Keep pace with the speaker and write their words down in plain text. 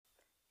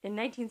In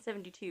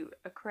 1972,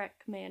 a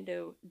crack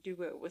commando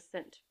duo was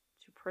sent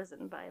to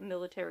prison by a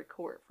military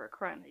court for a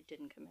crime they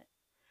didn't commit.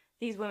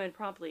 These women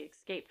promptly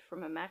escaped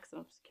from a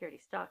maximum security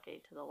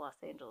stockade to the Los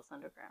Angeles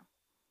underground.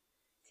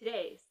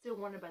 Today, still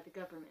wanted by the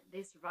government,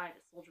 they survive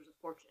as soldiers of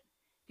fortune.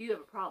 If you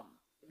have a problem,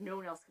 if no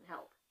one else can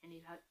help, and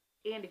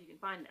if you can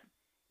find them,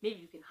 maybe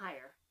you can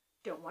hire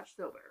Don't Watch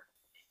Sober.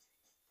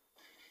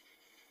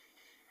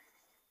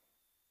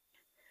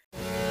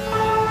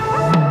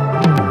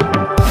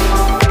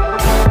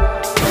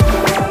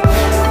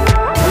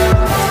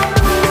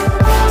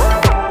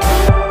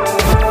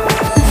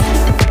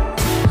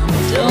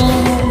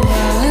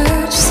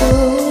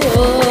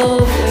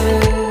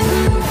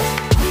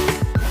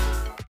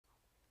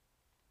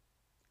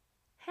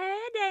 Hey,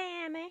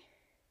 Dammy.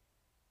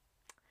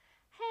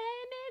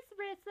 Hey, Miss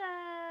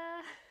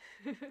Rissa.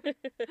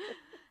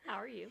 How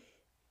are you?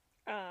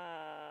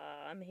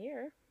 I'm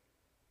here.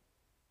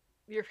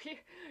 You're here.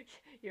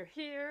 You're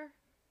here.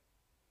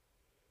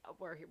 Oh,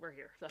 we're here. We're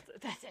here. That's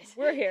it. That's it.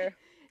 We're here.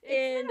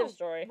 End of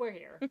story. We're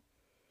here.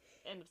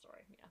 End of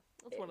story. Yeah.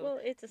 That's one Well,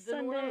 of it's a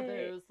Sunday. One of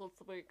those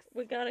weeks.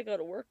 We gotta go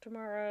to work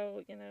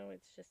tomorrow. You know,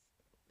 it's just.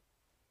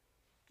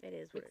 It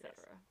is what it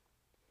is.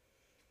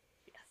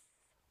 Yes.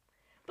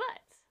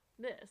 But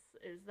this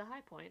is the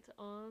high point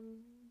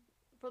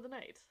for the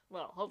night.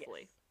 Well,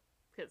 hopefully.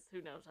 Because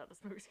who knows how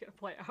this movie's going to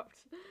play out.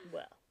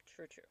 Well,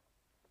 true.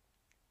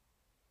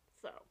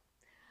 So,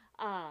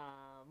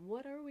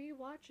 what are we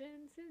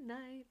watching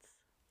tonight?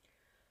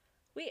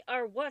 We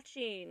are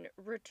watching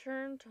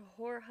Return to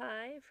Horror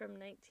High from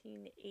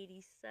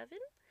 1987.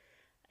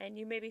 And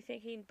you may be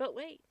thinking, but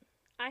wait,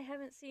 I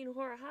haven't seen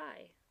Horror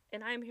High.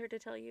 And I'm here to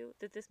tell you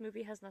that this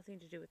movie has nothing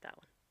to do with that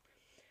one.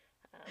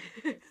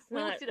 It's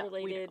not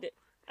related.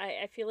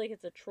 I feel like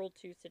it's a Troll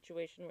 2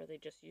 situation where they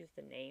just use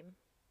the name.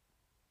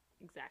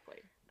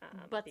 Exactly.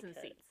 Butts and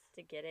seats.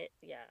 To get it,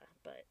 yeah.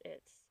 But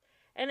it's...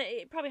 And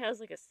it probably has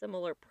like a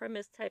similar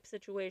premise type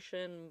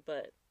situation,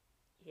 but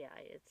yeah,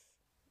 it's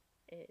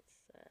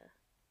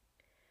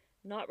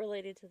not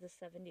related to the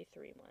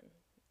 73 one,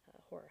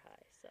 Horror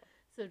High,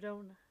 So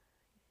don't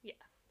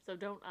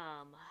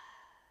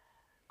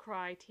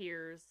cry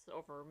tears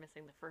over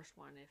missing the first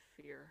one if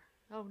you're,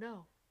 oh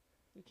no,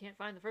 you can't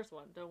find the first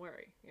one, don't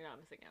worry, you're not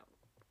missing out.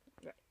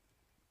 Right.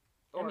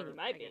 Or, I mean, you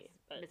might be,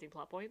 but... missing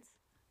plot points.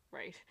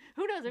 Right.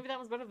 Who knows, maybe that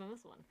one's better than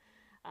this one.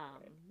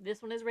 Right.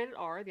 This one is rated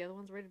R, the other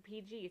one's rated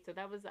PG, so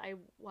that was, I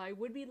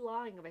would be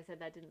lying if I said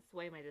that didn't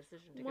sway my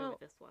decision to go with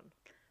this one.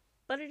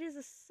 But it is a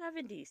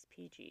 70s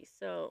PG,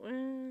 so...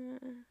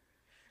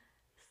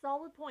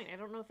 Solid point. I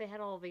don't know if they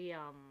had all the,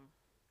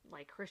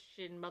 like,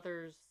 Christian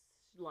mothers,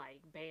 like,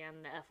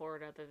 ban the F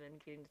word other than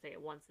getting to say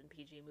it once in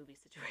PG movie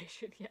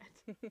situation yet.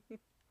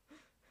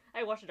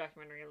 I watched a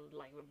documentary,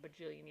 like, a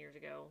bajillion years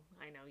ago.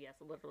 I know,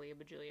 yes, literally a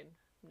bajillion.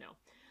 No.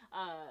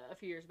 A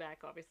few years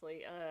back,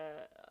 obviously,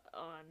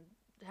 on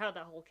how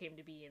that whole came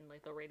to be and,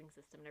 like, the rating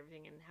system and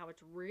everything, and how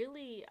it's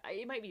really,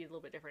 it might be a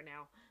little bit different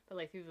now, but,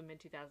 like, through the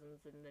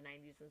mid-2000s and the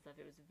 90s and stuff,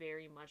 it was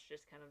very much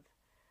just kind of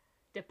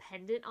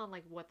dependent on,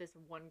 like, what this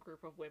one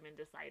group of women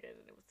decided,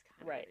 and it was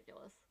kind of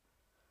ridiculous.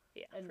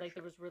 Yeah, and, like,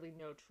 there was really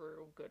no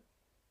true good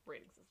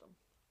rating system.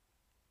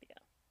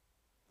 Yeah.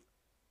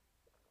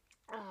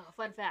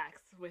 Fun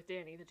facts with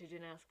Danny that you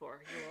didn't ask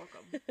for. You're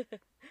welcome.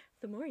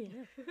 The more you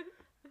know.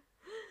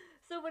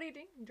 So what are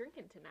you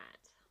drinking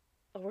tonight?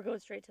 Oh, we're going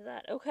straight to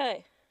that.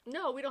 Okay.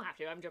 No, we don't have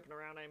to. I'm jumping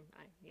around.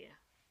 Yeah.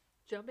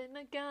 Jumping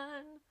the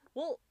gun.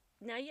 Well,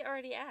 now you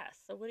already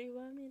asked, so what do you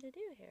want me to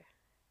do here?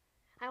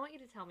 I want you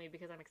to tell me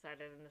because I'm excited,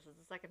 and this is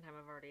the second time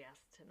I've already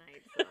asked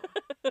tonight, so.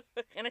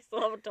 And I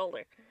still haven't told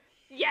her.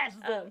 Yes!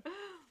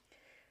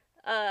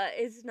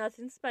 It's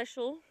nothing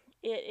special.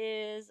 It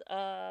is,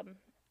 a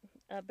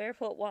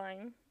Barefoot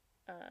Wine,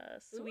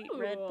 sweet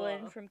red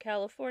blend from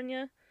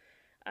California.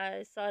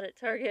 I saw it at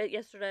Target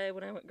yesterday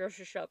when I went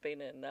grocery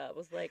shopping and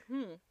was like,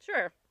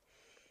 sure.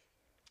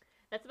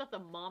 That's about the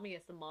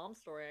mommiest mom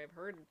story I've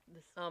heard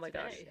this Oh my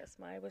today. gosh, yes,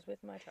 I was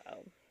with my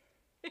child.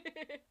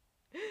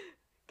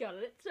 Got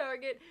it at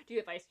Target. Do you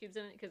have ice cubes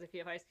in it? Because if you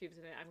have ice cubes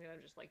in it, I'm going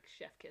to just, like,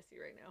 chef kiss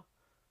you right now.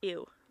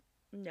 Ew.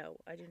 No,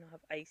 I do not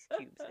have ice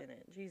cubes in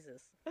it.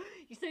 Jesus.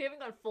 You said you haven't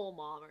gone full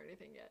mom or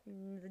anything yet?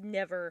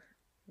 Never.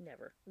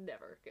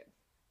 Good.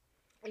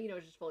 You know,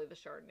 it's just fully the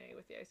Chardonnay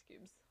with the ice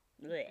cubes.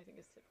 Blech. I think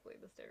it's typically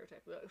the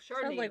stereotype.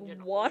 Chardonnay sounds like in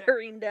general,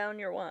 watering down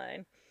your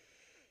wine.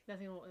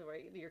 Nothing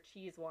right. Your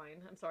cheese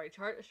wine. I'm sorry,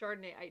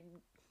 Chardonnay.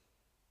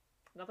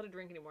 Not that I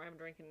drink anymore. I haven't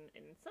drank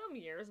in some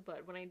years,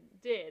 but when I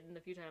did, and the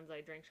few times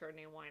I drank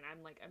Chardonnay wine,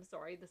 I'm like, I'm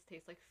sorry, this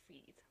tastes like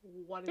feet.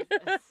 What is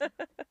this?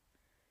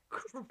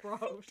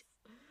 Gross.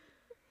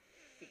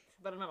 Feet.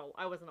 But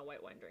I wasn't a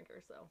white wine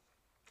drinker, so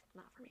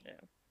not for me.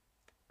 Yeah.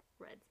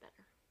 Red's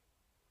better.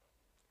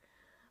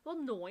 Well,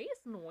 noise.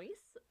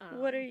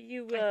 What are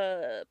you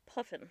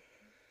puffing?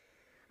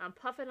 I'm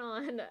puffing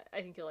on.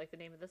 I think you'll like the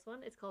name of this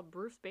one. It's called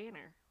Bruce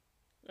Banner.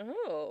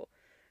 Oh,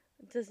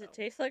 does it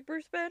taste like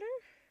Bruce Banner?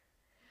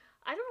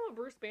 I don't know what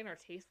Bruce Banner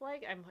tastes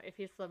like. If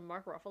it's the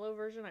Mark Ruffalo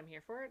version, I'm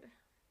here for it.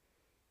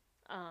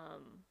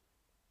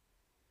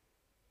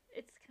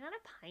 It's kind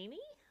of piney,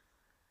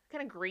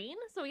 kind of green.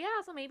 So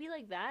yeah, so maybe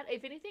like that.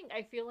 If anything,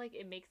 I feel like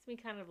it makes me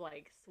kind of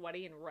like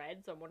sweaty and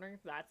red. So I'm wondering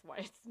if that's why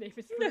its name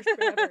is First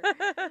Forever.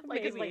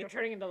 Like it's like Maybe. you're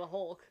turning into the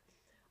Hulk.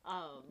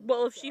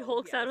 Well, if she So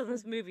hulks out yes, in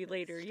this movie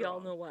later, y'all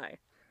strong. know why.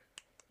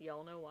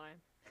 Y'all know why.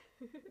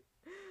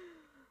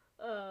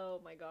 Oh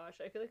my gosh,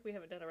 I feel like we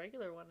haven't done a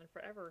regular one in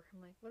forever.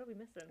 I'm like, what are we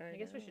missing? I I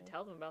guess we should know.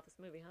 tell them about this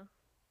movie, huh?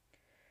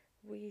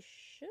 We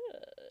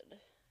should.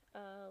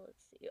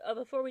 Let's see.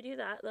 Before we do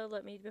that, though,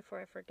 before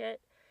I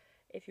forget,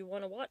 if you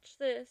want to watch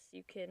this,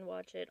 you can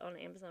watch it on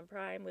Amazon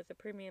Prime with a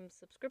premium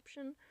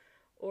subscription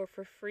or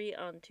for free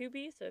on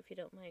Tubi, so if you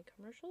don't mind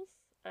commercials.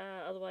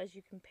 Otherwise,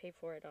 you can pay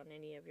for it on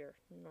any of your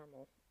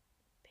normal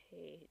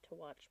pay to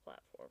watch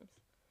platforms.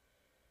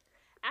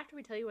 After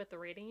we tell you what the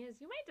rating is,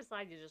 you might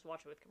decide to just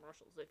watch it with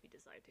commercials if you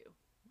decide to.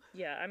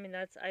 Yeah, I mean,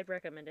 I'd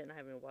recommend it and I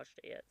haven't watched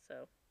it yet,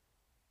 so.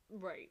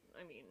 Right.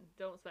 I mean,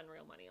 don't spend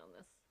real money on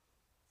this.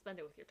 Spend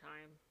it with your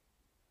time.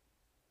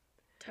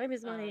 Time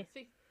is money.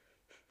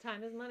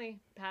 Time is money.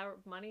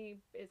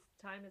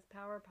 Time is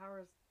power. Power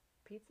is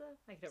pizza.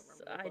 I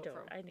don't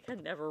remember. I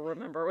can never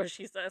remember what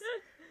she says.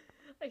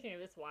 I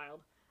can't. It's wild.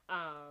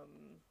 What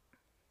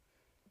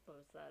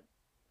was that?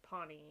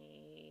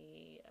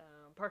 Pawnee.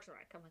 Parks and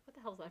Rec. I'm like, what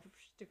the hell is that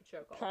stupid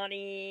show called?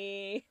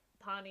 Pawnee.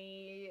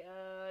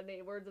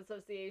 Words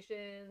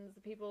associations.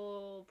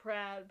 People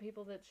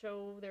that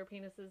show their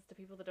penises to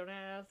people that don't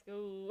ask.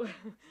 Ooh.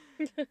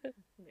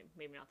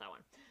 Maybe not that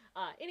one.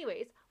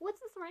 Anyways, what's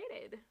this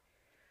rated?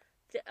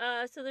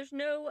 So there's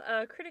no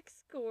critic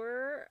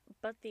score,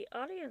 but the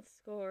audience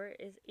score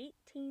is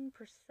 18%.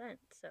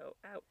 So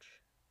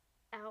ouch.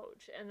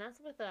 Ouch. And that's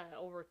with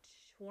over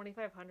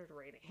 2,500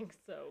 ratings.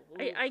 So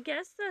I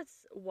guess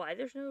that's why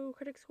there's no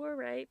critic score,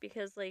 right?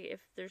 Because like if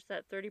there's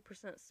that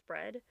 30%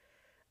 spread,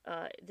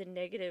 the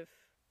negative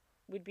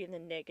would be in the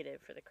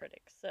negative for the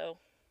critics. So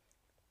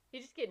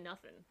you just get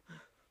nothing.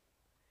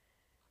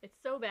 It's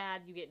so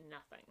bad you get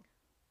nothing.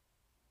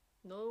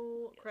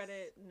 No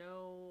credit,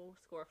 no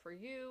score for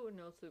you,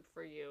 no soup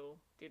for you.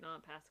 Do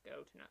not pass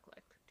go, do not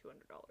collect $200.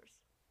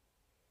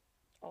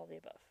 All the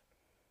above.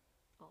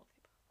 All of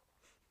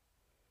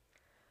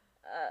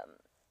the above.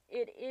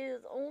 It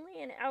is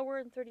only an hour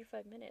and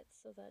 35 minutes,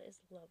 so that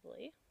is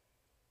lovely.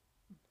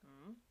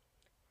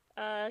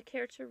 Mm-hmm.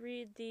 Care to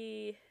read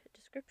the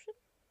description?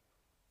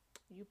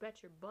 You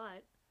bet your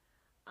butt.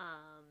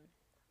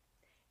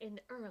 In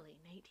the early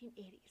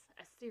 1980s,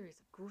 a series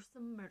of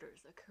gruesome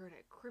murders occurred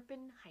at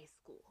Crippen High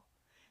School.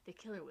 The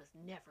killer was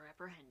never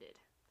apprehended.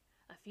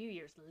 A few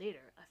years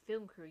later, a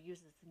film crew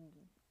uses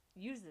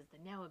the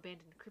now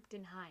abandoned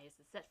Crippen High as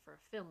a set for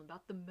a film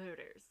about the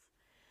murders.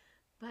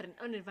 But an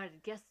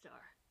uninvited guest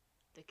star,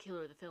 the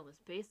killer the film is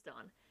based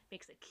on,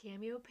 makes a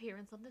cameo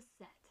appearance on the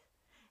set.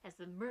 As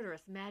the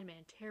murderous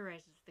madman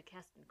terrorizes the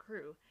cast and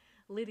crew,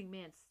 leading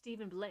man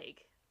Stephen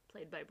Blake,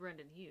 played by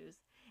Brendan Hughes,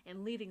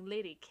 and leading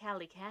lady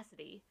Callie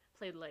Cassidy,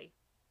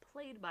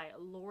 played by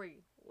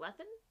Lori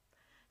Lethin,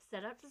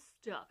 set out to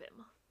stop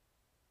him.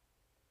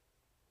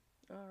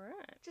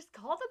 Alright. Just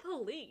call the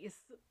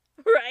police.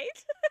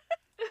 Right?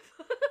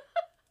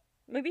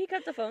 Maybe he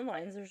cut the phone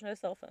lines. There's no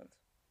cell phones.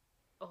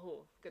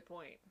 Oh, good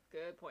point.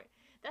 Good point.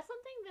 That's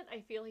something that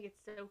I feel like it's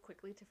so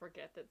quickly to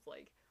forget that's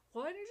like,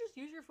 why don't you just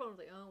use your phone? It's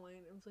like, oh,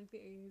 wait, it was like the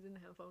 80s,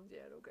 didn't have phones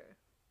yet. Okay,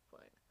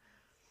 fine.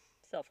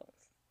 Cell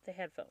phones. They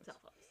had phones. Cell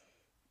phones.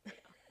 Yeah.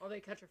 Or they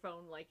cut your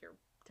phone like your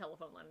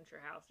telephone line into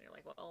your house, and you're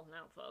like, well,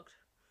 now I'm fucked.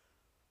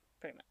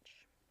 Pretty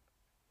much.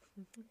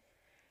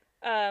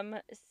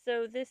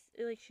 So this,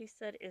 like she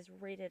said, is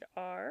rated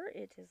R.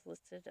 It is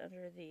listed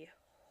under the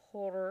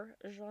horror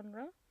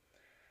genre.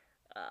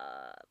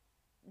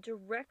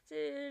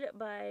 Directed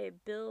by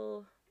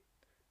Bill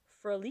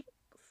Frolic.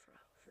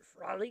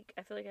 Frolic.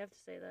 I feel like I have to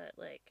say that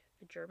like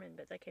German,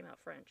 but that came out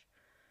French.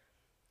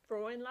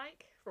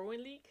 Freundlich?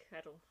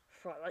 I don't.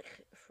 Frolic.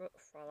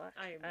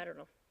 I don't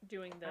know.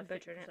 Doing the. I'm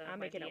butchering it. I'm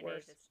making it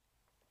worse.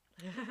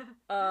 That's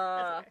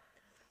okay.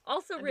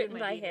 Also written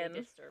by him.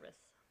 Disservice.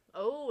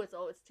 Oh, it's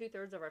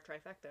 2/3 of our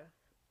trifecta.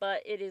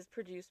 But it is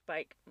produced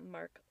by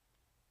Mark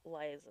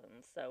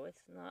Lison, so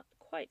it's not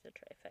quite a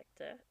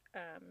trifecta.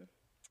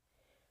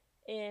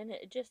 And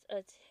just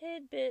a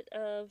tidbit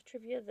of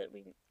trivia that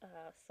we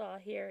saw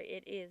here,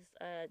 it is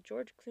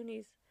George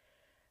Clooney's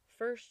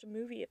first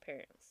movie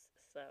appearance.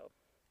 So,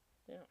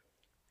 yeah.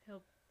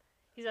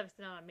 He's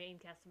obviously not a main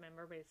cast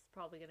member, but he's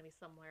probably going to be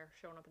somewhere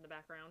showing up in the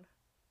background.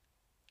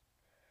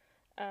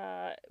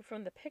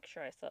 From the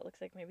picture I saw, it looks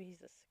like maybe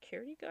he's a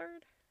security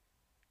guard.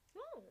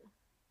 Oh.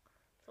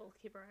 So we'll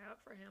keep our eye out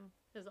for him.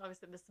 Because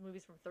obviously this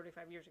movie's from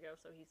 35 years ago,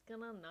 so he's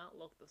gonna not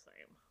look the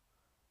same.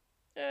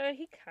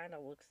 He kind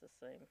of looks the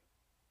same.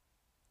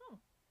 Oh.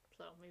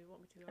 So maybe it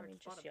won't be too hard to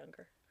spot just him.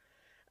 younger.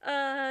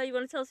 You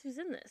want to tell us who's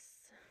in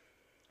this?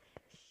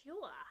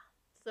 Sure.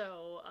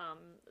 So,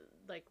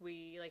 like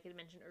I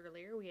mentioned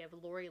earlier, we have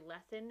Lori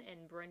Lethin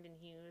and Brendan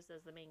Hughes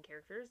as the main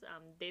characters.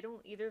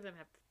 Either of them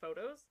have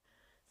photos,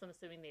 so I'm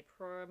assuming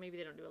maybe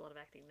they don't do a lot of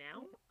acting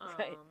now.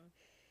 Right.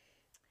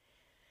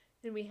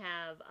 Then we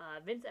have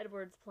Vince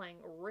Edwards playing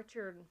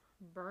Richard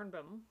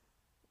Birnbaum,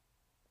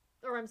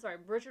 or I'm sorry,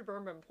 Richard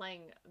Berman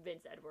playing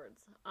Vince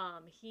Edwards.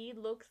 He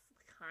looks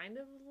kind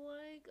of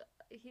like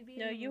he'd be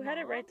No, in you had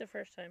it Mom. right the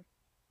first time.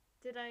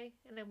 Did I?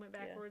 And I went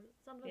Yeah. backwards.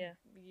 Something. Yeah.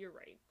 You're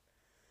right.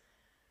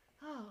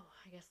 Oh,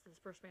 I guess the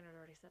disbursement is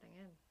already setting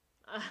in.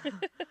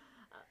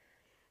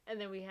 And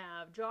then we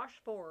have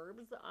Josh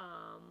Forbes,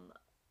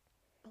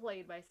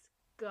 played by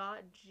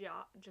Scott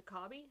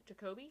Jacoby,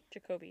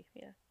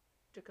 yeah.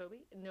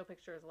 Jacoby, no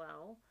picture as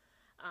well.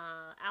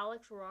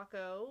 Alex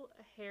Rocco,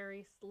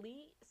 Harry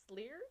Sleerick?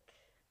 Sleerick?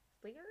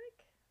 I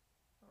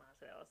don't know how to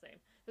say that last name.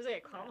 There's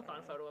like a Comic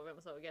Con photo of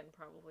him, so again,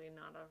 probably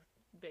not a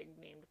big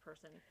named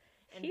person.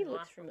 And He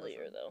looks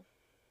familiar, though.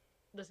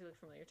 Does he look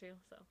familiar too?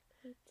 So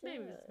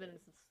maybe he's been in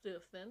some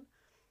stuff then.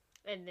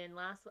 And then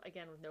last,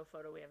 again with no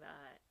photo, we have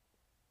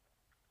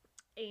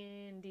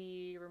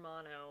Andy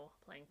Romano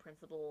playing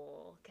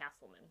Principal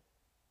Castleman.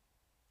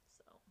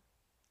 So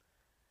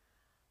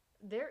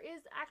there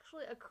is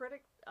actually a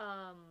critic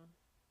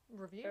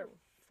review. There are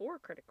 4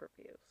 critic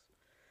reviews.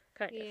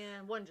 Kind of.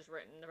 And one just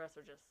written, the rest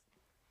are just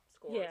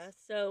scores. Yeah,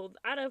 so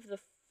out of the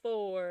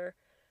 4,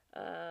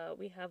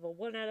 we have a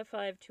 1 out of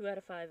 5, 2 out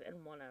of 5,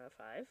 and 1 out of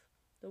 5.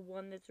 The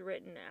one that's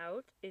written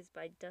out is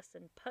by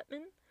Dustin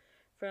Putman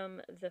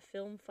from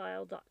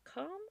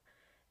thefilmfile.com,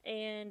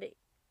 and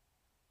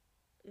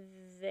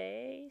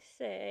they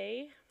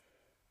say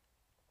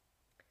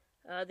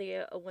they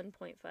get a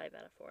 1.5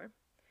 out of 4.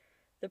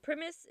 The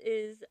premise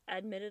is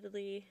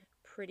admittedly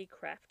pretty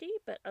crafty,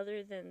 but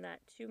other than that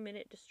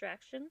 2-minute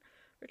distraction,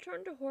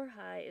 Return to Horror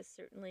High is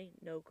certainly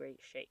no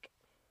great shake.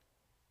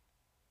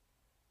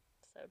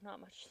 So not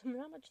much there.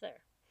 Not much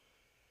there.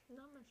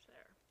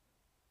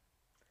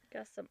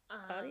 Got some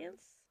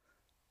audience?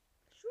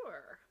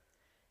 Sure.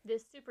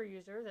 This super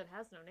user that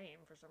has no name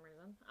for some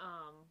reason,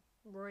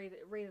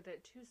 rated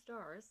it 2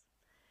 stars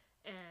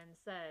and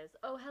says,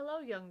 "Oh, hello,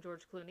 young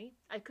George Clooney.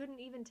 I couldn't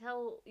even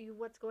tell you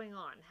what's going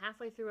on.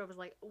 Halfway through, I was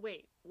like,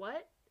 wait,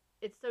 what?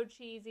 It's so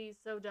cheesy,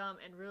 so dumb,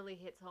 and really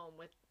hits home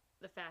with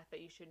the fact that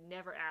you should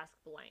never ask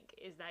blank.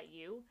 Is that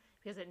you?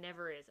 Because it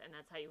never is, and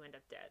that's how you end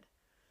up dead."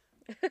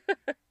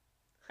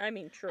 I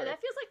mean, true. And that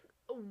feels like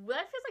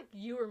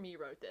you or me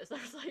wrote this. I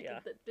was like, Yeah.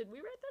 Did we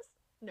write this?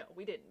 No,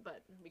 we didn't,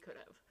 but we could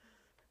have.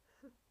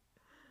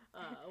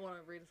 I want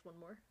to read us one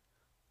more.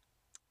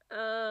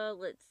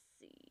 Let's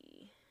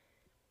see.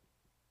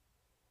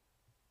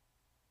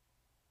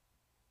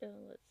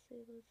 Let's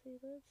see.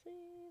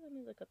 Let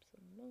me look up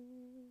some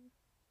more.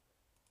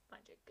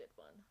 Find you a good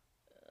one.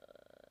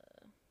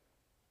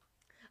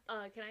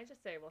 Can I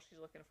just say, while she's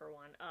looking for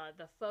one,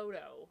 the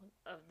photo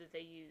that they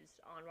used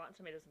on Rotten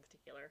Tomatoes in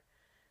particular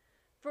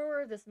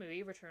for this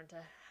movie, Return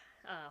to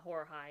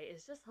Horror High,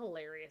 is just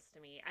hilarious to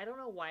me. I don't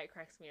know why it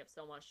cracks me up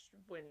so much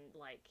when,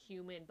 like,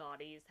 human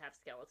bodies have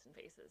skeleton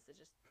faces. It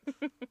just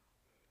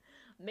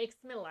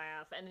makes me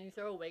laugh, and then you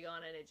throw a wig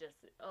on and it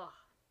just,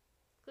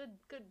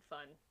 good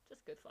fun.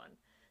 Just good fun.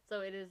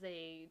 So it is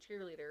a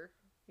cheerleader,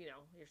 you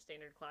know, your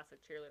standard classic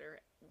cheerleader,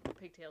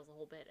 pigtails a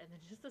whole bit, and then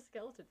just a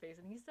skeleton face,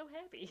 and he's so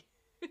happy.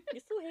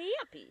 He's so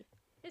happy.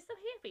 He's so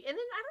happy. And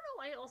then, I don't know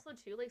why, also,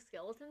 too, like,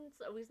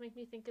 skeletons always make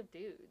me think of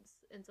dudes.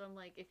 And so I'm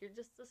like, if you're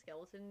just a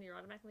skeleton, you're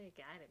automatically a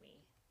guy to me.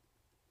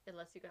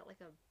 Unless you got,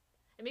 like, a...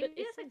 And maybe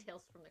it's like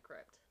Tales from the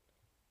Crypt.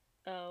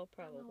 Oh,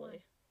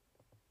 probably.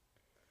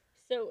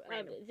 So,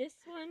 this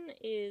one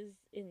is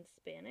in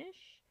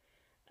Spanish,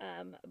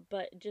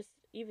 but just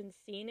even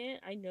seeing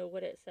it, I know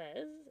what it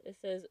says. It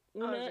says,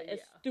 una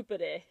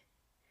estupide.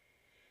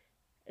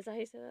 Is that how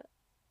you say that?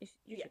 You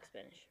speak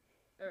Spanish.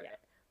 Or, yeah.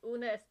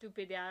 Una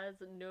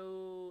estupidez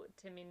no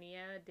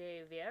termina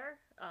de ver.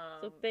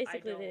 So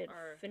basically they had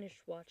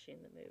finished watching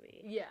the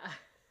movie. Yeah.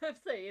 I'm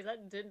saying, is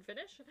that didn't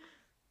finish?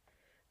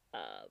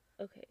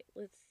 Okay,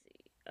 let's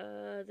see.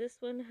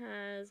 This one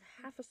has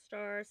half a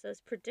star,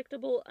 says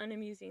predictable,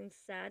 unamusing,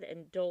 sad,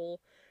 and dull.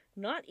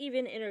 Not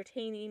even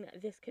entertaining.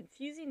 This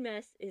confusing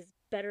mess is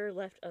better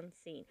left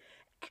unseen.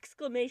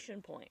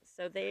 Exclamation point.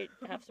 So they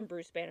have some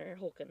Bruce Banner and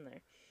Hulk in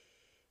there.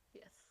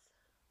 Yes.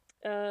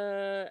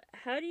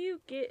 How do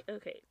you get...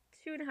 Okay,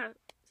 1.5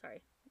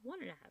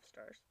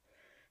 stars.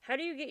 How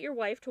do you get your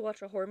wife to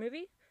watch a horror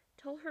movie?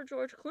 Tell her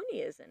George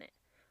Clooney is in it.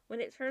 When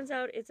it turns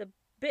out it's a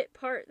bit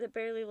part that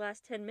barely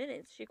lasts 10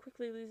 minutes, she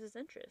quickly loses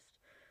interest.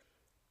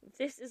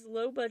 This is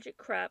low-budget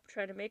crap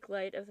trying to make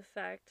light of the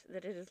fact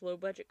that it is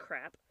low-budget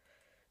crap.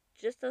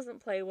 Just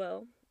doesn't play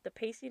well. The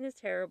pacing is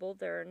terrible.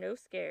 There are no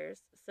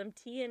scares. Some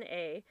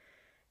T&A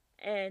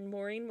and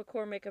Maureen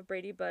McCormick of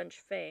Brady Bunch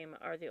fame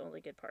are the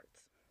only good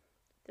parts.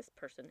 This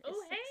person is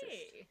sexist.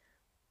 Hey!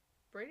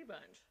 Brady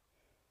Bunch.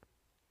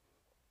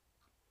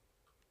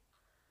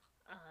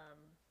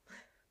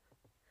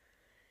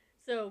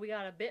 So we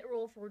got a bit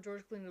role for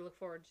George Clooney to look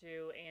forward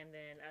to, and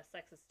then a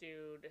sexist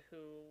dude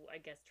who, I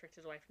guess, tricked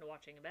his wife into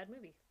watching a bad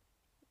movie.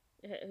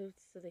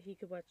 So that he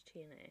could watch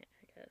TNA,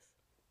 I guess.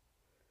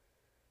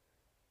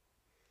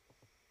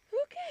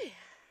 Okay.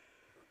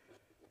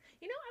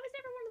 You know, I was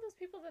never one of those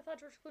people that thought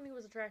George Clooney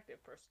was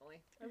attractive,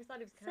 personally. I always thought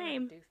he was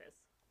kind of a doofus.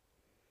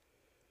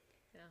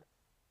 Yeah.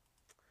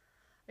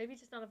 Maybe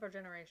just not of our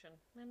generation.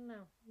 I don't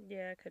know.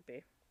 Yeah, it could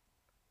be.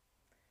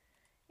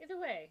 Either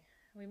way,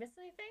 we missed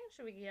anything?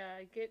 Should we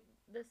get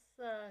this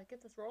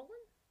rolling?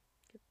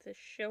 Get this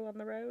show on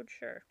the road?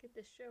 Sure. Get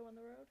this show on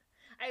the road.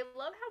 I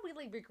love how we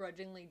like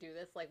begrudgingly do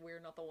this. Like we're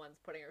not the ones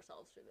putting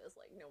ourselves through this.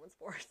 Like no one's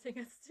forcing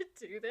us to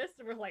do this,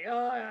 and we're like,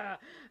 oh yeah,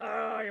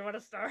 oh you want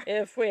to start?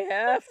 If we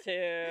have to.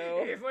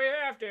 If we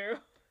have to.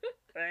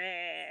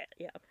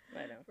 Yeah,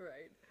 I know.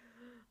 Right.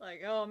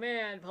 Like oh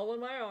man, pulling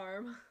my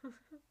arm.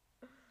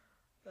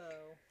 So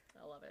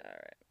I love it. All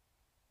right.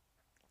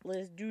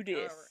 Let's do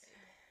this. All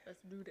right.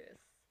 Let's do this.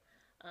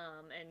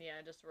 And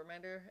yeah, just a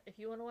reminder, if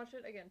you want to watch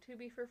it, again,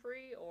 Tubi for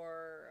free,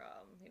 or,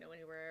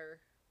 anywhere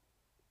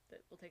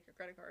that will take your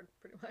credit card,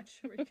 pretty much,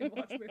 where you can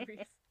watch movies.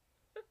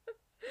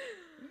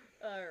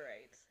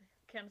 Alright.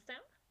 Count us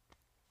down?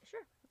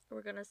 Sure.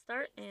 We're going to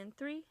start in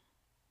 3,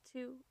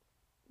 2,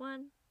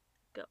 1,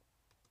 go.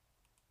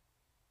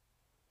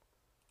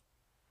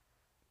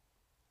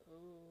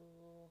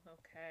 Ooh,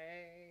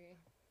 okay.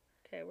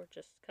 Okay, we're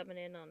just coming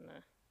in on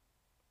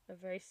a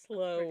very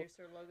slow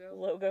Producer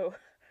logo.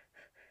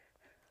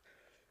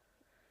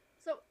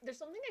 So there's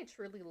something I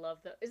truly love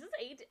though. Is this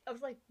I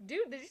was like,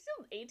 dude, did you see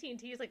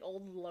AT&T's like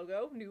old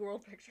logo, New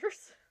World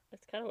Pictures?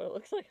 That's kind of what it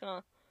looks like,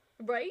 huh?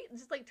 Right?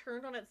 Just like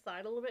turned on its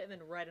side a little bit and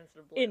then red instead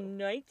of blue. In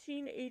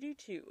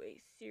 1982, a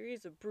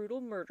series of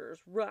brutal murders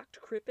rocked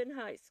Crippen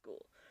High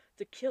School.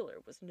 The killer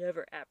was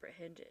never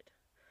apprehended.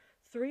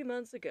 3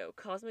 months ago,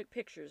 Cosmic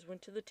Pictures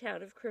went to the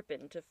town of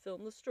Crippen to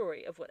film the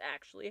story of what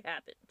actually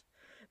happened.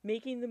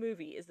 Making the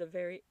movie is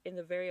in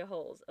the very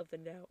halls of the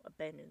now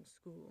abandoned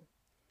school.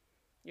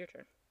 Your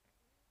turn.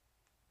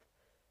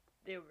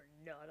 They were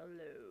not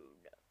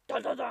alone.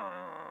 Dun, dun,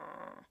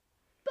 dun.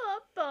 Bum,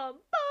 bum,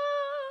 bum!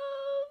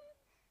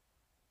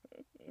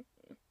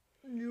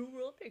 New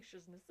World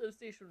Pictures, in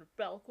association with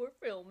Falcor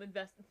Film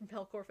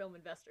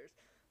Investors,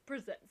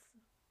 presents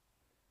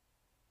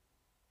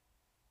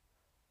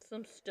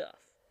Some stuff.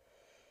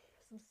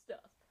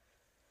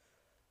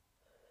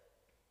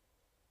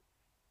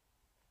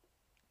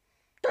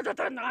 Dun, dun, dun,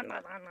 dun, dun, dun,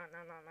 dun,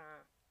 dun,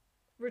 dun.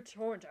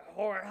 Return to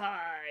Horror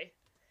High.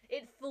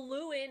 It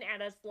flew in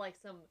at us like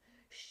some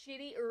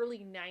shitty early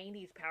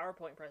 90s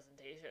PowerPoint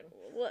presentation.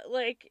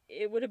 Like,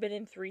 it would have been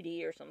in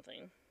 3D or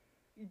something.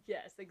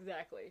 Yes,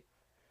 exactly.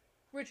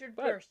 Richard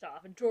But-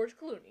 Burstoff and George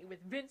Clooney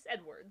with Vince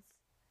Edwards,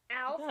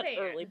 Al Not Fan,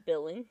 early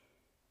billing.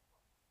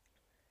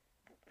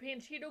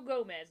 Panchito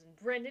Gomez, and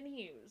Brendan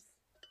Hughes.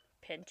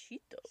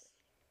 Panchito.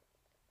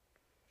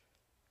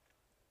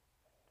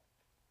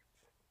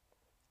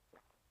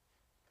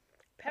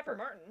 Pepper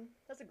Martin.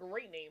 That's a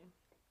great name.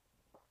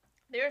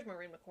 There's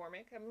Maureen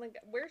McCormick. I'm like,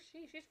 where's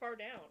she? She's far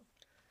down.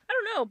 I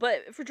don't know,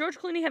 but for George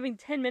Clooney having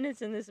 10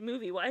 minutes in this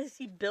movie, why is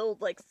he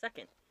billed like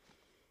second?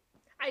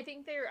 I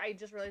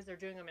just realized they're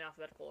doing them in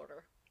alphabetical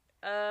order.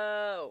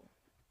 Oh.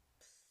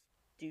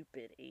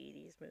 Stupid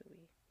 80s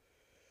movie.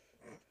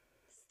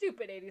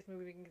 Stupid 80s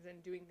movies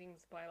and doing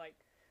things by, like,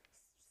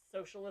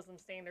 socialism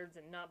standards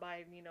and not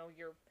by,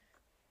 your...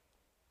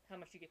 how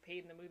much you get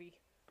paid in the movie.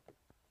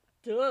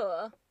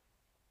 Duh.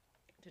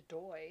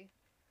 Doy.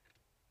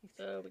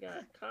 So we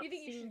got cop You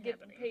think you scene should get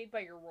happening. paid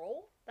by your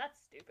role? That's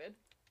stupid.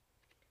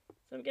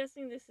 So I'm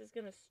guessing this is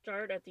going to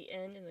start at the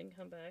end and then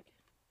come back.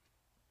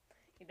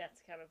 Yeah,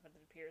 that's kind of what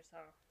it appears,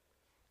 huh?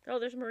 Oh,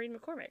 there's Maureen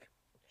McCormick.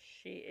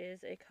 She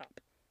is a cop.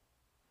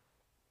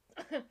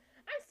 I'm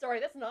sorry,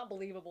 that's not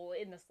believable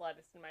in the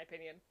slightest, in my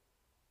opinion.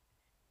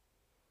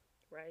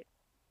 Right?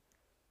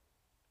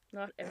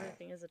 Not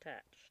everything is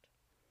attached.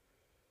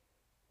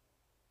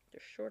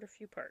 They're short a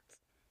few parts.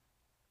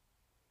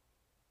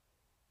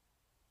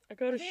 I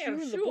got a Hey, shoe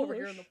I'm in the shoe bush. over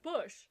here in the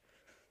bush.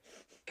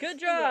 Good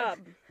job!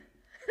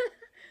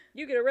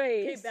 You get a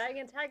raise. Okay, bag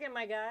and tagging,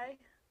 my guy.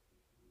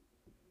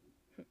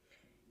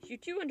 You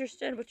do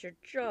understand what your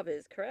job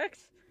is, correct?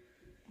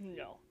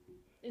 No.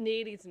 In the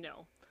 80s,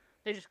 no.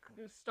 They just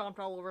stomped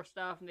all over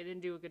stuff and they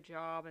didn't do a good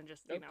job and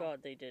just, Oh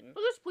god, they didn't.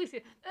 Well, there's police.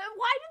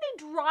 Why did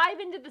they drive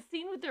into the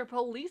scene with their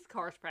police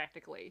cars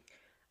practically?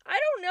 I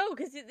don't know,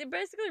 because they're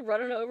basically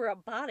running over a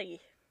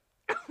body.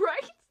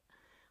 Right?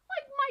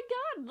 Like, my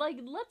god, like,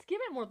 let's give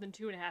it more than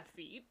 2.5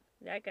 feet.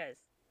 That guy's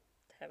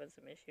having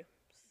some issues.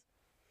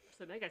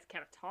 So that guy's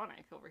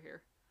catatonic over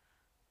here.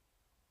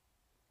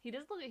 He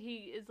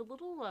is a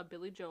little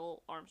Billy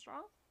Joel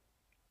Armstrong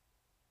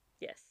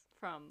Yes.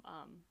 from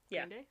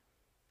Yeah. Green Day.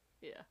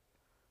 Yeah.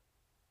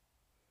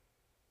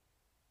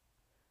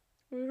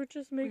 We were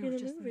just making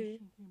a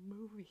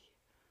movie.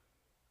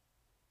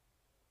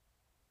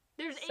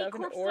 There's 8 Seven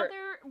corpses or- out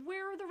there.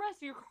 Where are the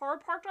rest? Your car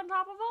parked on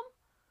top of them?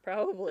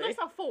 Probably. I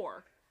saw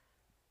 4.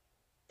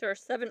 There are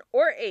 7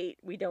 or 8,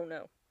 we don't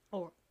know.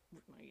 Or,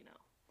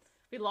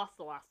 we lost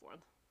the last one.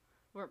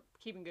 We're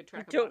keeping good We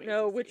track of don't bodies,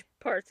 know you see. which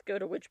parts go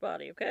to which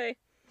body, okay?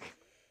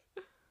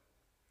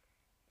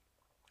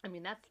 I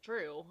mean, that's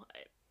true.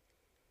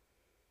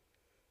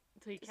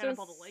 So you So count up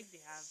all the legs you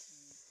have.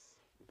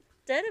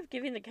 Instead of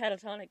giving the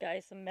catatonic guy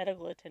some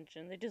medical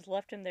attention, they just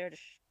left him there to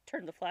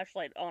turn the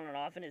flashlight on and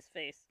off in his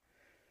face.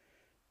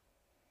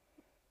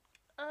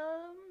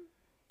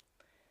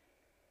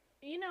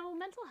 you know,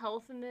 mental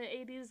health in the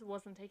 80s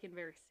wasn't taken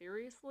very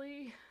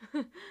seriously.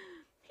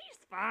 He's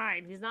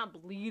fine. He's not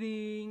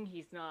bleeding.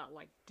 He's not,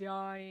 like,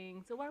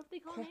 dying. So why would they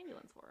call an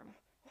ambulance for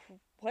him?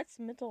 What's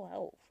mental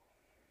health?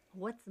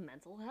 What's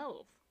mental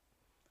health?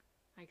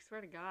 I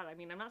swear to God. I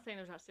mean, I'm not saying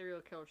there's not serial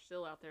killers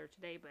still out there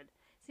today, but it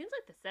seems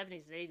like the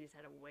 70s and 80s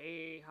had a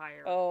way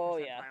higher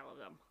percentile of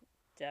them.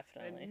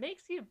 Definitely. It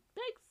begs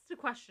to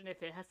question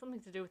if it has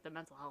something to do with the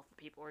mental health that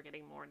people are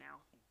getting more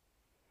now.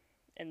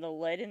 And the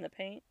lead in the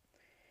paint.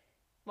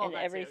 Well, and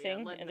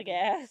everything. Too, and the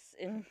gas.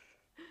 And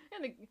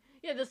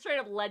the straight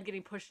up lead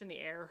getting pushed in the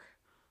air.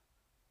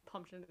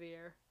 Pumped into the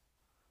air.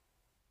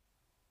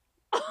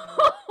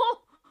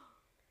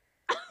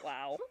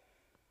 Wow.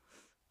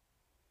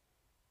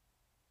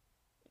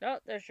 Oh,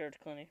 there's George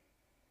Clooney.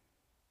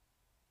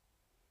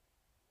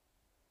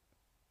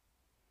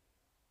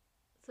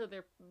 So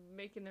they're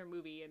making their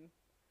movie and...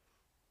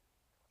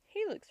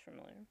 He looks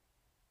familiar.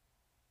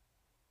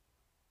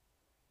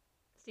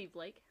 Steve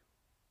Blake?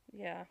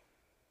 Yeah.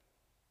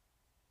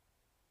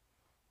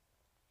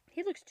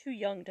 He looks too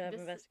young to have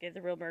investigated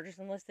the real murders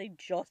unless they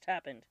just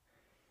happened.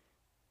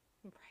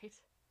 Right.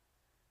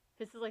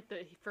 This is like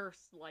the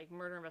first like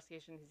murder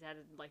investigation he's had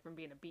like from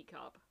being a beat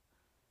cop.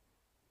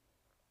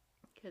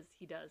 Because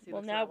he does. He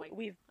well, now like,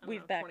 we've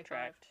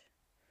backtracked.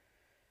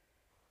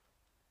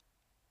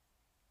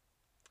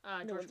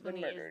 George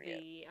Clooney is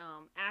the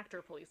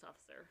actor police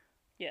officer.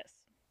 Yes.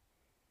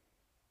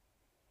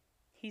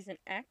 He's an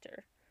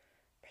actor.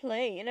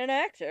 Playing an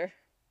actor.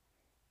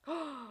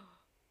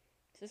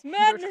 This is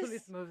madness!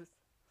 George Clooney's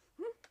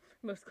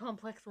most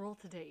complex role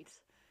to date.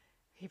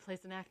 He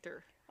plays an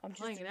actor. I'm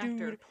just an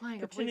actor playing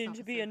pretending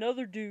to be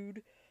another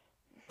dude.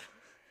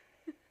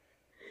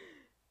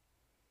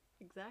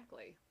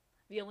 Exactly.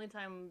 The only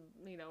time,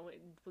 you know,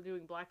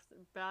 doing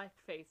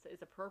blackface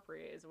is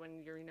appropriate is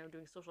when you're, you know,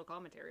 doing social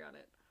commentary on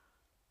it.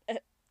 And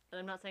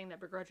I'm not saying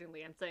that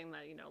begrudgingly. I'm saying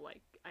that, you know,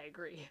 like, I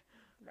agree.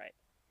 Right.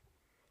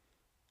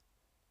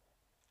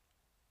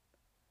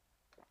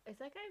 Is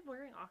that guy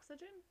wearing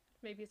oxygen?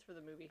 Maybe it's for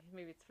the movie.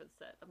 Maybe it's for the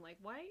set. I'm like,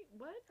 why?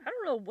 What? I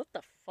don't know what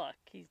the fuck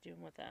he's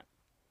doing with that.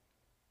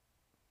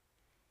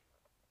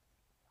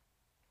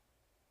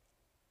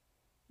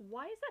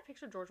 Why is that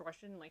picture of George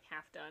Washington, like,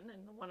 half done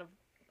and the one of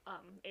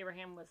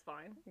Abraham was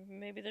fine?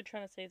 Maybe they're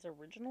trying to say it's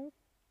original?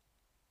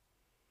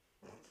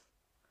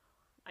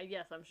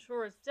 Yes, I'm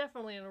sure it's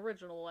definitely an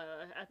original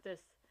at this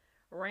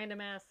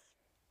random-ass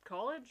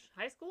college?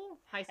 High school?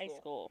 High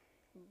school.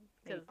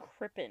 In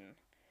Crippen.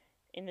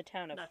 In the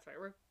town of... That's right.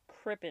 We're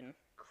Crippen.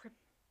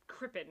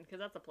 Crippen, because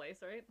that's a place,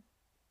 right?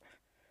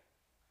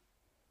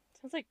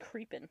 Sounds like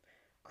creepin'.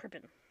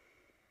 Crippen.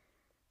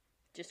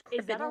 Just crippin'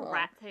 Is that a along.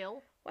 rat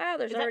tail? Wow,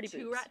 there's already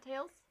two boobs. rat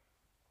tails?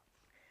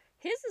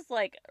 His is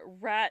like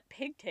rat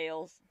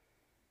pigtails.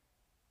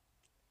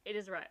 It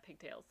is rat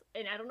pigtails.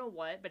 And I don't know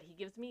what, but he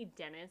gives me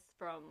Dennis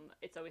from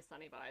It's Always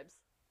Sunny vibes.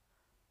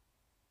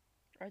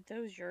 Are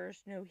those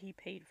yours? No, he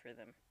paid for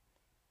them.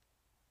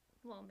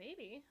 Well,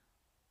 maybe.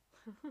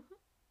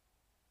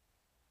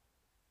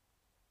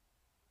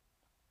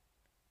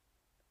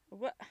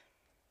 What?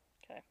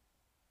 Okay.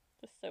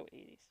 Just so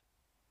 80s.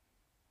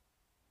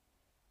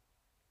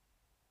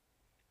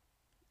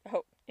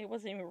 Oh, it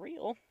wasn't even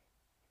real.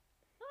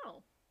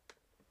 Oh.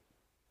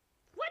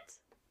 What?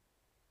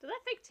 Did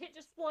that fake tit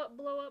just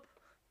blow up?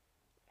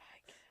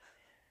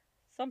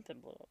 Something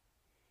blew up.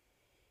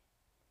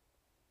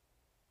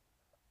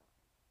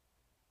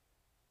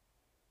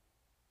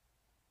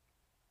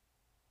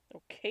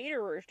 Oh,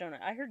 caterer's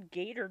donut. I heard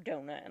gator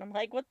donut, and I'm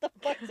like, what the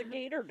fuck's a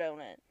gator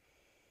donut?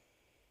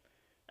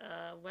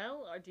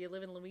 Well, do you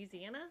live in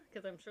Louisiana?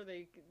 Because I'm sure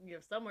they, you know,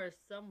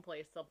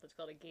 someplace, something's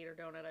called a gator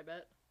donut, I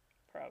bet.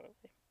 Probably.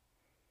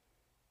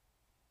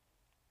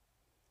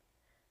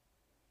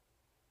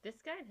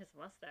 This guy and his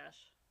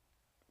mustache.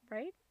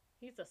 Right?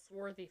 He's a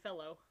swarthy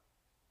fellow.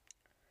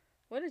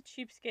 What a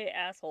cheapskate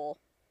asshole.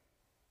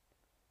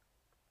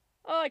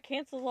 Oh, I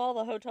canceled all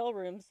the hotel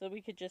rooms so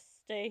we could just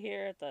stay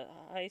here at the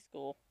high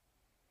school.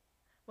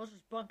 We'll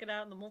just bunk it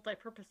out in the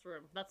multi-purpose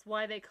room. That's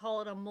why they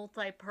call it a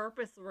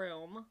multi-purpose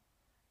room.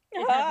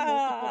 It has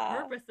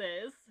multiple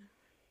purposes.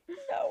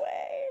 No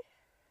way.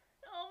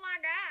 Oh my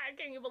god,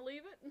 can you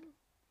believe it?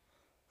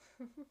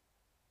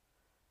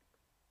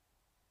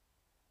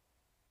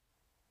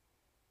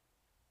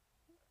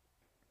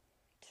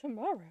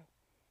 Tomorrow.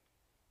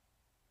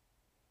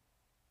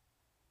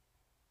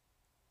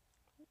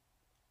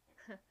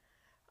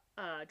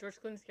 George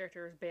Clooney's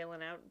character is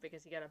bailing out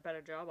because he got a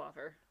better job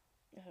offer.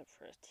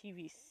 For a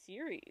TV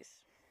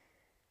series.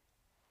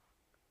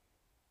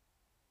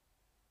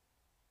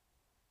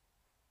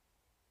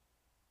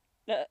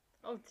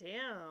 Oh,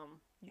 damn.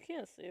 You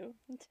can't sue.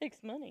 It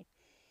takes money.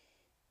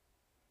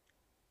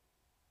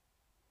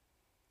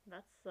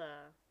 That's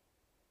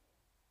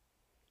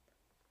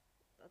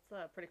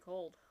pretty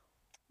cold.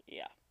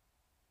 Yeah.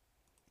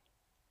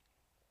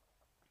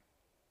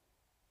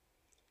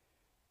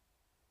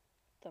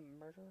 The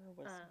murderer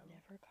was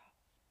never caught.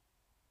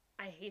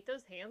 I hate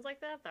those hands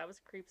like that. That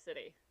was Creep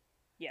City.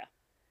 Yeah.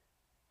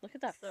 Look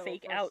at that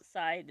fake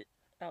outside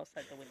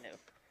outside the window.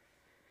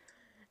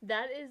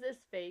 That is as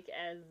fake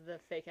as the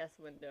fake ass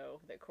window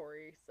that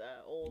Corey's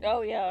old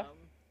Oh, yeah.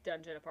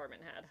 dungeon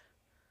apartment had.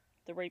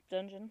 The rape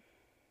dungeon?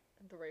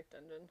 The rape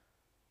dungeon.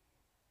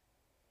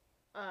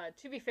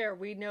 To be fair,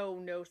 we know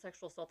no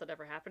sexual assault that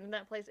ever happened in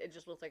that place. It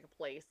just looks like a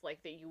place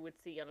like that you would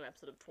see on an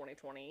episode of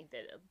 2020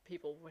 that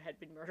people had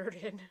been murdered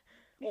in.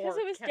 Because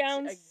it was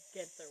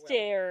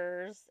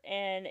downstairs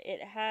and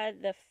it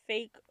had the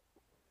fake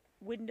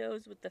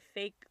windows with the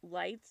fake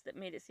lights that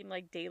made it seem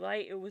like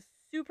daylight. It was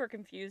super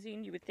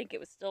confusing. You would think it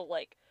was still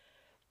like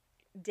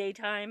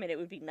daytime and it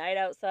would be night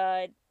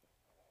outside.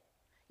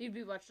 You'd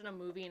be watching a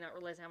movie and not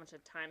realize how much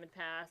time had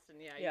passed, and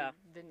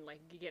then like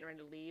you getting ready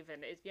to leave,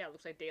 and it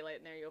looks like daylight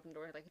in there. You open the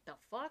door, you're like, what the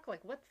fuck?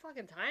 Like, what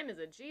fucking time is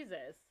it?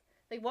 Jesus!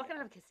 Like walking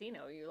out of a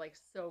casino, you're like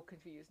so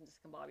confused and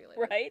discombobulated.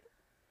 Right?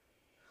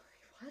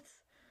 What?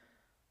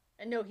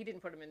 And no, he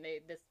didn't put him in.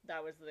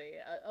 That was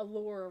the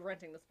allure of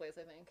renting this place,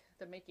 I think,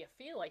 to make you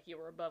feel like you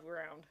were above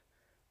ground.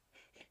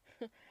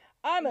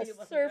 I'm a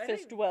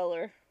surface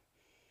dweller.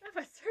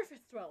 I'm a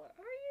surface dweller.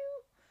 Are you?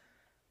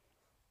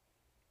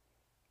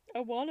 I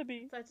wanna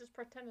be. So I just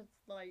pretend it's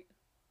light.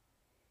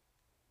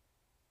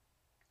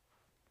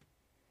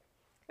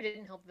 It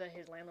didn't help that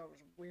his landlord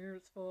was weird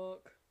as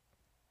fuck.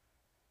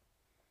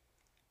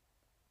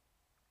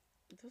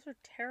 Those are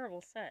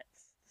terrible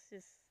sets. This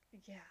is...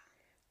 Yeah.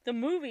 The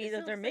movie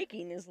that they're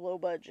making is low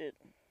budget.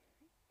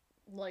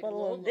 Like, let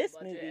alone this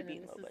movie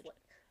being low budget.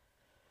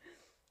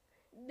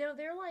 No,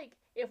 they're like,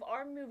 if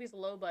our movie's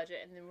low budget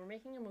and then we're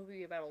making a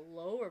movie about a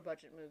lower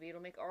budget movie, it'll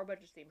make our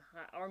budget seem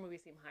our movie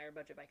seem higher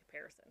budget by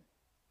comparison.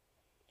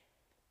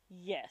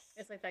 Yes.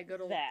 It's like that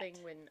good old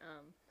thing when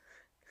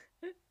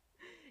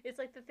it's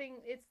like the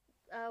thing. It's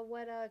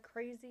what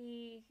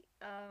crazy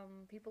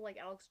people like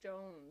Alex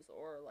Jones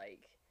or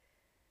like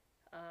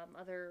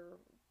other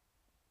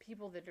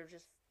people that are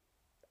just,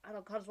 I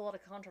don't cause a lot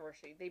of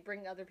controversy. They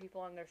bring other people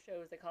on their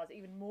shows that cause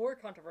even more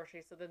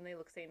controversy, so then they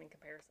look sane in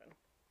comparison.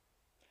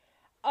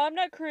 I'm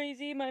not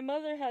crazy. My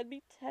mother had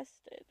me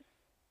tested.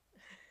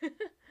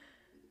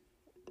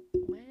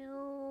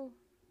 Well,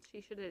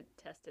 she should have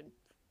tested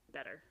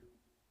better.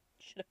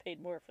 Should have paid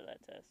more for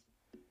that test.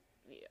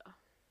 Yeah.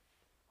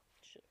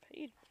 Should have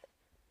paid for it.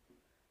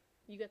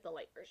 You got the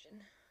light version.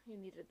 You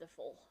needed the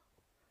full.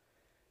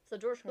 So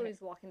George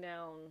Clooney's walking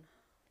down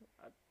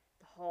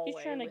the hallway.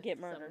 He's trying to get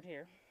murdered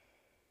here.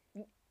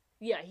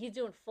 Yeah, he's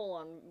doing full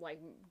on like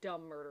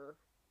dumb murder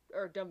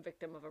or dumb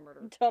victim of a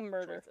murder. Dumb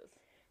murder. Choices.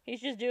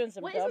 He's just doing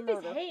some dumb murder. What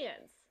is with these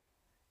hands?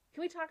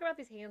 Can we talk about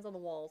these hands on the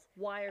walls?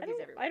 Why are these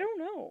everywhere? I don't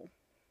know.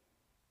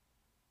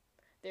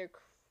 They're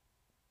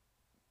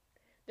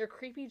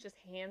creepy, just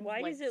hands. Why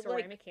like is it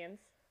ceramic like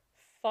hands?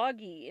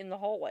 Foggy in the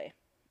hallway?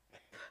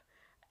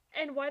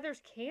 And why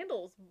there's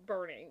candles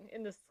burning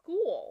in the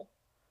school?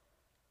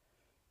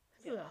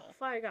 Yeah.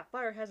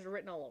 Fire hazard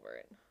written all over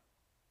it.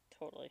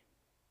 Totally.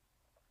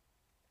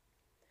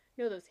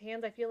 No, those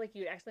hands, I feel like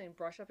you'd accidentally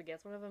brush up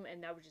against one of them,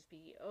 and that would just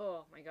be,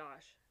 oh my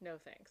gosh, no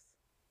thanks.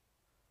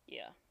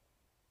 Yeah.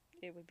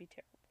 It would be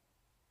terrible.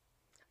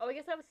 Oh, I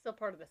guess that was still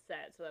part of the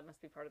set, so that must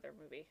be part of their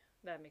movie.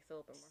 That makes a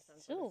little bit more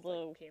sense. Still,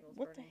 though, like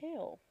what the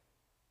hell?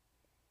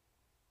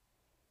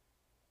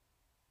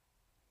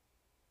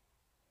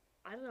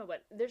 I don't know,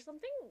 but there's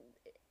something,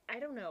 I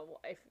don't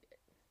know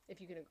if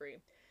you can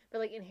agree, but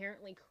like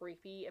inherently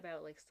creepy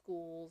about like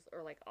schools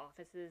or like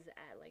offices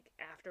at like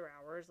after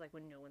hours, like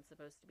when no one's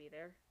supposed to be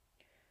there.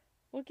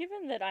 Well,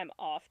 given that I'm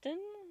often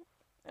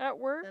at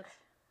work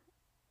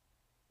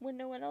when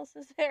no one else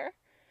is there,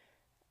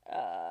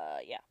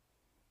 yeah.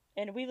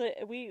 And we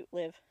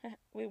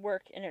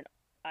work in an,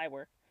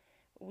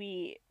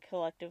 we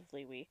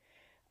collectively,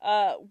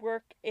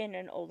 work in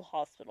an old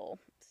hospital,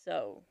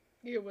 so.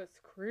 It was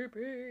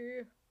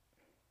creepy.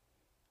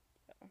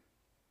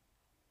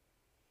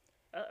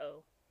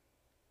 Uh-oh.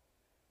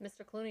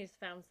 Mr. Clooney's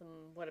found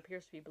some, what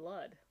appears to be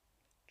blood.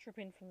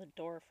 Dripping from the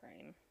door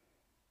frame.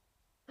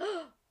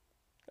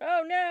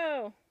 Oh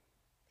no!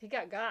 He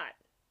got.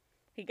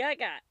 He got.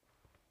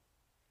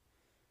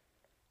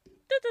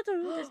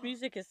 This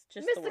music is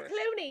just Mr. the worst.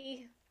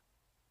 Clooney!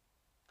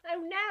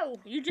 Oh no!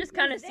 You just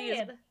kind of see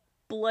his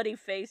bloody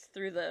face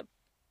through the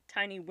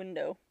tiny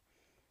window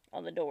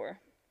on the door.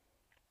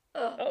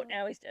 Oh,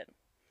 now he's dead.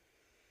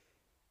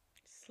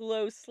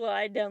 Slow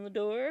slide down the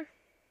door.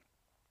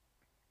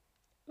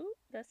 Ooh,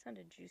 that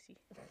sounded juicy.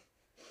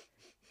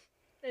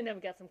 And then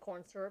we got some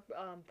corn syrup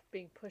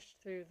being pushed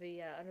through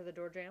the under the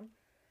door jamb.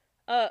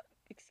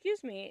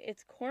 Excuse me,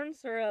 it's corn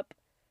syrup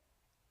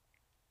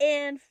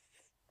and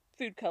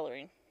food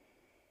coloring.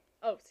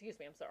 Oh, excuse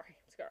me, I'm sorry.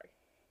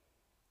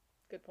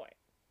 Good point.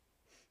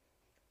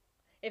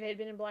 If it had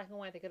been in black and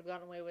white, they could have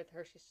gotten away with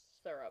Hershey's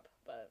syrup,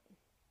 but...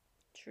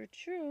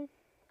 True.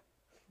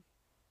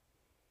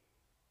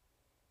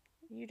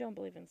 You don't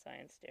believe in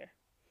science, dear.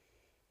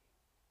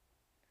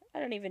 I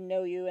don't even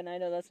know you, and I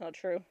know that's not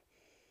true.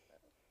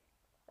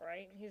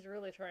 Right? He's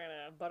really trying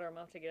to butter him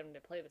up to get him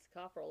to play this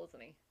cop role,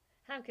 isn't he?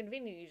 How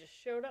convenient you just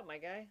showed up, my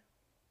guy.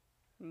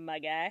 My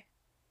guy?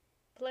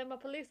 play my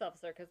police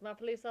officer because my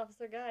police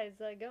officer guy is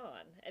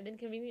gone and then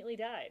conveniently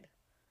died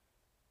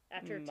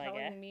after My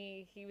telling guy.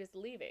 me he was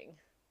leaving.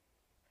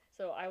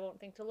 So I won't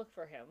think to look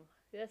for him.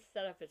 This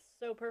setup is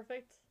so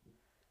perfect.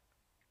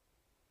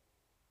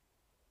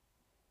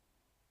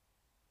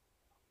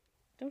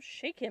 Don't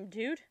shake him,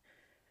 dude.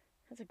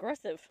 That's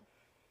aggressive.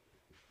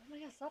 Oh my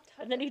god, stop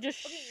touching And then he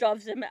just Okay.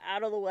 shoves him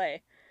out of the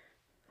way.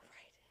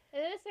 Right.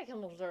 And then the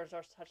second one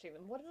starts touching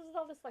them. What is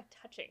all this like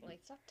touching? Like,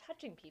 stop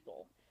touching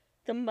people.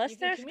 The You can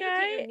mustache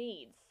communicate your guy,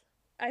 needs.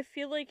 I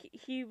feel like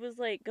he was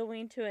like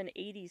going to an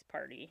 80s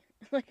party.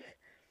 Like,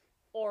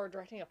 Or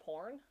directing a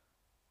porn.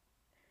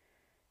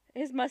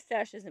 his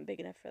mustache isn't big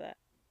enough for that.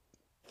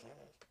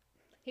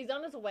 He's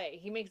on his way.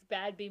 He makes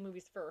bad B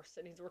movies first,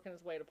 and he's working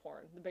his way to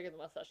porn. The bigger the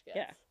mustache gets.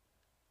 Yeah.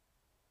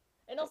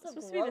 And also, It's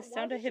supposed to be the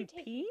sound of him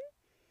peeing?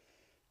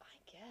 I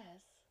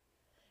guess.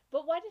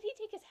 But why did he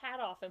take his hat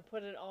off and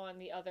put it on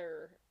the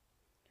other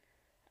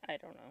I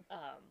don't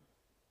know.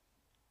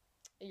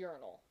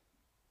 urinal?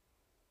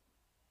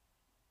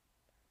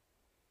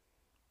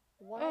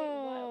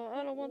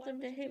 I don't want why them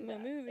would to you hate do my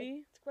that?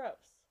 movie. It's gross.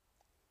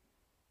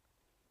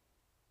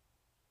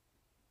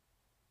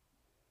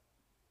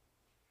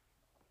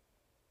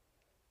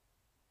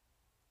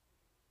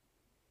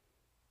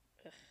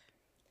 Ugh.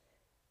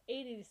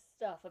 80s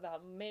stuff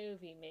about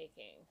movie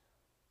making.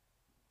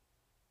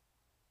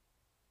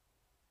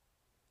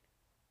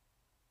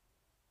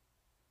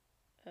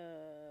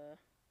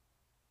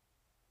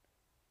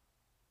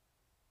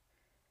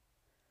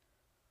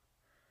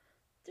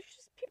 There's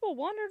just people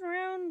wandering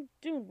around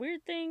doing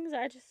weird things.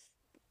 I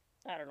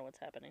don't know what's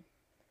happening.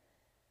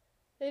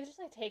 They've just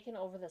like taken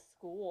over the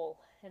school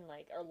and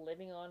like are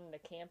living on the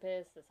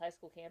campus, this high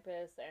school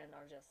campus, and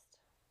are just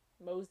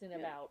moseying Yeah.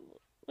 about.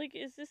 Like,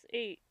 is this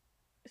a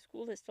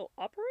school that still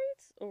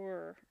operates,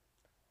 or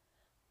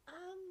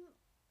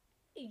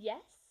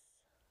Yes,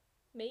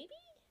 maybe.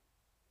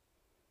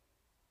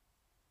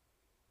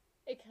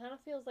 It kind of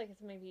feels like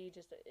it's maybe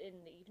just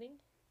in the evening,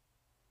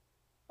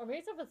 or maybe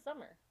it's over the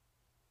summer.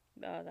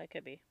 that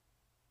could be.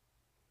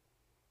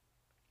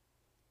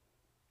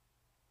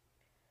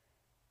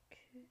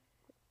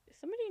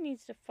 Somebody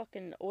needs to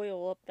fucking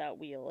oil up that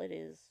wheel. It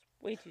is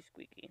way too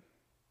squeaky.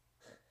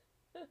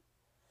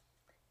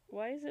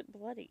 Why is it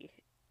bloody?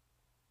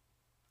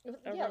 Yeah,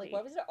 Already. like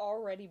why was it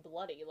already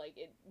bloody? Like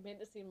it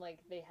made it seem like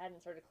they hadn't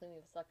started cleaning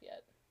this up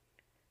yet.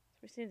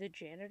 We're saying the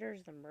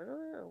janitor's the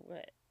murderer, or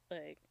what?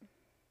 Like,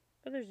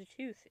 oh, there's a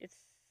tooth.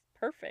 It's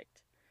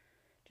perfect.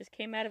 Just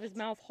came out of his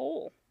mouth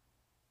whole.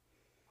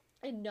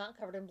 And not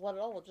covered in blood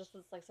at all. Just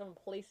was like someone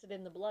placed it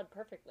in the blood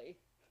perfectly.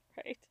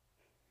 Right?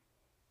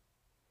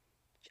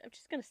 I'm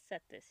just gonna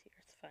set this here.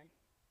 It's fine.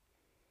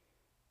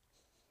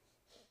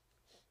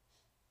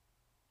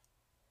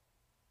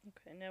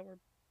 Okay, now we're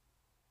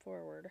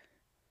forward.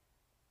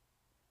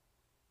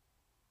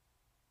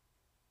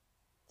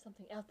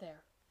 Something out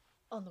there,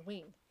 on the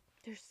wing.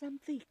 There's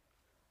something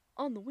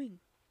on the wing.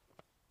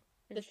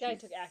 And This guy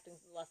she's- took acting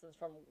lessons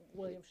from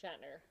William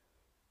Shatner.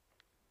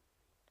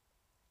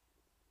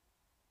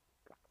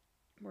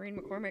 Maureen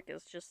McCormick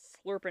is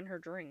just slurping her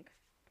drink.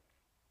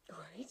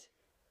 Right?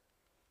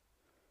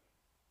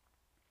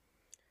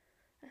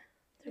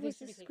 There They was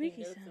should a be taking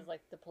squeaky notes sound. as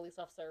like the police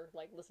officer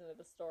like listening to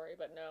the story,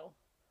 but no,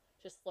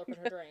 just slurping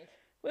her drink.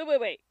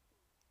 Wait.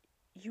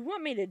 You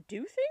want me to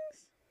do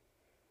things?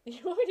 You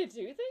want me to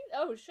do things?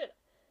 Oh shit!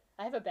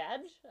 I have a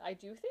badge. I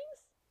do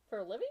things for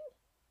a living.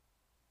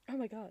 Oh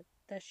my god,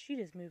 that sheet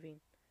is moving.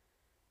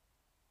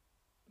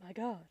 My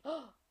god.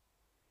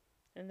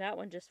 And that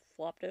one just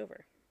flopped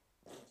over.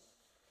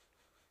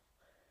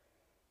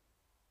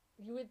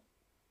 You would.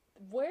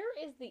 Where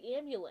is the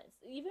ambulance?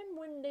 Even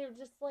when they're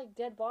just like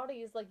dead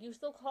bodies, like you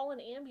still call an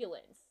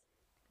ambulance.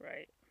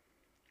 Right.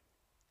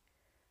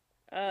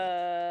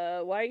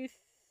 Why are you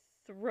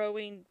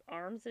throwing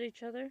arms at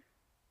each other?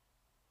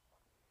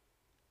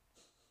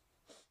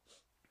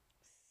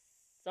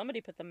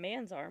 Somebody put the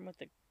man's arm with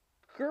the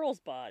girl's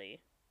body.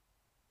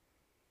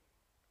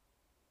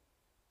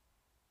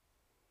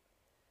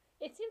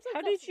 It seems like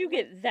How that's did you like-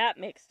 get that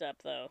mixed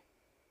up, though?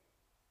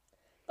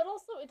 But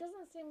also, it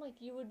doesn't seem like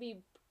you would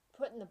be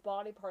putting the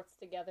body parts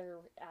together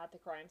at the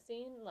crime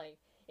scene. Like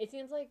it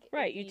seems like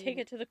Right, you take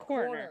it to the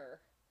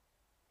coroner.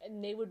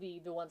 and they would be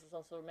the ones that's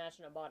also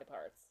matching up body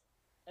parts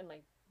and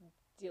like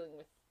dealing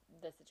with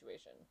the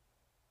situation.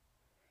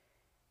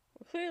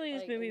 Well, clearly,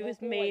 this Like, movie was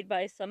local, made like-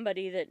 by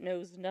somebody that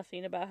knows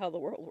nothing about how the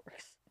world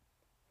works.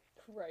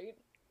 Right.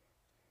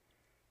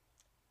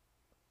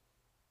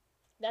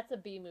 That's a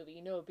B movie.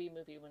 You know a B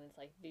movie when it's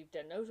like they've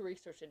done no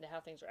research into how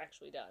things are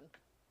actually done.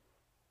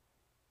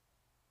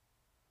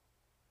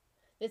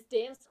 This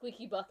damn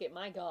squeaky bucket,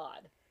 my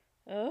god.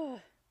 Ugh.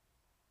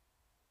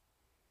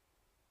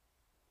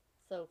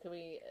 So can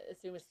we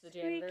assume it's the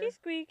janitor? Squeaky,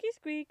 squeaky,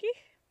 squeaky.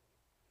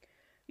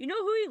 You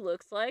know who he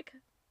looks like?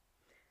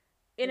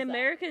 In Who's that?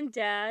 American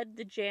Dad,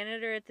 the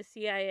janitor at the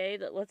CIA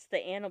that lets the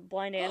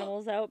blind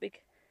animals out.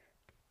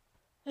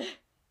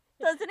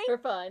 Doesn't he? For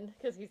fun,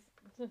 because he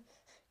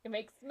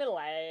makes me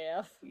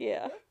laugh.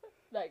 Yeah.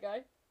 That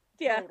guy?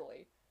 Yeah.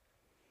 Totally.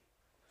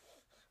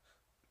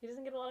 He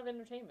doesn't get a lot of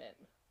entertainment.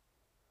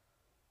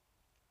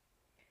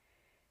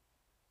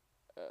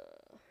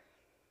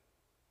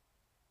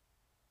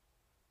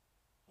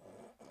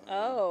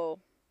 Oh.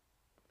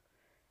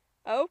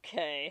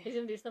 Okay. He's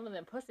gonna do some of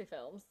them pussy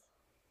films.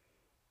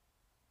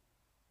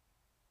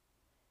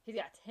 He's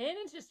got 10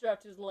 inches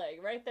strapped to his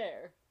leg right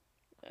there.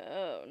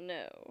 Oh,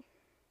 no.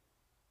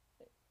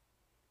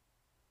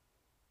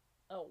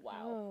 Oh,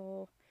 wow.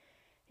 Oh.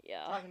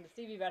 Yeah. Talking to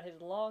Stevie about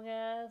his long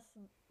ass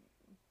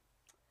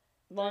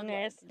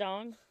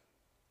dong.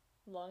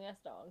 Long ass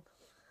dong.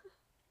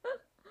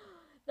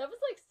 That was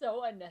like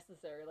so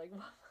unnecessary. Like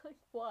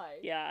why?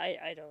 Yeah,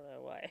 I don't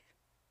know why.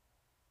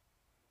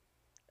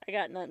 I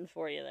got nothing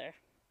for you there.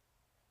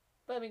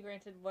 But I mean,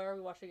 granted, why are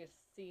we watching a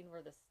scene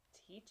where this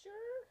teacher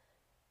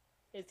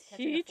is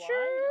catching a fly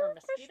or a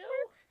mosquito?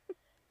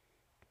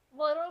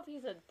 Well, I don't know if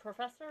he's a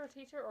professor or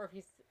teacher or if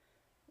he's.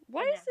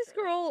 Why is this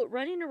girl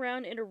running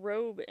around in a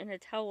robe and a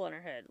towel on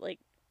her head? Like,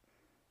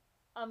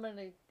 I'm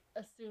gonna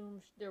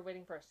assume they're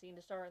waiting for a scene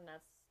to start, and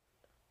that's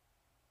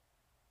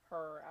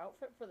her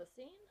outfit for the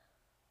scene.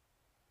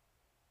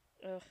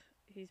 ugh,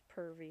 he's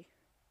pervy.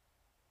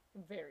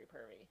 Very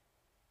pervy.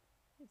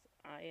 He's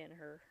eyeing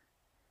her.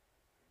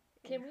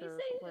 Can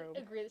we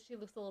agree that she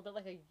looks a little bit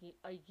like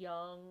a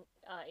young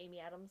Amy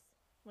Adams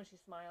when she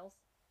smiles?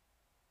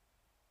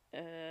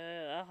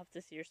 I'll have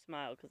to see her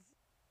smile because.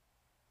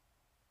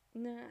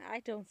 Nah,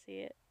 I don't see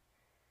it.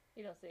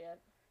 You don't see it.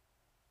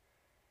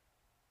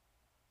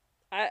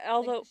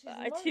 Although,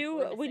 like,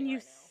 too, when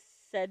you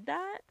said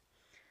that,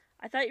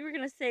 I thought you were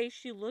gonna say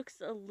she looks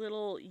a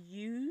little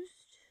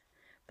used,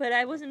 but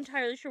I wasn't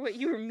entirely sure what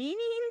you were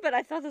meaning. But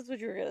I thought that's what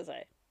you were gonna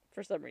say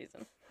for some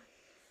reason.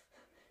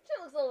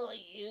 She looks a little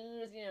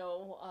used,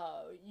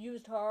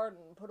 used hard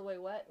and put away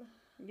wet.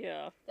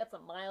 Yeah. Got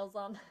some miles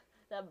on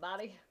that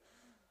body.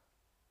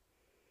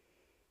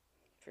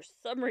 For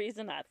some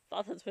reason, I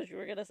thought that's what you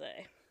were gonna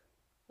say.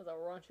 That's a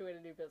raunchy way to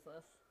do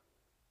business.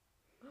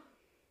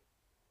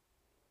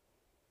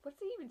 What's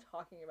he even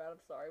talking about? I'm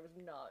sorry, it was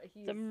not.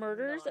 The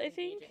murders, not I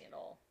think. At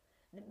all.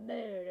 The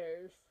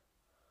murders.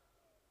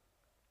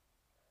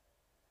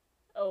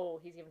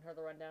 Oh, he's giving her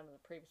the rundown of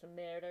the previous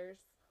murders.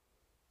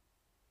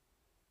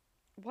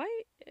 Why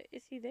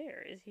is he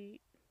there? Is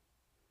he?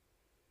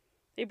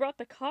 They brought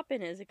the cop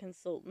in as a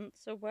consultant,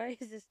 so why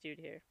is this dude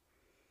here?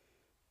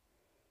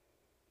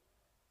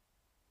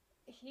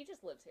 He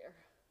just lives here.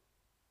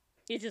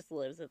 He just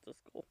lives at the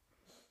school.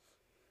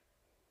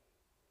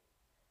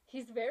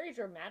 He's very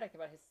dramatic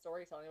about his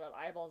storytelling about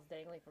eyeballs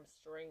dangling from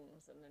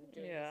strings and then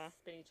doing his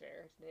spinny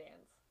chair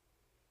dance.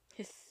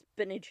 His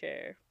spinny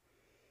chair.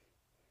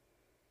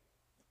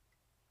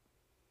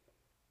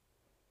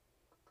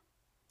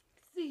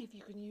 See if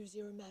you can use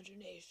your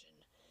imagination.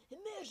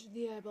 Imagine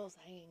the eyeballs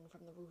hanging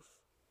from the roof.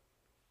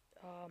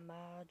 Oh,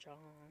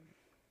 Mahjong.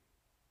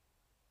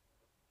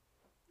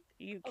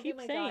 You okay,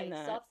 keep saying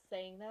that. Stop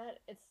saying that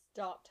and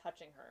stop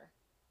touching her.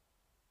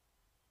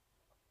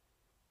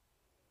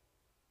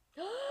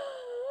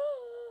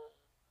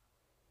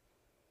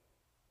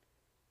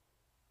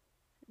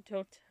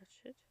 Don't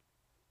touch it.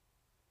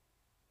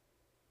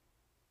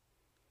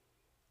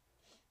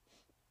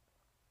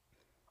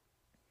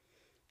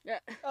 Yeah.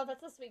 Oh,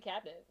 that's a sweet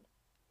cabinet.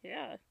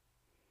 Yeah.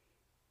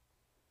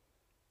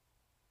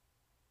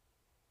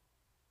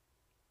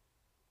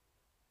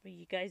 But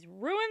you guys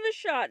ruined the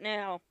shot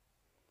now.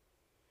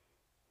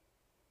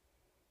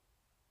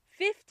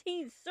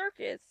 15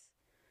 Circus.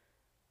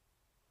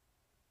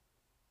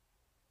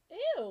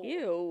 Ew.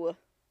 Ew.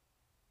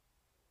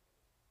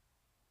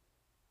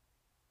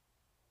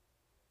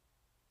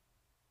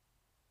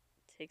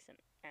 Takes an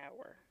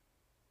hour.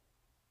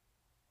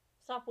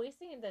 Stop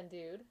wasting it then,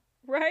 dude.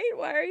 Right?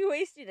 Why are you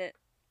wasting it?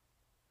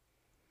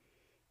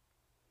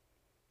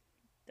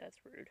 That's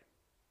rude.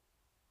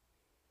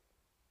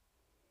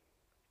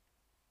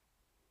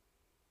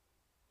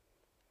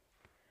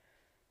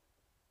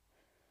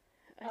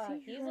 I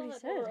think he's you on already the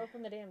said. door.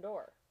 Open the damn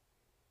door.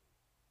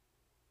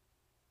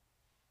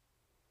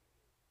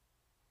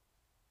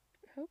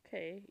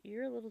 Okay,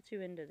 you're a little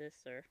too into this,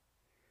 sir.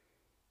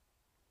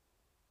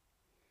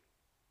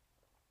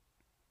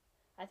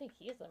 I think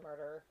he's the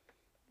murderer.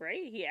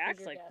 Right? He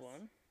acts like guess?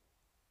 one.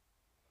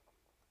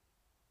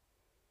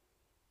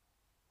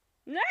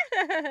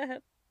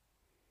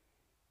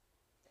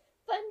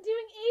 Fun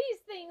doing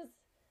 80s things.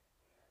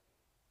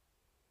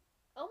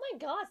 Oh my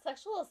god,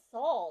 sexual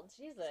assault.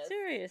 Jesus.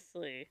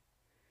 Seriously.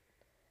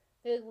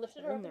 They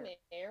lifted her up in the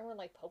air and were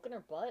like poking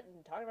her butt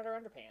and talking about her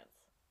underpants.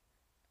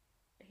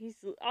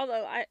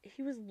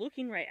 He was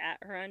looking right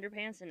at her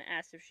underpants and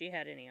asked if she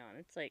had any on.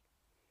 It's like,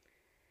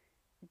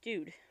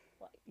 dude,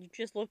 like, you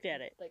just looked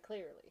at it. Like,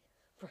 clearly.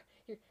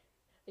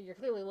 You're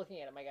clearly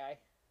looking at it, my guy.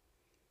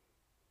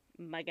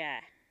 My guy.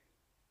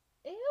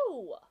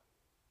 Ew.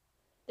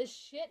 The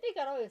shit they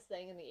got away with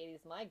saying in the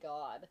 80s, my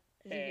god.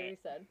 Did you hear what he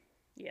said?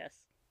 Yes.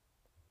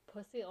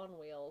 Pussy on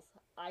wheels.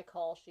 I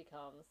call, she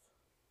comes.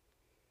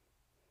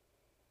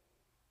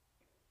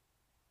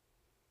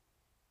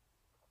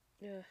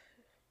 Ugh.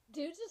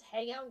 Dudes just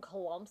hang out in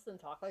clumps and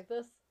talk like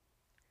this?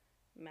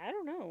 I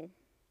don't know.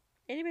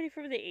 Anybody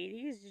from the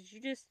 80s? Did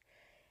you just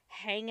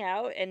hang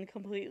out and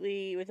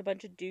completely with a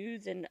bunch of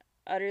dudes and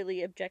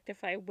utterly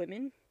objectify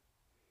women?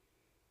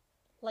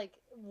 Like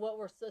what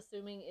we're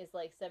assuming is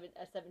like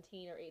a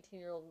 17 or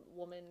 18-year-old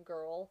woman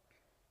girl,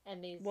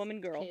 and these Woman,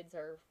 girl. kids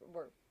are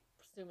we're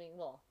assuming,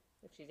 well,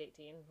 if she's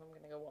 18, I'm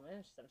gonna go woman.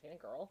 If she's 17, a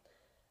girl.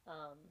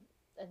 Um,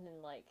 and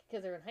then like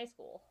because they're in high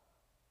school,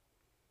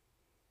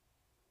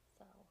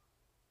 so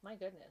my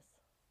goodness.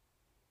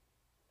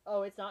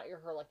 Oh, it's not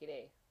her lucky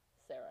day,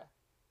 Sarah.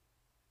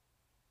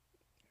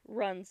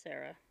 Run,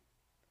 Sarah.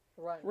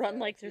 Run, Run Sarah.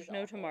 like She's there's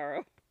no awful.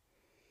 tomorrow.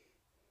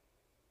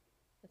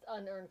 It's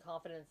unearned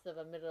confidence of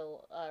a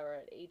middle or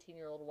an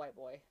 18-year-old white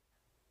boy.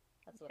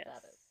 That's what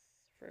that is.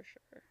 For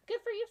sure.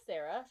 Good for you,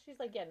 Sarah. She's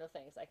like, yeah, no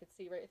thanks. I could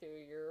see right through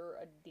you. You're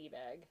a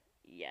d-bag.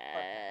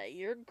 Yeah,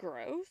 you're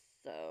gross.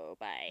 So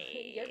bye.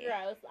 You're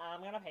gross.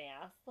 I'm gonna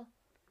pass.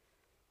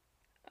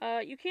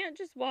 You can't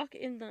just walk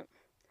in the.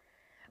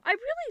 I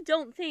really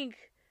don't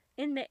think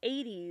in the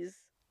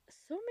 80s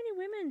so many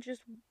women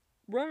just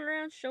run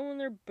around showing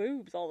their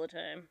boobs all the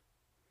time.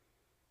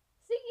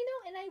 See,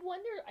 and I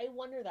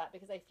wonder that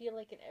because I feel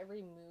like in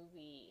every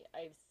movie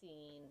I've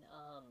seen,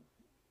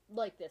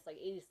 like this, like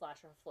 80s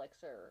slasher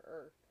flicks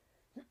or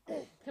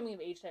coming of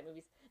age type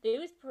movies, they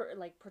always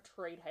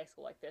portrayed high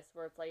school like this,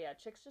 where it's like, yeah,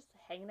 chicks just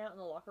hanging out in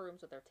the locker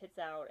rooms with their tits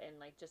out and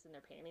like just in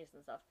their panties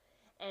and stuff.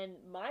 And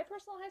my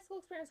personal high school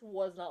experience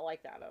was not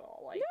like that at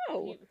all. Like,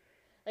 no.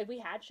 Like we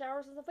had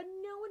showers and stuff, but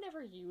no one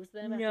ever used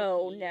them.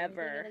 No,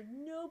 never. Like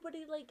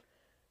nobody like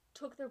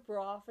took their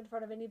bra off in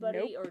front of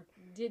anybody, or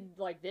did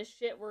like this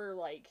shit where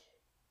like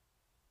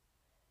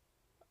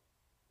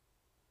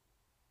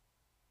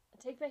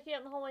take Becky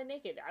out in the hallway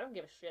naked. I don't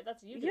give a shit.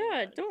 That's you.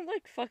 Yeah, don't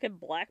like fucking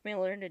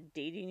blackmail her into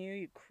dating you,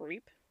 you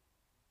creep.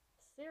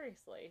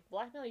 Seriously,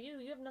 blackmail you.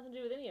 You have nothing to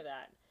do with any of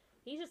that.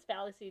 He just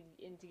fallacied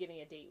into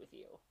getting a date with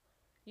you.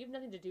 You have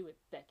nothing to do with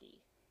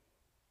Becky.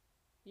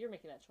 You're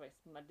making that choice,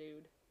 my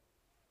dude.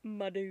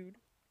 My dude.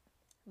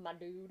 My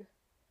dude.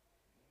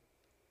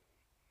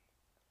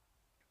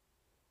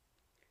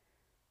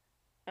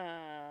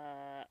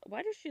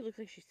 Why does she look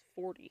like she's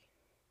 40?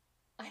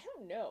 I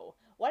don't know.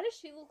 Why does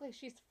she look like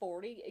she's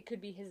 40? It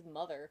could be his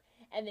mother.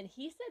 And then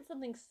he said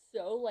something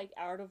so, like,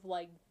 out of,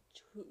 like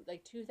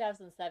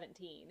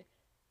 2017.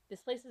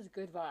 This place is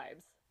good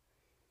vibes.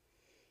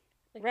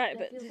 Like, right,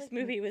 but this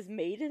movie was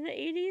made in the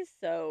 80s,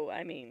 so,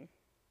 I mean...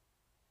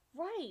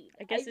 Right.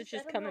 I guess it's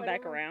just coming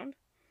back around.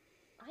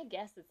 I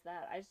guess it's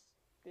that.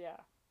 Yeah.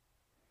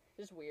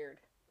 Just weird.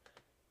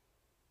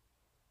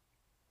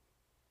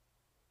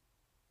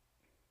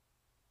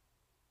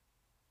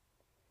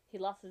 He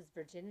lost his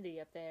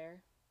virginity up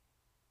there.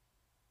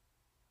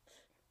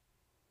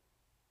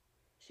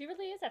 She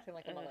really is acting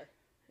like a mother.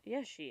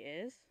 Yeah, she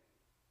is.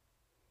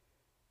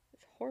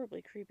 It's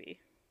horribly creepy.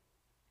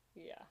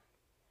 Yeah.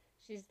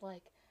 She's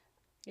like,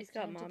 he's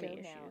got mommy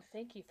issues. Now.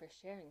 Thank you for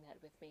sharing that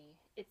with me.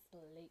 It's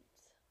late.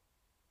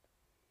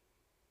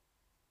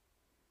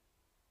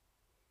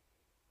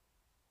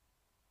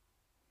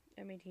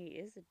 I mean, he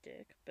is a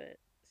dick, but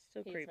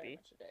still He's creepy. Very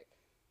much a dick.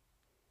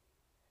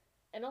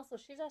 And also,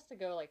 she's asked to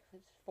go like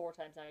 4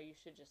 times now. You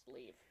should just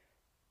leave.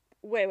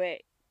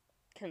 Wait.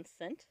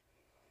 Consent?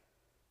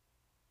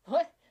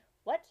 What?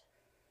 What?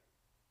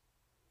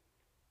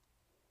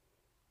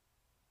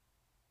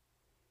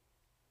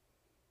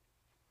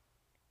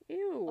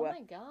 Ew. Oh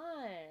my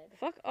god.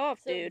 Fuck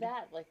off, dude. So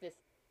that, like, this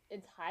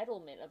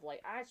entitlement of,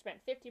 like, I spent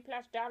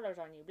 $50+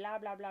 on you, blah,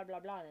 blah, blah,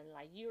 blah, blah, and,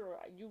 like,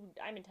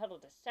 I'm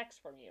entitled to sex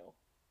from you.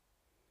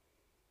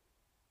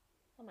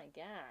 Oh my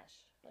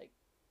gosh. Like,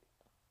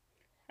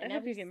 and I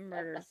hope you get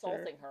murdered,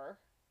 assaulting her.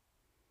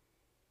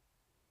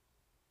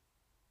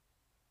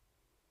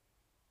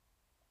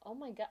 Oh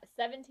my god,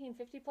 $17.50+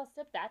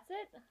 tip, that's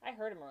it? I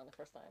heard him wrong the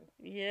first time.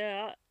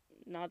 Yeah,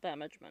 not that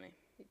much money.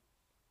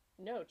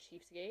 No,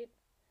 cheapskate.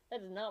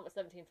 That is not what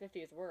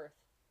 $17.50 is worth.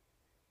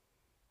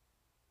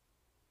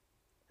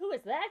 Who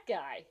is that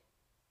guy?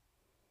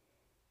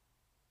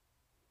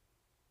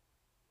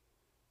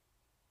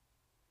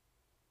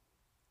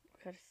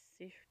 Gotta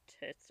see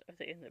her tits. Are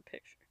they in the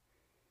picture?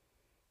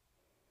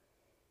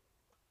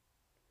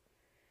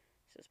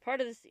 This is part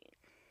of the scene.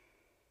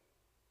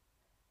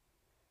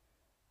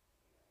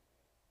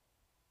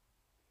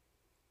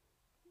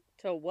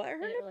 So what? Her I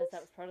didn't realize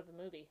that was part of the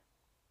movie.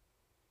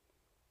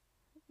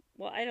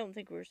 Well, I don't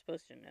think we were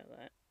supposed to know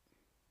that.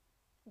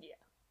 Yeah.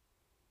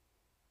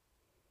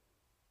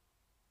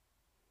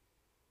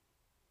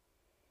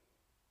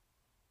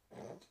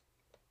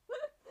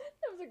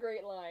 That was a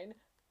great line.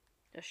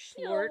 A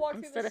schlort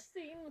instead of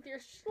scene with your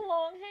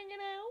schlong hanging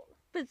out.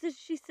 But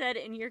she said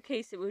in your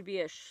case it would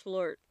be a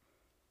schlort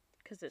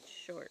because it's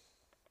short.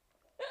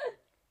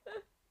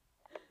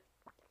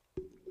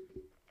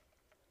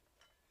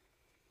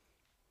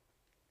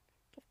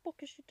 The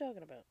fuck is she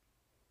talking about?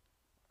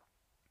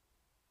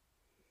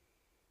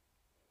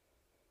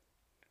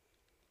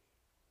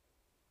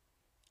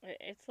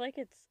 It's like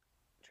it's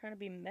trying to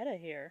be meta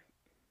here.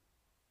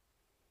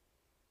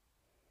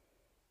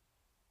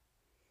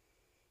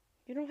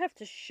 You don't have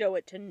to show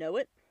it to know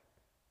it.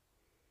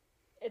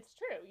 It's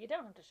true. You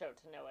don't have to show it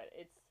to know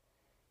it.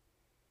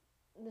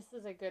 This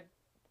is a good,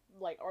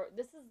 like, or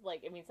this is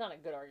like, I mean, it's not a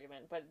good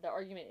argument, but the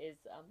argument is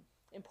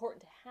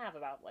important to have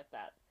about like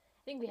that.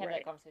 I think we had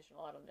that conversation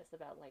a lot on this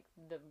about like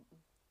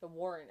the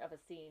warrant of a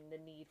scene, the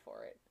need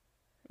for it.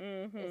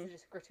 Mm-hmm. Is it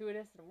just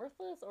gratuitous and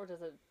worthless, or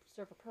does it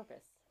serve a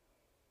purpose?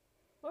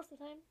 Most of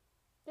the time,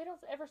 they don't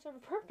ever serve a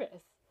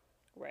purpose.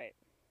 Right.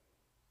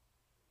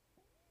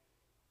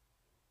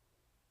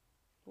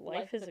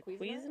 Life is a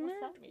Cuisinart? What's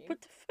that mean? What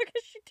the fuck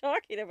is she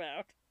talking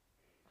about?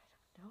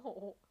 I don't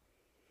know.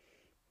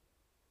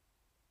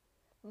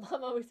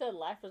 Mom always said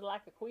life is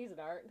like a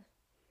Cuisinart.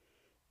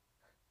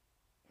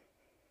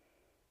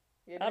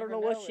 I don't know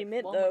what she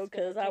meant, though,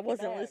 because I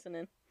wasn't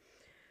listening.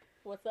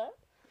 What's that?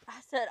 I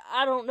said,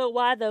 I don't know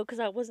why, though, because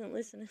I wasn't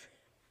listening.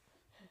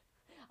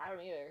 I don't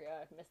either.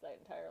 Yeah, I missed that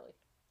entirely.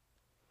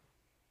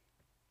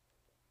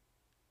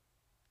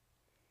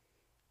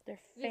 They're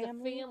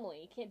family? It's a family.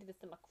 You can't do this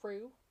to my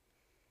crew.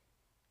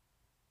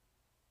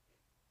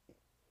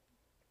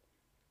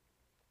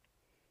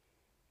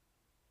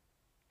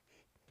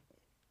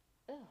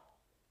 Ew.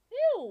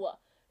 Ew!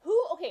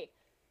 Who? Okay.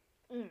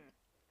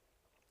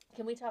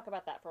 Can we talk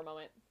about that for a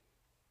moment?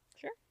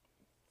 Sure.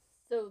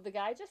 So the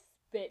guy just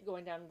spit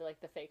going down into, like,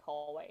 the fake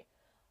hallway.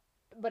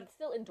 But it's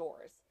still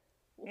indoors.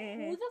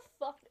 Mm-hmm. Who the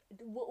fuck...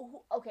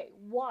 okay,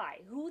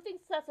 why? Who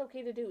thinks that's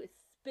okay to do? Is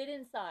spit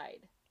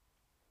inside?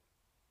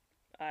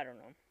 I don't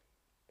know.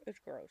 It's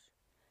gross.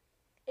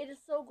 It is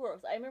so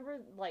gross. I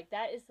remember, like,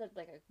 that is,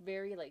 like, a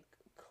very, like,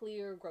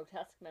 clear,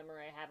 grotesque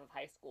memory I have of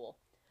high school.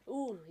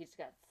 Ooh, he just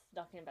got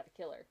snuck in by the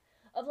killer.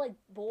 Of, like,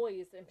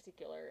 boys in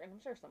particular, and I'm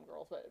sure some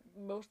girls, but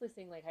mostly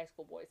seeing, like, high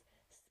school boys,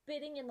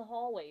 spitting in the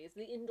hallways,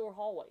 the indoor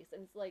hallways,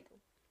 and it's like,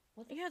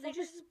 what the fuck they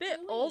just are you spit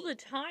doing? all the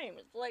time.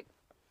 It's like,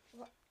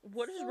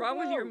 what is so wrong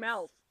gross. with your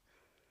mouth?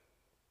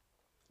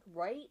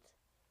 Right?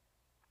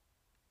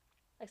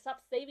 Like,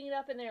 stop saving it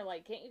up in there.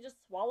 Like, can't you just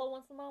swallow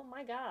once in a while?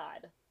 My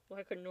God.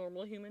 Like a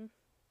normal human?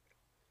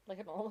 Like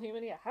a normal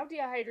human? Yeah. How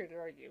dehydrated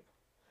are you?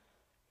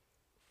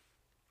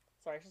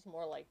 Sorry, it's just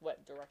more like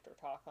what director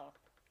talk, huh?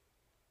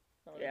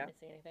 Not really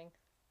missing anything.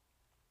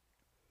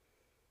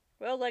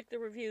 Well, like the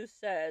reviews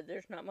said,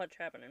 there's not much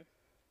happening.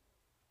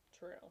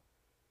 True.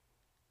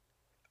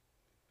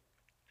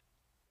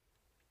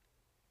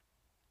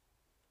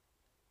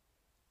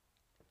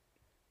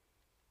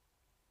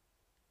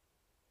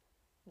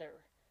 There.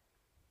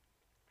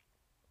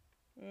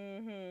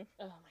 Mm-hmm.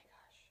 Oh my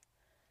gosh.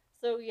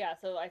 So yeah,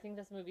 so I think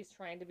this movie's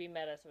trying to be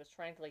meta, so it's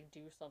trying to like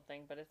do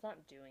something, but it's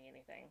not doing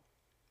anything.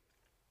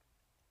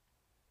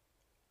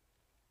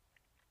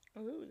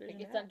 Ooh, there's like,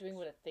 it's not doing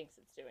what it thinks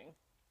it's doing.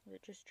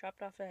 It just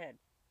chopped off a head.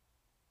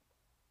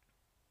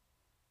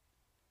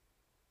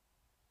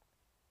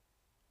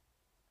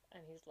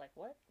 And he's like,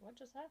 what? What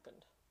just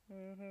happened?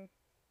 Mm-hmm.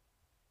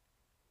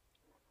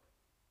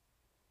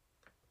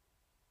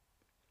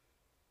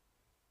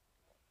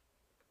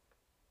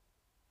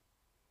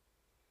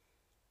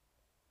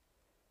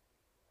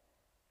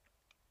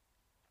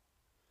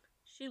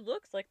 She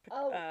looks like...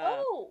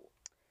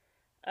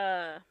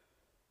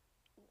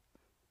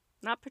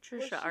 not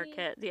Patricia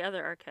Arquette, the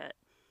other Arquette.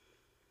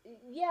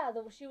 Yeah,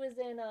 she was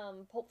in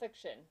Pulp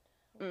Fiction.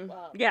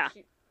 Yeah.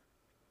 She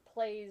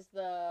plays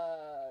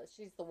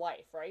she's the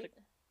wife, right?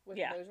 With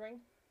the nose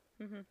ring?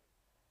 Mm-hmm.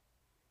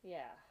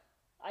 Yeah.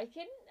 I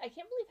can't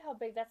believe how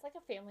big, that's like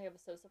a family I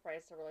was so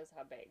surprised to realize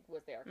how big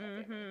was the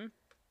Arquette family.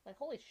 Like,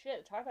 holy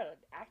shit, talk about an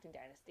acting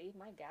dynasty.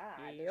 My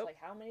God. Yep. There's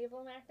like, how many of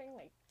them acting?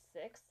 Like,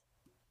 6?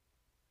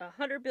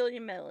 100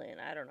 billion million,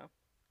 I don't know.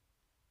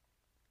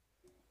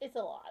 It's a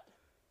lot.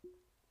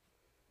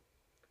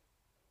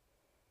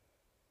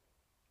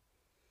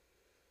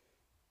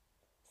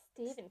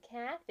 Steve and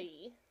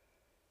Kathy.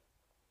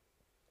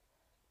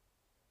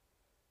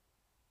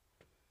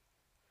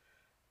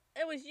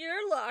 It was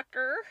your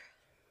locker.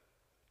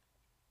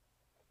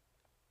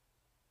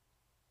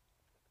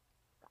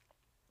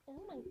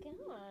 Oh my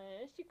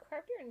gosh, you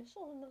carved your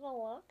initials into the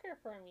locker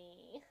for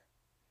me.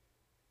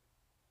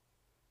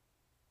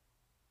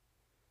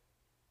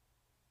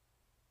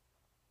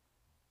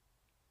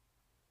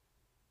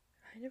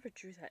 I never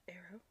drew that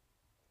arrow.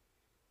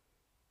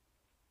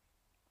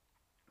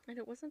 And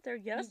it wasn't there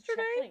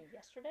yesterday? You checked it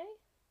yesterday?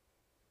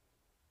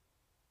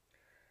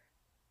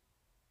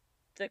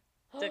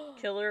 The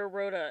killer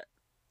wrote a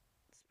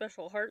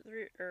special heart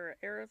or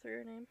arrow through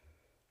your name?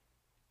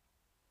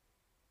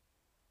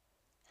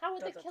 How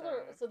would the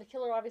killer... So the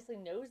killer obviously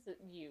knows that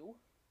you.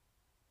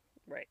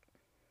 Right.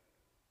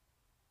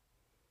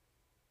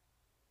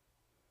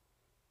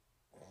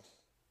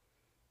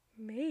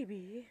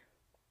 Maybe.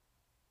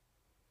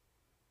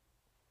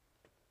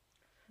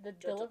 The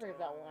delivery of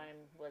that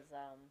line was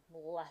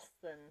less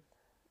than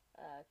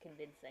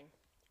convincing.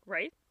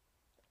 Right?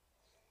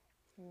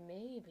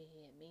 Maybe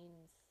it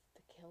means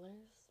the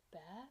killer's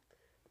back?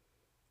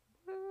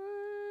 What?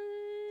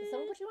 Did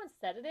someone put you on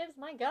sedatives?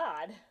 My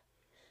God.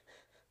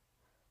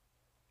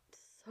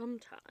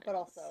 Sometimes. But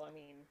also, I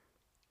mean,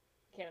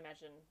 can't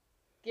imagine,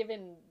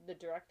 given the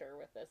director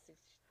with this,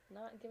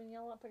 Not giving you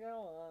a lot to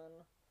go on.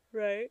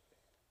 Right.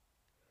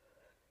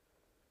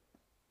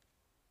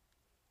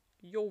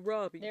 Yo,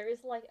 Robbie. There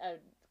is like a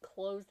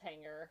clothes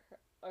hanger,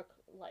 or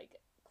like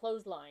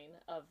clothesline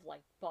of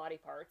like body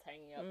parts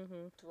hanging up,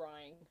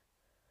 drying,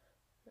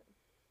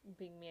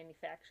 being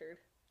manufactured.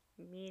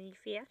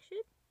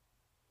 Manufactured?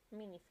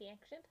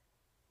 Manufactured?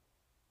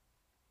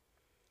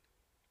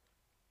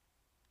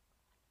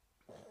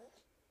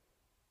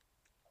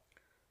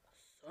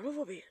 Son of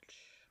a bitch.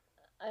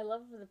 I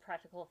love the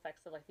practical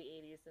effects of like the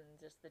 80s and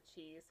just the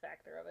cheese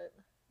factor of it.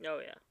 Oh,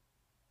 yeah.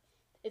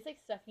 It's like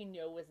stuff you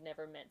know was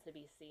never meant to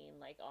be seen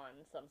like on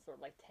some sort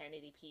of like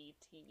 1080p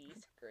TV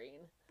screen.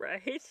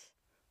 Right?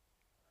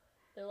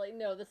 They're like,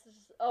 no, this is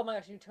just, oh my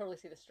gosh, you totally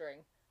see the string.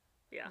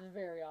 Yeah. It's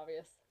very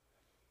obvious.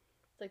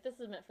 It's like, this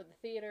is meant for the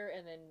theater,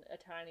 and then a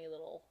tiny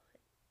little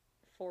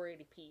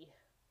 480p.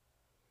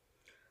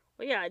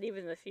 Well, yeah, and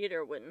even the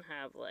theater wouldn't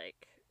have,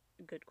 like,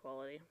 good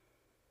quality.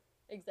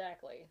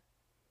 Exactly.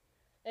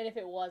 And if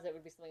it was, it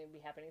would be something that would be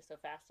happening so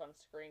fast on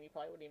screen, you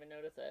probably wouldn't even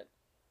notice it.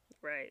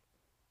 Right.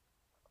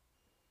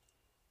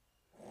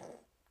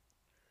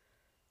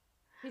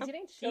 He's How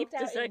getting deep choked out.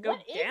 does that go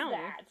What down? is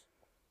that?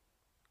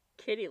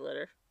 Kitty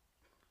litter.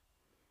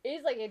 It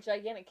is like a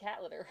gigantic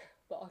cat litter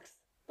box.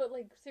 But,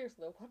 like, seriously,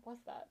 though, what was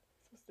that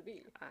supposed to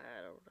be?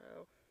 I don't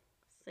know.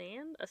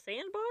 Sand? A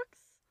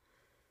sandbox?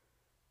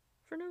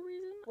 For no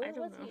reason? Where I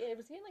don't was know. he?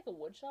 Was he in, like, a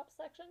wood shop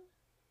section?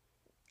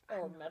 Or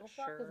I'm a metal not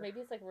shop? Because sure. maybe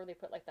it's, like, where they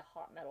put, like, the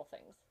hot metal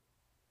things.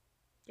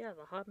 Yeah,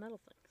 the hot metal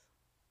things.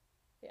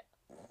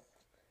 Yeah.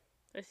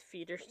 His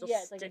feet are still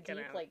Yeah, it's like a sticking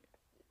deep, out. like,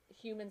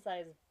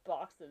 human-sized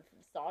box of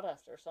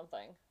sawdust or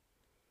something.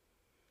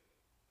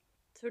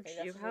 So Maybe do you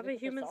that's where have they a put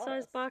the human-sized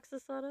sawdust. box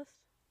of sawdust?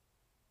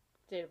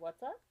 What's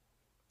that?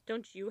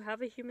 Don't you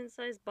have a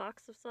human-sized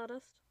box of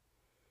sawdust?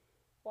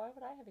 Why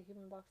would I have a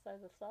human box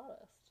size of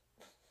sawdust?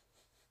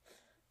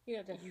 You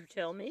know, to You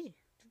tell me.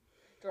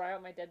 dry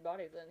out my dead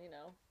bodies in, you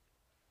know.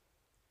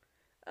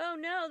 Oh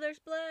no, there's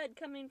blood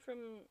coming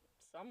from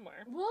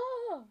somewhere.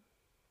 Whoa!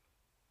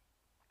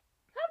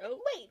 Oh.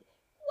 Wait!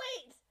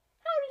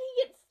 How did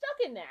he get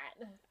stuck in that?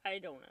 I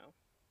don't know.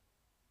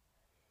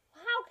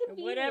 How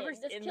convenient. Whatever's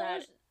This in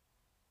killer's... that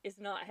is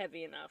not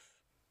heavy enough.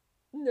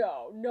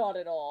 No, not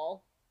at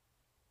all.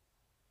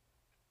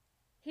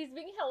 He's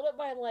being held up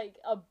by, like,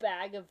 a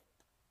bag of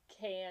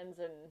cans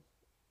and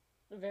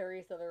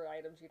various other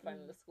items you'd find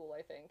in the school,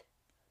 I think.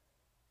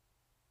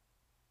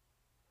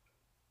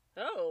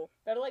 Oh.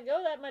 Better let go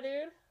of that, my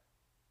dude.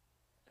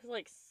 It's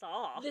like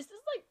Saw. This is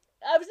like...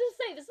 I was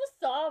gonna say, this was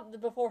Saw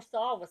before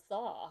Saw was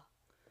Saw.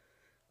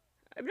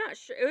 I'm not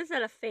sure. Was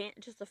that a fan?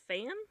 Just a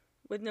fan?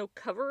 With no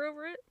cover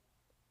over it?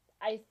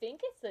 I think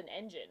it's an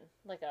engine.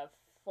 Like a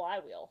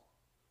flywheel.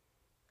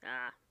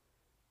 Ah.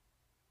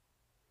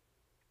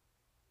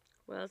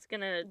 Well, it's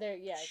gonna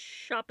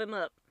chop him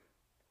up.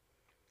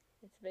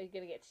 It's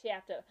gonna get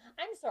chapped up.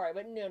 I'm sorry,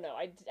 but no.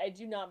 I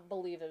do not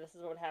believe that this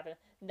is what would happen.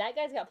 That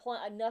guy's got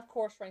enough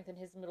core strength in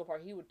his middle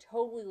part. He would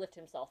totally lift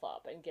himself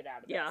up and get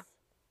out of this.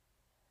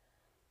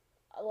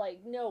 Like,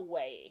 no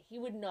way. He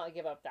would not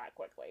give up that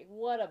quickly.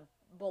 What a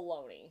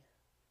baloney.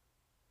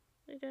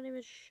 They don't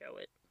even show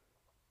it.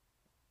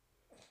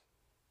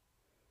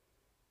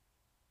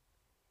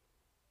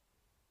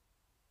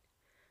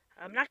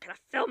 I'm not gonna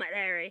film it,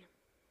 Harry.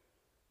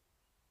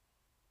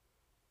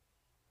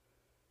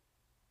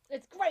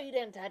 It's great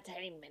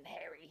entertainment,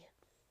 Harry.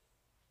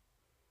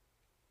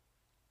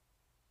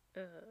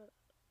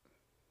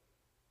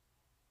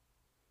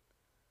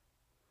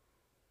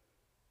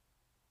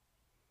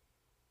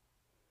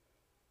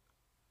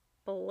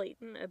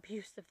 Blatant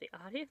abuse of the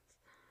audience?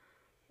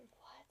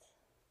 What?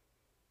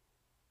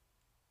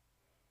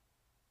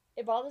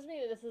 It bothers me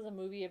that this is a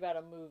movie about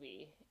a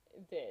movie.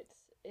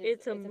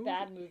 It's a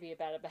bad movie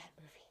about a bad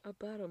movie.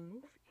 About a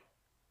movie?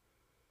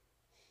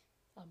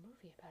 A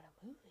movie about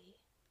a movie?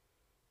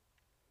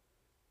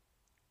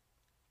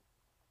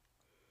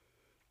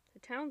 The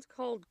town's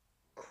called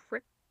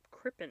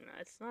Crippen.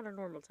 It's not a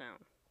normal town.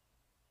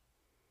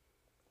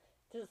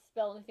 Does it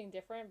spell anything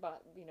different,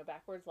 but,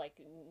 backwards, like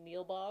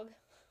Neilbog?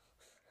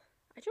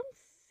 I don't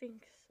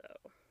think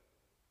so.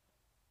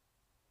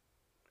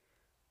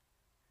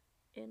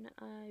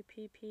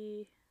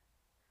 Nippi.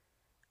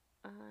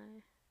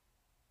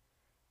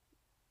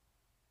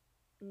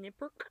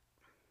 Nipperk?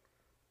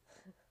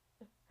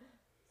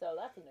 So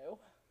that's new.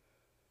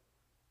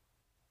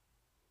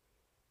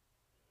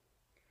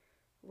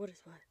 What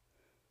is what?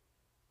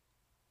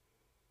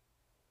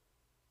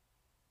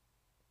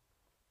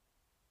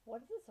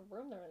 What is this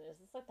room they're in? Is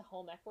this like the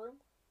home ec room?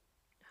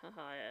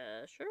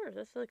 Sure,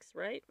 this looks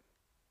right.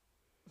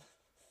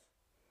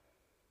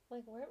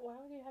 Like, why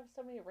would you have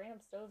so many random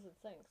stoves and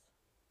sinks?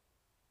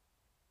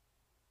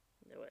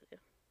 No idea.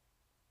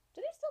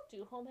 Do they still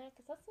do home ec?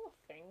 Is that still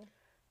a thing?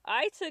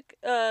 I took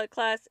a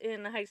class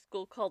in high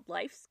school called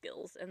Life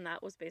Skills, and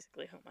that was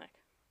basically home ec.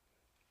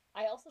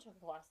 I also took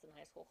a class in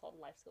high school called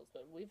Life Skills,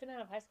 but we've been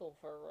out of high school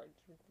for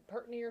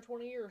pert near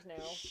 20 years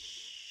now.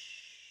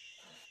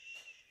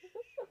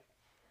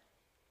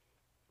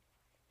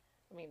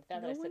 I mean, the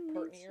fact that I said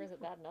pert near,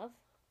 isn't that enough?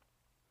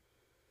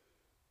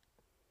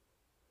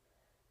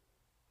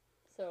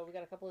 So we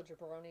got a couple of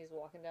jabronis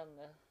walking down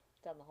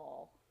the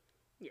hall.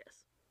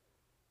 Yes.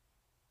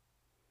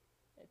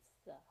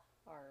 It's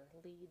our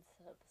leads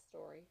of the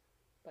story,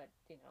 but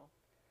you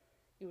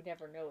would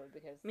never know it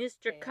because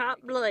Mr. they haven't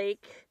Cop given us-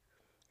 Blake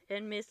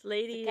and Miss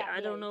Lady, Cop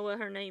I don't know Blake.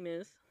 what her name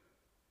is.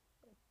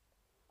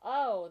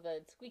 Oh,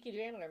 the squeaky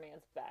janitor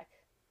man's back.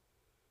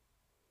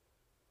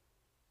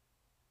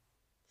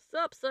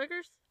 Sup,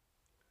 suckers?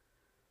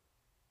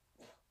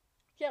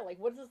 Yeah, like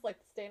what is this like?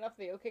 Staying off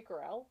the OK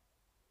Corral?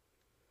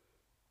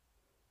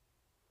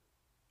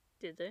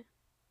 Did they?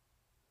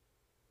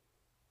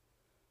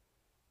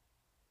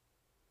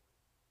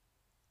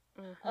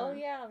 Oh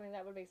yeah, I mean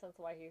that would make sense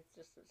why he's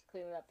just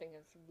cleaning up things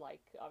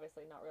like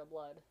obviously not real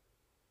blood.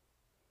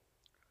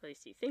 At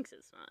least he thinks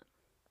it's not.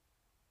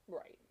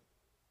 Right.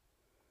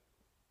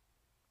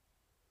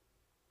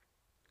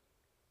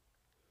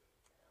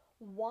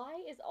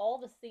 Why is all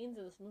the scenes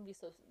in this movie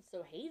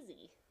so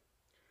hazy?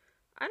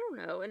 I don't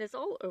know, and it's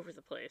all over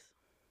the place.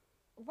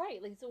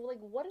 Right, like so like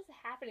what is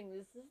happening?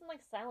 This isn't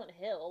like Silent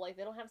Hill. Like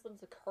they don't have some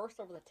curse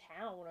over the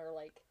town or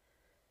like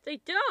They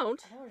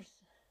don't. I don't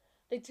understand.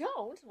 They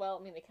don't. Well,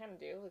 I mean they kind of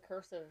do. The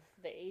curse of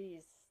the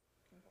 '80s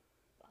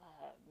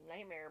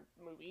nightmare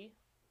movie.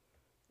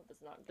 It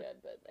was not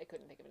good, but I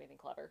couldn't think of anything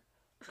clever.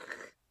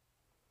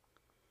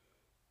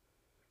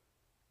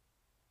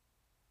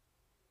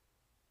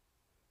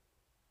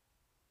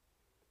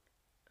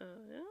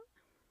 Yeah.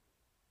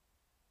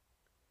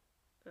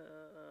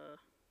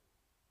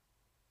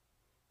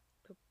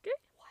 Okay.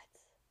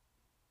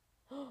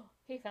 What?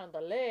 He found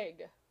a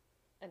leg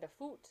and a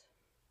foot.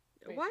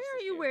 Why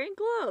aren't you wearing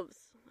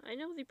gloves? I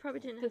know they probably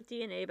didn't have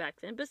DNA back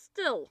then, but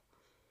still.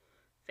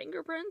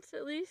 Fingerprints,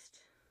 at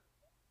least.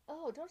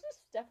 Oh, don't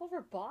just step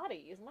over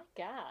bodies. My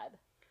God.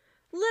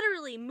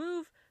 Literally,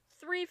 move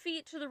 3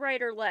 feet to the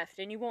right or left,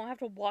 and you won't have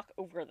to walk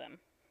over them.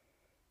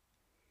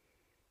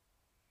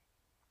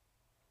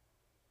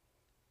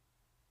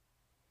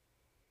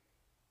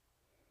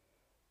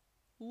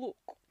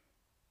 Look.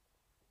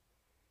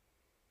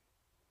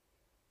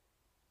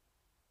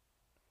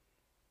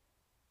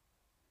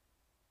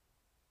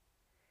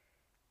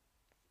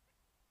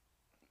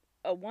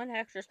 One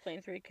actress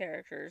playing 3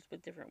 characters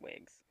with different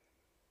wigs.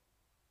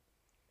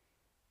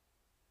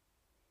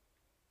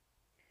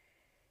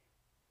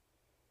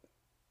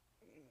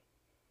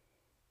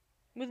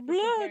 With blood!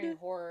 Comparing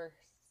horror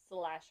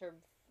slasher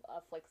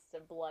flicks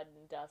to blood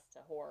and dust to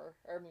horror.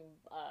 Or, I mean,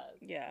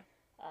 yeah.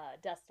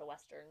 Dust to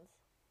westerns.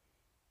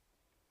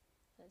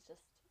 It's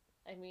just,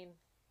 I mean,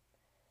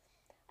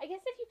 I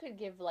guess if you could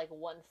give like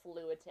one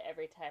fluid to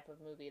every type of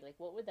movie, like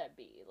what would that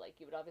be? Like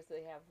you would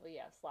obviously have,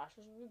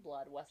 slashers would be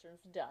blood, westerns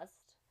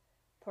dust,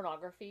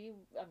 pornography.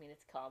 I mean,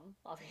 it's cum,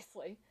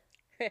 obviously.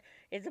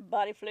 Is it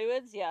body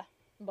fluids? Yeah.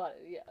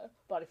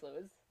 Body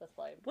fluids. That's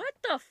fine. What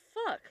the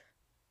fuck?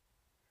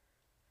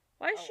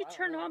 Why is she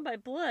turned on by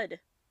blood?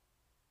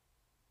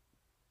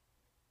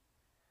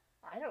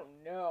 I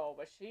don't know,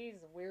 but she's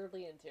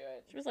weirdly into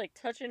it. She was like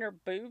touching her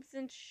boobs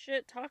and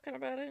shit, talking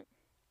about it.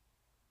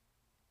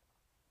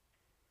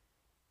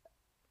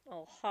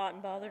 All hot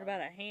and bothered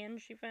about a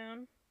hand she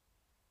found.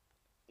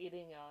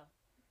 Eating a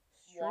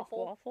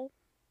waffle.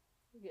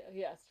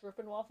 Yeah,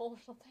 stripping waffle or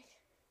something.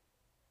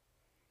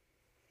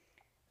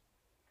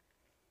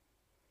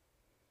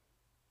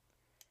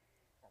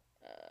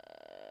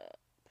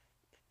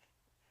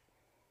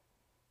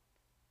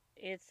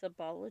 It's a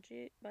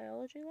biology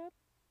lab.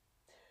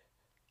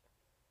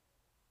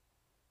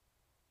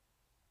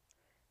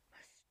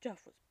 My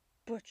stuff was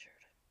butchered.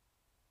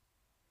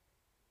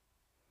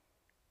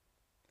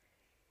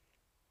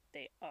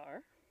 They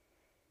are.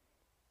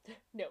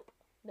 Nope.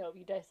 No,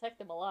 you dissect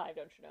them alive,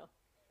 don't you know?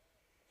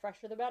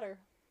 Fresher the better.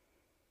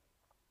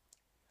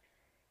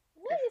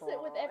 What is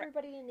it with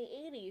everybody in the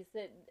 80s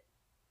that...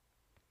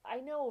 I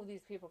know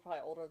these people are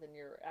probably older than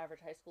your average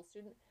high school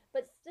student,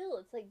 but still,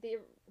 it's like they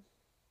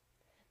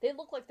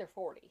look like they're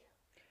 40.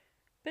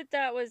 But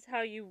that was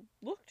how you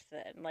looked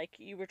then. Like,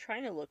 you were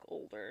trying to look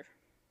older.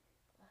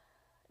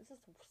 It's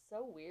just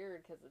so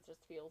weird, because it just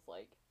feels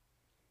like...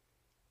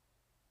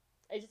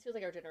 It just feels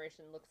like our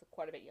generation looks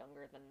quite a bit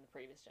younger than the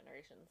previous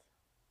generations.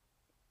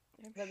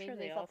 I'm sure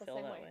they all feel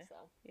that way. So.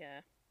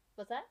 Yeah.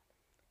 What's that?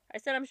 I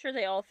said I'm sure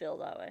they all feel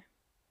that way.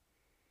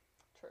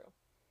 True.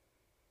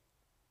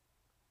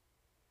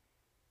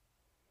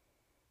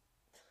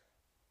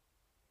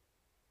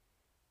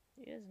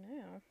 He is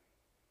now.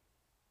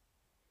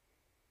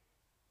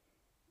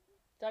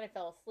 Johnny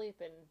fell asleep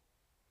and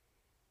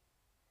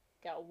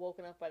got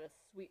woken up by the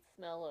sweet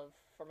smell of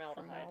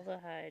formaldehyde.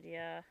 Formaldehyde,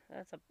 yeah.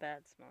 That's a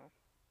bad smell.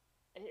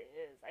 It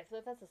is. I feel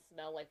like that's a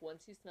smell, like,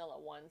 once you smell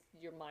it once,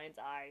 your mind's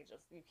eye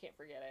just, you can't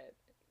forget it.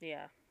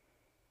 Yeah.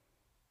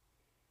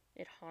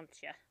 It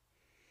haunts you.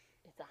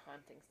 It's a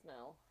haunting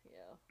smell,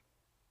 yeah.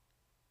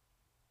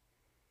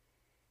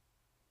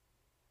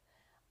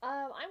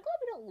 I'm glad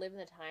we don't live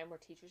in a time where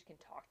teachers can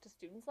talk to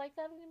students like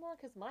that anymore,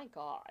 because my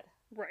God.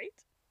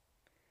 Right?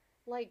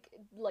 Like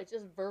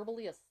just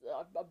verbally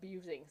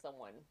abusing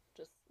someone.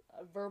 Just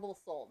a verbal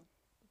assault.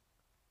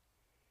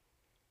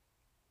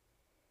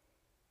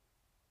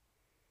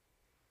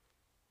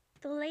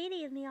 The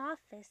lady in the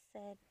office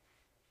said.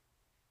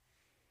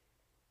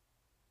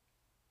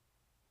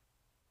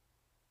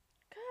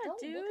 God,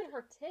 Don't dude. look at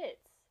her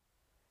tits.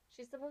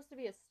 She's supposed to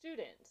be a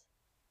student.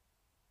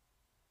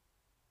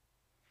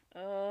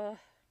 Oh,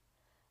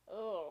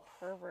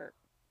 Pervert.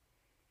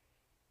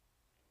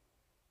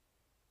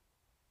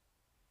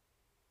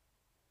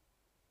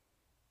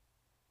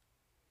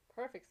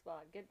 perfect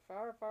spot. Get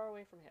far, far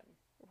away from him.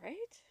 Right?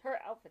 Her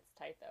outfit's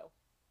tight though.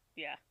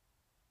 Yeah.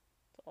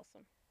 It's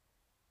awesome.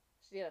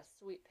 She got a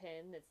sweet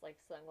pin. It's like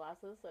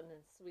sunglasses and then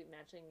sweet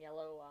matching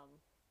yellow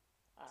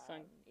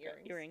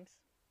earrings.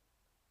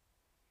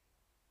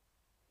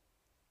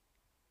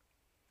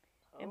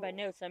 And by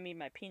notes, I mean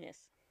my penis.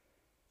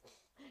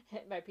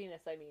 My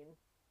penis, I mean,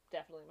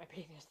 definitely my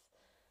penis.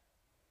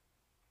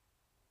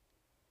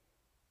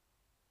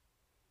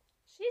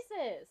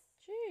 Jesus!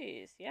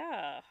 Jeez,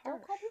 yeah. Harsh.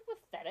 Don't call people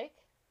pathetic.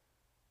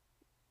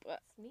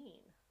 What? It's mean.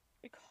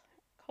 We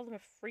call them a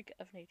freak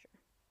of nature.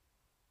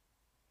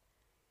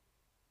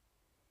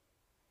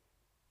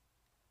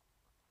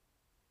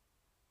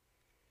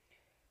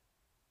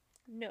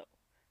 No.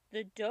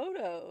 The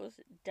dodos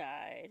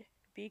died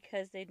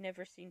because they'd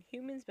never seen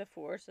humans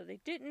before, so they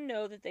didn't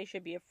know that they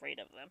should be afraid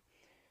of them.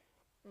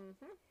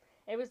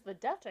 Mm-hmm. It was the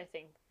Dutch, I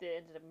think, that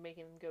ended up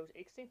making them go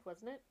extinct,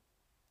 wasn't it?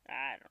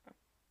 I don't know.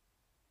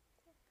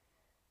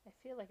 I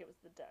feel like it was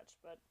the Dutch,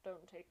 but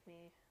don't take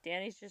me...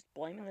 Danny's just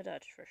blaming the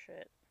Dutch for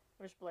shit.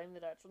 I'm just blaming the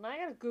Dutch. Well, now I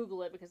gotta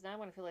Google it, because now I'm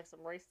gonna feel like some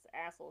racist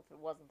asshole if it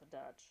wasn't the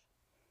Dutch.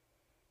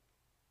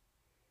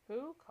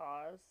 Who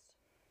caused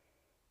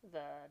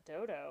the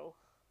dodo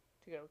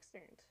to go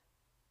extinct?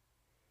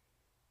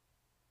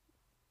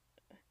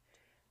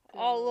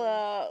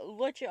 I'll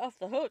let you off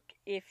the hook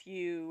if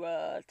you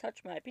touch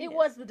my penis. It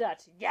was the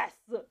Dutch, yes!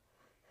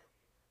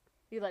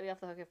 You let me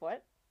off the hook if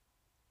what?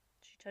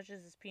 She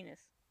touches his penis.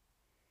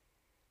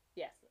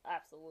 Yes,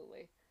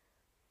 absolutely.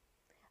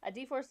 A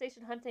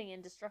deforestation, hunting,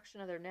 and destruction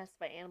of their nests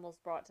by animals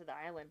brought to the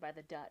island by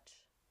the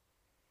Dutch.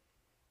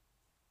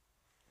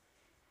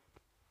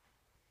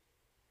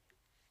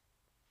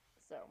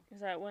 So.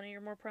 Is that one of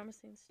your more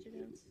promising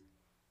students?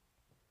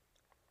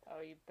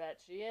 Oh, you bet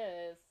she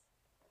is.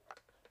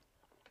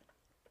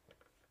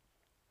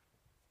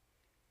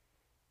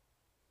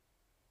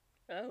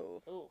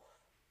 Oh. Oof.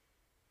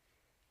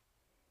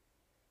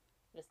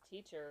 This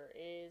teacher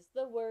is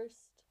the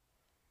worst.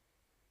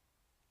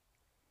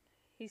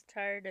 He's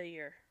tired of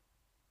your...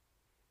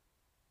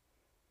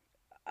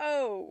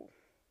 Oh!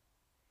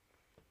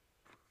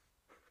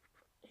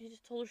 He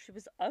just told her she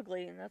was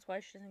ugly, and that's why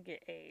she doesn't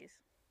get A's.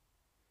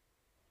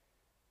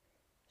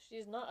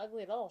 She's not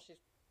ugly at all. She's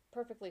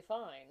perfectly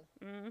fine.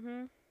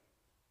 Mm-hmm.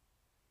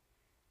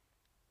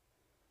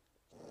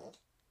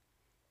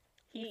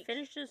 He Eek.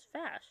 finishes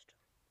fast.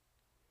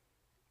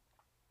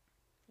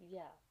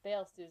 Yeah.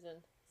 Bail, Susan.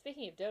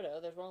 Speaking of Dodo,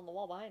 there's one on the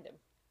wall behind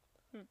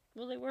him.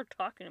 Well, they were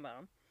talking about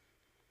him.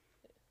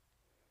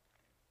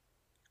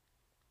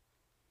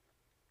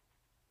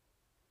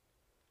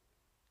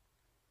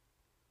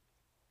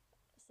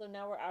 So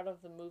now we're out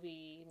of the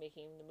movie,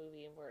 making the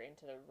movie, and we're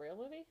into the real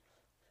movie?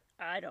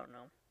 I don't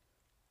know.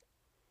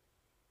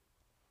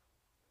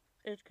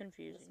 It's This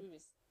confusing.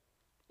 movie's...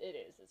 It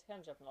is. It's kind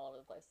of jumping all over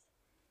the place.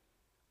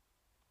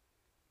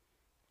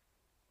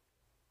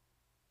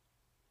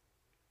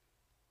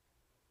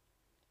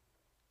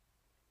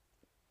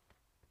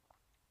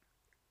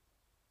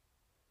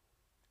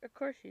 Of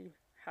course he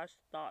has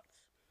thoughts.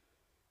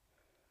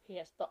 He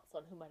has thoughts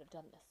on who might have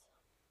done this.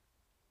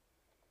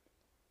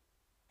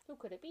 Who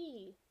could it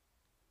be?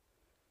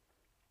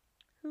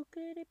 Who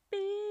could it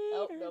be?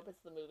 Oh, nope,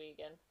 it's the movie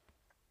again.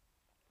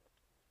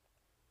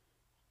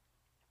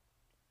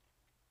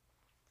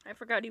 I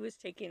forgot he was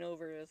taking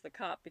over as the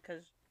cop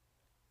because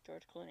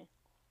George Clooney.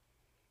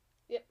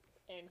 Yep,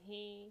 and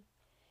he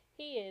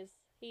did.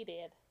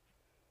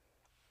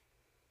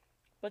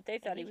 But they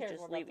thought he he was cares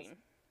just more about leaving. this.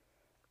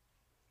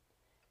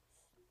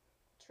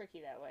 It's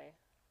tricky that way.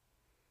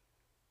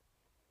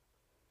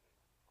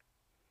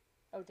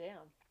 Oh,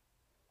 damn.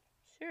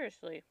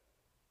 Seriously.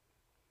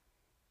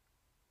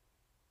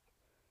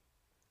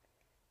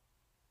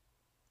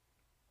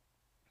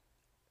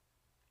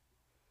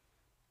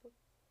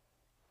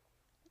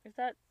 Is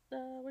that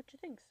what you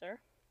think, sir?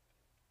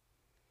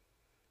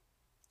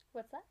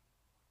 What's that?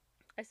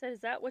 I said, is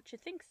that what you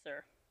think,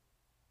 sir?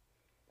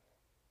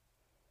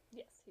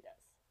 Yes, he does.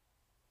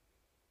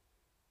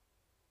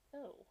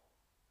 Oh.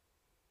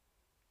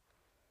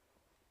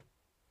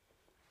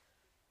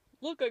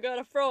 Look, I got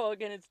a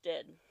frog and it's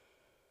dead.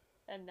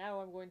 And now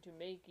I'm going to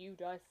make you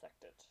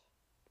dissect it.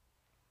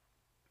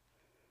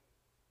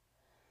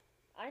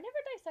 I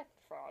never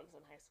dissected frogs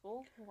in high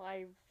school.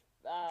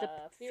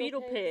 The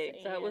fetal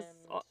pigs, that was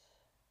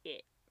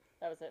it.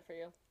 That was it for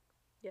you?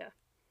 Yeah.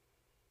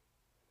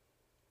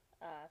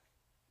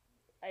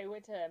 I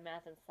went to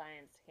math and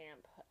science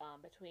camp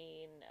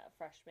between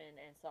freshman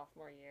and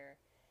sophomore year,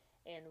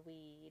 and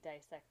we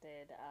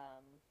dissected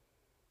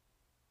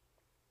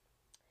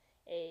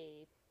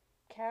a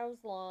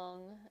cow's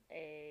lung,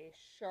 a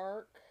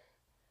shark,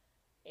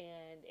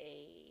 and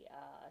a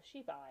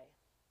sheep eye.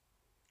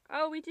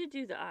 Oh, we did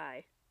do the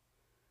eye.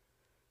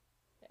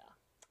 Yeah,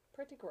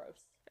 pretty gross.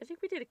 I think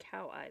we did a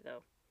cow eye,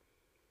 though.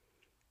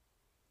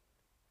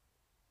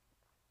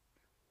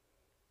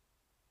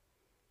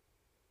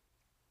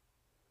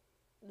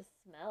 The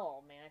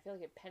smell, man, I feel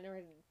like it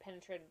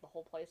penetrated the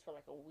whole place for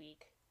like a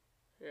week.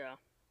 Yeah.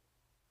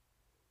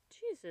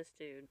 Jesus,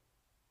 dude.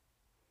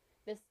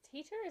 This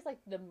teacher is like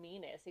the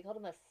meanest. He called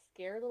him a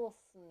scared little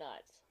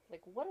snut.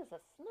 Like, what is a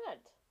snut?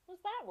 What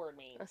does that word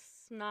mean? A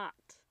snot.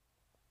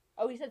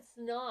 Oh, he said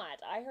snot.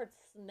 I heard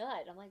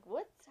snut. I'm like,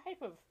 what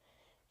type of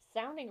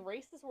sounding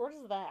racist word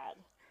is that?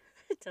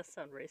 It does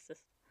sound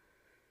racist.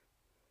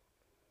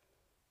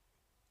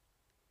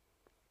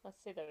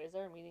 Let's see though. Is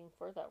there a meaning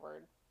for that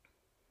word?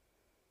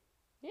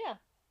 Yeah.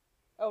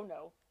 Oh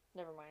no.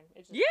 Never mind.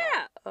 It just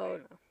Yeah! stopped. Oh,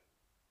 no.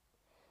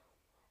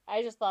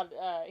 I just thought,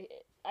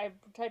 I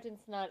typed in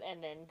snut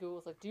and then Google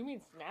was like, do you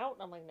mean snout?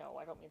 And I'm like, no,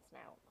 I don't mean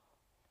snout.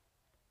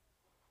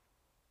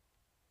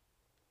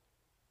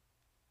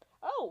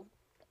 Oh!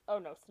 Oh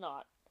no,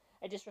 snot.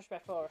 A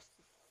disrespectful or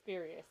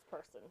spurious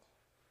person.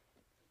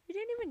 You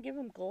didn't even give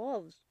him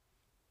gloves.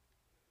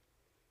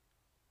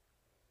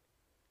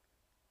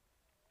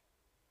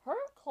 Her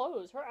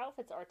clothes, her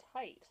outfits are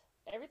tight.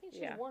 Everything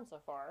she's Yeah. worn so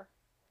far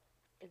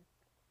is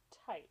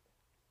tight.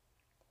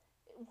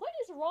 What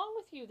is wrong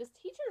with you? This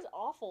teacher is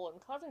awful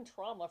and causing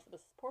trauma for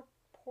this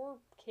poor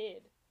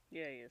kid.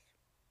 Yeah, he is.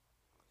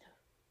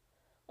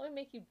 Let me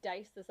make you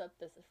dice this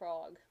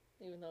frog,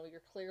 even though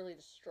you're clearly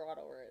distraught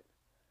over it.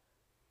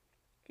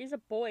 He's a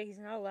boy. He's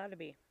not allowed to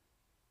be.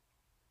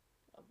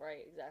 Oh,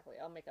 right, exactly.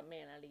 I'll make a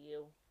man out of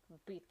you.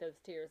 Beat those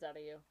tears out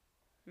of you.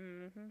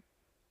 Mm-hmm.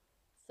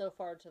 So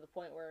far to the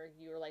point where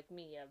you're like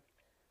me, a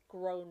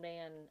grown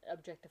man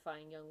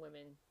objectifying young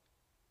women.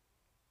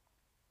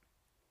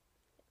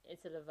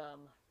 Instead of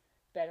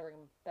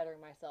bettering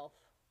myself.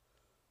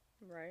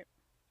 Right.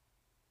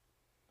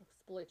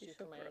 Exploit you You're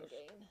for so my gross. own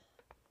gain.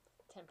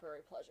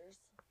 Temporary pleasures.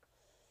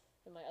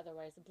 In my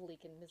otherwise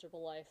bleak and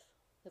miserable life.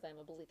 Because I'm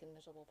a bleak and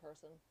miserable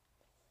person.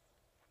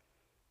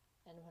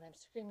 And when I'm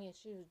screaming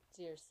at you,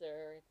 dear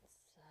sir, it's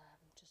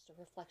just a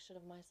reflection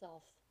of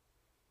myself.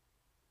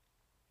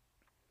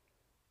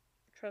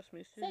 Trust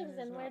me, Susan is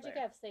Savesin, not where'd you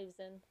there. go,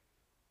 Savesin?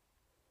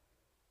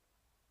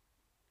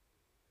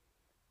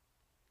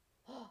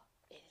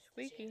 It is the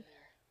Squeaky. janitor.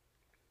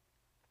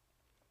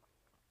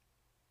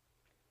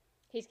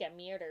 He's got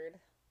murdered.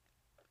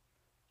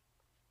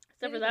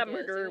 Except for Who that did it?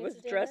 murderer Seriously, was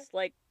Janitor? dressed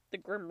like the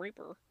Grim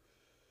Reaper.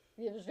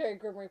 It was very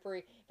Grim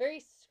Reaper-y. Very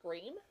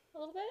Scream, a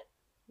little bit.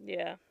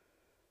 Yeah.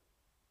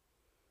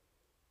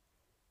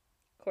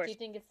 Of course. Do you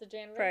think it's the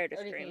janitor? prior to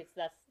Or do you think Scream. it's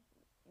that's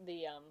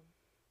the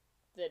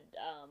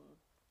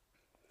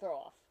throw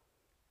off?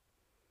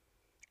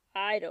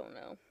 I don't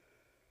know.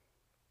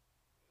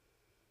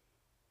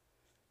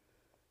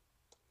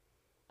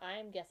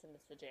 I'm guessing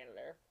it's the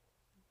janitor.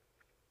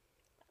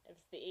 If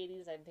it's the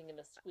 80s, I'm thinking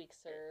the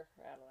Squeakster.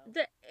 I don't know.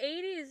 The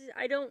 80s,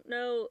 I don't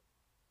know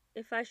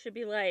if I should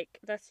be like,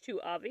 that's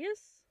too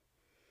obvious.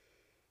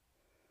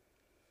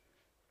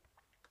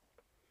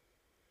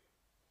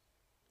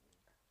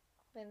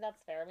 I mean,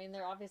 that's fair. I mean,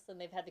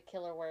 they've had the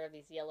killer wear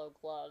these yellow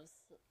gloves.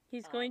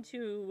 He's going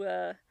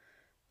to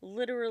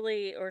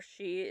literally, or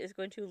she is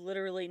going to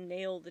literally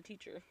nail the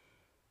teacher.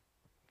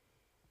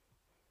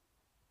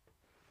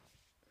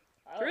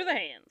 Through the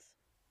hands.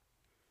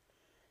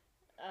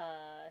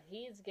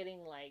 He's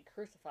getting, like,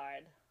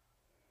 crucified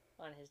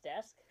on his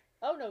desk.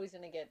 Oh, no, he's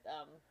gonna get,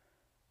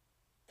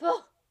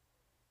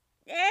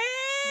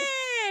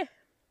 Eh!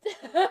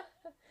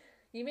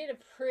 You made a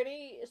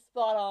pretty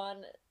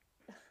spot-on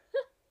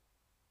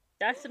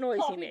That's the noise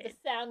he copy of made. the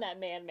sound that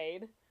man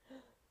made.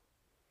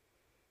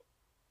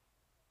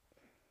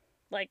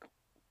 Like,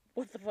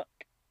 what the fuck?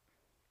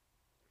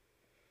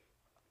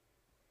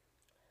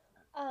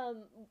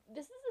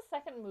 This is the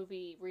second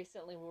movie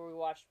recently where we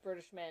watched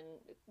British men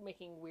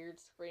making weird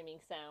screaming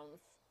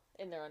sounds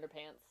in their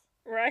underpants.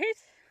 Right?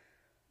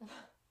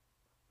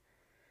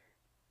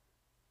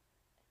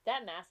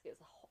 That mask is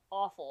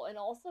awful, and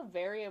also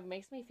it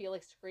makes me feel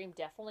like Scream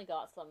definitely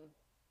got some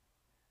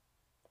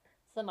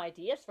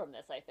ideas from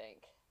this, I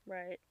think.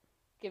 Right.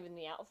 Given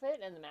the outfit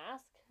and the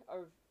mask,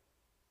 or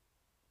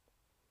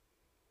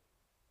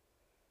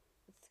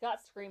it's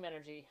got Scream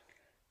energy.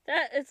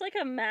 It's like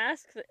a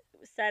mask that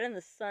sat in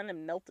the sun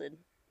and melted.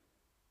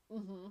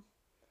 Mm-hmm.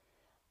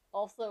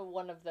 Also,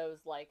 one of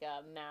those like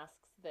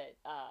masks that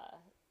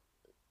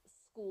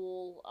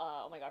school.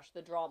 Oh my gosh,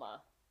 the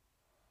drama.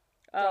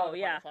 Oh,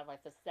 yeah. Have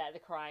like the sad, the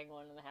crying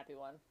one, and the happy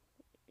one.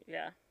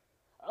 Yeah.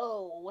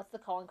 Oh, what's the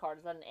calling card?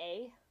 Is that an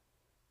A?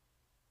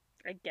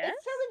 I guess?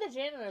 It's probably the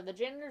janitor. The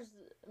janitor's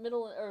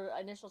middle or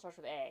initial starts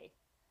with A.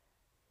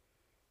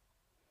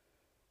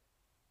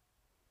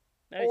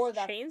 No, Or he's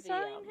that's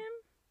chainsawing the, him?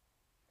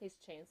 He's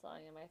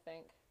chainsawing him, I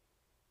think.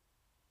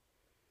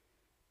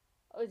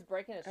 Oh, he's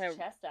breaking his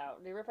chest out.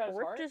 Did he rip out his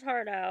Ripped heart? his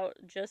heart out,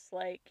 just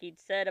like he'd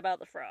said about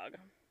the frog.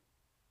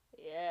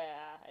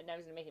 Yeah, and now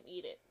he's gonna make him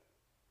eat it.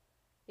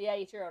 Yeah,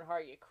 eat your own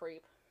heart, you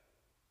creep.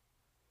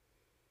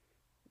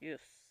 You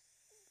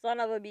son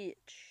of a bitch.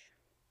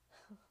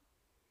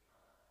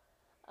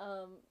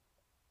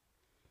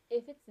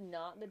 If it's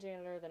not the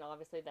janitor, then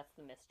obviously that's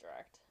the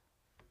misdirect.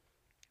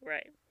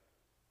 Right.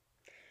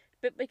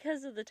 But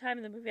because of the time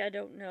of the movie, I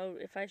don't know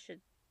if I should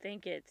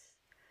think it's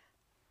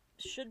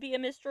should be a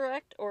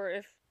misdirect or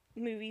if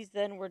movies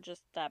then were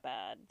just that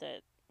bad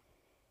that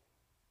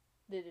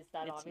It's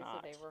that it's obvious that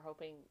not. they were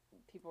hoping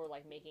people were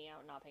like making out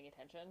and not paying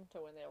attention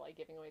to when they're like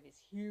giving away these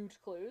huge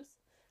clues.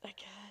 I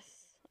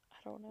guess. I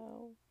don't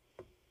know.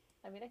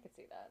 I mean, I could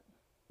see that.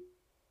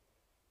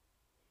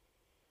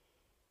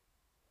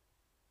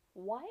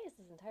 Why is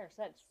this entire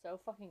set so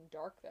fucking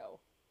dark though?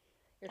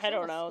 You're I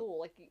still don't in a know. school.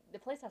 Like the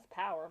place has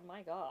power.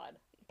 My God.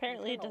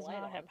 Apparently, it Turn the does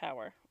light not on. have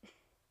power.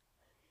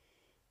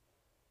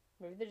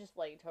 Maybe they're just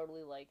like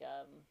totally like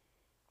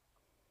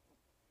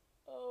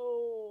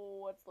oh,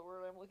 what's the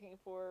word I'm looking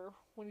for?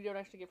 When you don't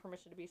actually get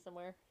permission to be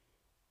somewhere.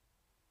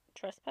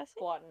 Trespassing?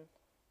 Squatting.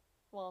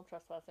 Well, I'm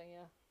trespassing,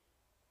 yeah.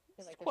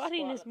 And, like,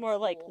 Squatting is more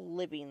like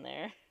living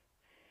there.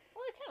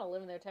 Well, they're kind of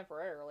living there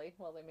temporarily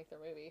while they make their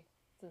movie,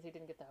 since he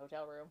didn't get the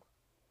hotel room.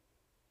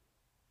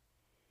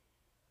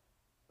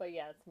 But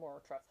yeah, it's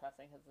more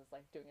trespassing because it's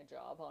like doing a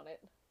job on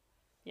it.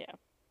 Yeah.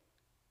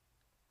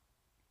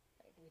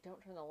 Like, if we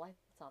don't turn the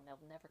lights on, they'll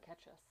never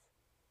catch us.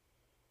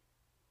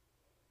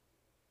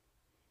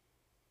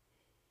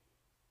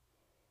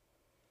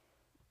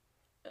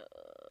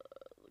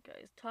 The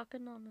guy's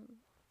talking on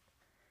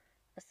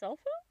a cell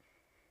phone?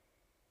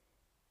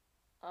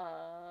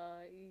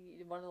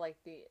 One of like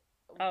the.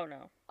 Oh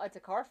no. It's a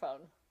car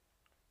phone.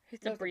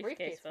 It's a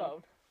briefcase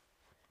phone.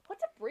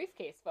 What's a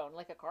briefcase phone?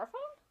 Like a car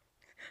phone?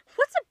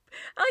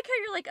 I like how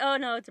you're like, oh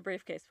no, it's a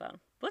briefcase phone.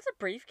 What's a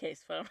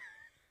briefcase phone?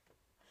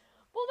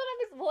 Well,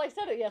 then I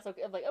said it, yes.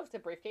 Okay, I'm like, oh, it's a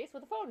briefcase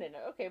with a phone in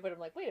it. Okay, but I'm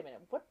like, wait a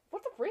minute,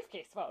 what's a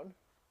briefcase phone?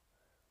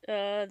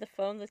 The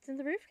phone that's in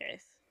the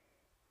briefcase.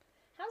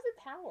 How's it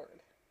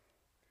powered?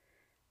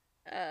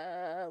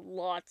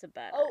 Lots of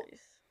batteries. Oh,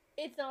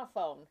 it's not a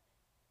phone.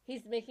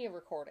 He's making a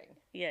recording.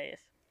 Yeah,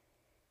 yes.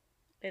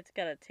 It's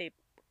got a tape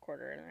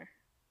recorder in there.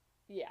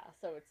 Yeah,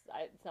 so it's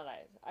not.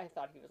 I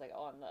thought he was like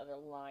on the other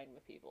line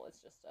with people. It's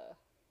just a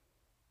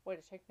way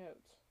to take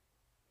notes.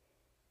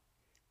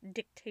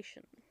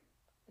 Dictation.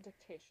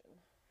 Dictation.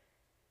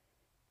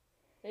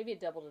 Maybe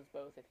it doubled as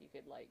both if you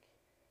could like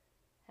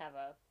have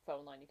a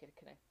phone line you could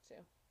connect to.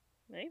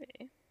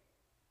 Maybe.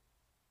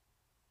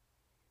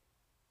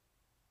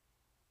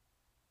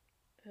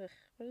 Ugh,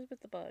 what is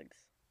with the bugs?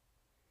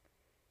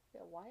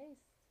 Yeah, why is...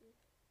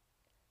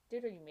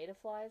 Dude, are you made of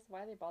flies?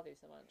 Why do they bother you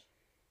so much?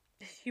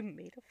 You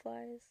made of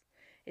flies?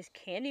 Is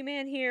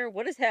Candyman here?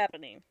 What is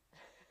happening?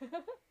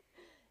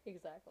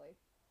 Exactly.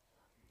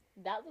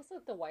 That looks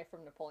like the wife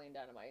from Napoleon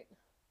Dynamite.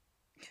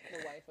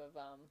 The wife of,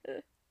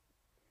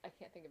 I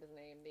can't think of his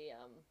name.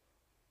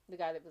 The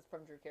guy that was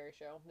from Drew Carey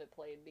Show that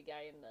played the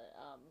guy in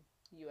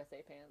the,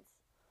 USA pants.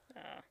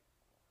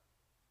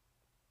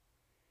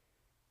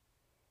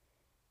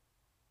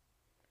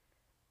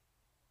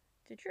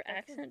 Did your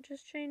accent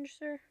just change,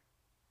 sir?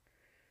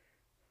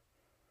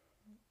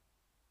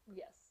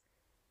 Yes.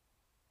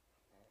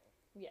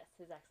 Yes,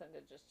 his accent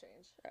did just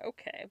change.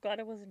 Okay, I'm glad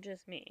it wasn't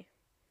just me.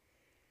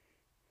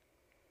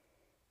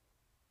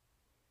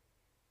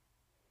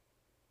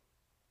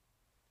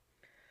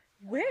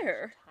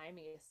 Where? Oh,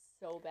 timing is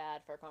so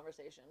bad for a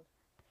conversation.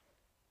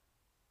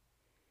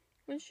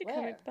 When's she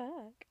coming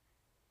back?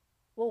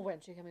 Well,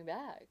 when's she coming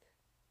back?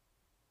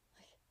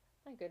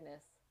 My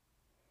goodness.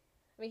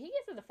 I mean, he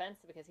gets a defense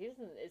because he is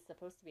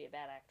supposed to be a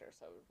bad actor,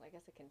 so I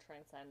guess it can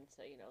transcend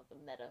to, the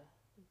meta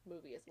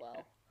movie as well.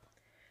 Yeah.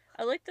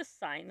 I like the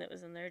sign that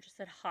was in there. It just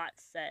said hot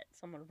set.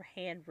 Someone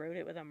hand wrote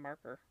it with a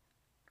marker.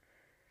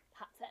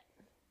 Hot set.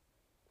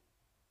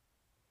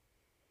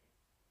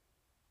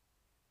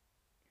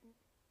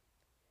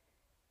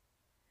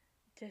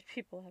 Dead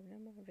people have no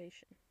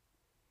motivation.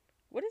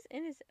 What is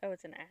in his... Oh,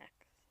 it's an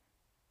axe.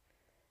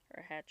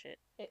 Or a hatchet.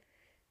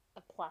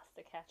 A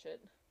plastic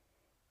hatchet.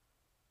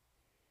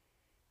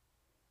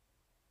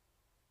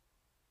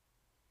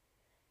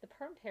 The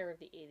permed hair of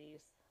the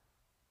 80s.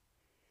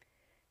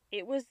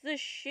 It was the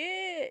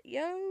shit,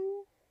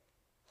 yo.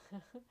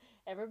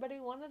 Everybody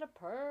wanted a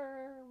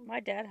perm. My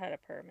dad had a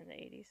perm in the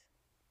 80s.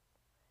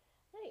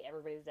 I think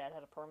everybody's dad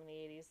had a perm in the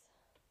 80s.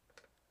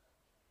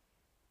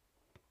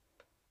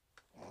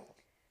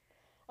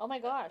 Oh my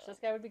gosh, this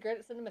guy would be great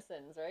at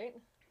CinemaSins, right?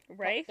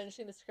 Right?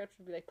 Finishing the script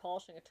would be like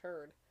polishing a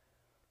turd.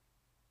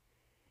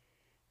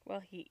 Well,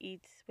 he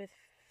eats with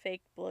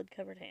fake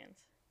blood-covered hands.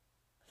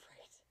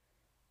 Right.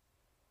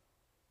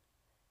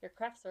 Your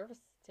craft service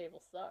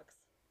table sucks.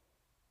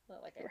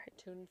 Not like a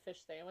tuned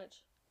fish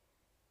sandwich.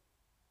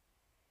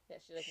 Yeah,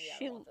 she's like, yeah,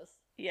 I don't want this.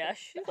 Yeah,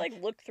 she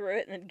like looked through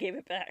it and then gave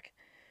it back.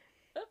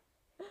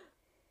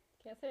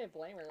 Can't say I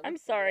blame her. I'm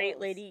sorry,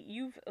 lady.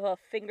 You've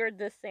fingered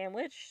this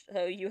sandwich,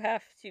 so you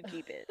have to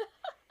keep it.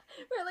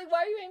 Right, like,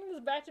 why are you handing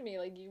this back to me?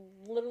 Like, you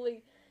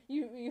literally,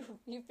 you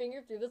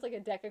fingered through this like a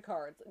deck of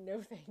cards.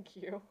 No, thank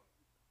you.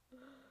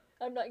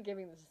 I'm not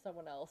giving this to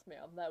someone else,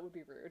 ma'am. That would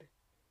be rude.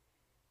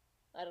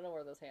 I don't know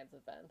where those hands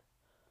have been.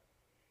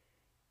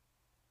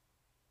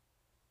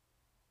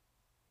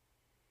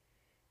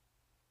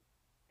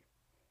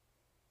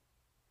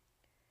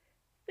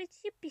 Would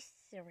you be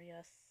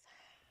serious?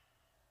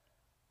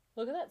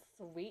 Look at that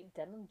sweet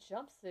denim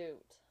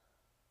jumpsuit.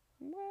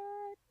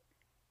 What?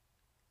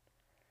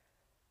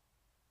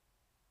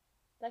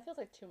 That feels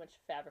like too much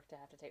fabric to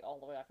have to take all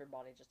the way off your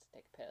body just to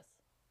take a piss.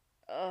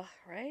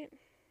 Right?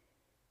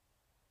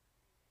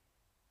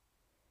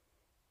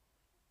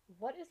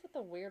 What is with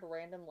the weird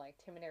random, like,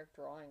 Tim and Eric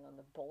drawing on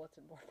the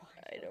bulletin board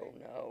behind I her? don't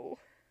know.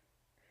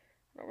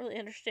 I don't really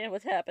understand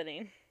what's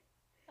happening.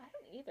 I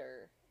don't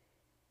either.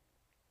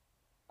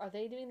 Are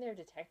they doing their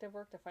detective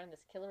work to find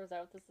this killer? Is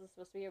that what this is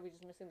supposed to be? Are we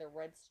just missing the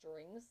red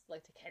strings,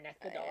 like, to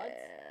connect the dots?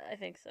 I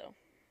think so.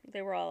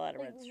 They were all out of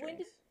Like, red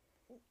strings.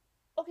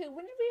 Okay,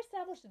 when did we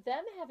establish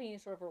them having any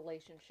sort of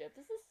relationship?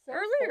 This is so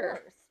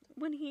Earlier. forced.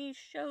 When he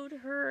showed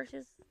her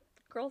his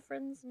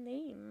girlfriend's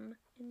name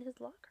in his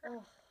locker.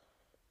 Ugh.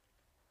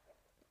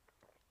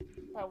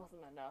 That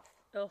wasn't enough.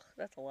 Ugh,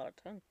 that's a lot of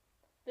tongue.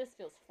 This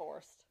feels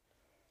forced.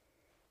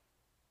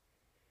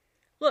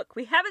 Look,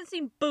 we haven't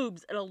seen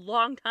boobs in a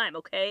long time,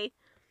 okay?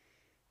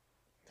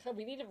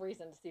 We need a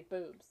reason to see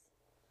boobs.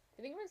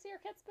 You think we're gonna see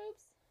Arquette's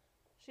boobs?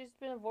 She's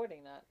been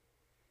avoiding that.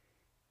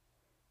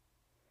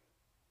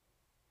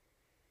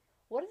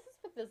 What is this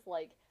with this,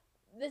 like...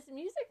 This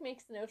music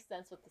makes no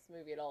sense with this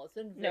movie at all. It's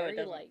been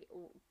very, like,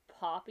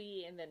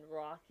 poppy and then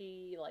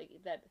rocky, like,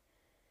 that...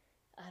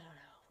 I don't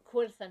know.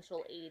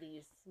 Quintessential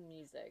 80s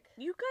music.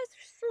 You guys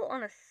are still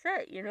on a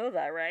set, you know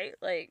that, right?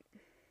 Like,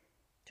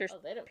 there's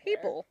they don't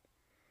people. Care.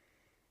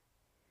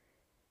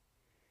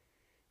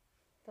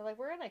 They're like,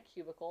 we're in a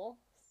cubicle.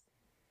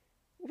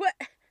 What?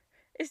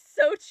 It's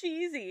so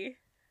cheesy.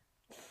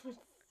 It's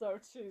so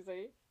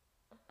cheesy.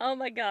 Oh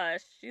my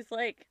gosh. She's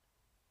like...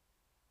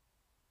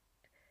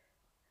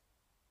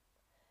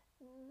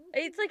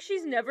 It's like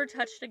she's never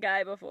touched a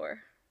guy before.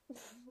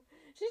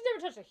 She's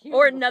never touched a human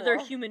Or another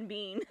before. human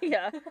being.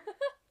 Yeah.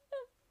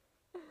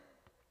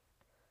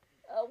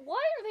 Why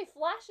are they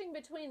flashing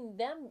between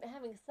them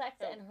having sex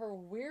and her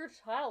weird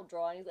child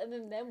drawings and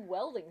then them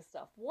welding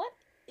stuff? What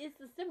is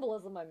the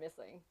symbolism I'm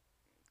missing?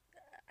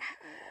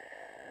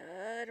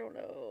 I don't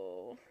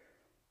know.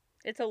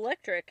 It's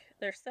electric.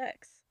 Their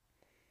sex.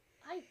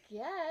 I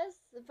guess,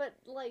 but,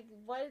 like,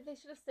 why did they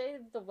should have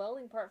saved the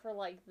welding part for,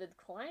 like, the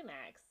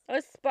climax? Oh,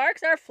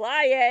 sparks are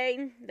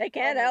flying. They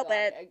can't help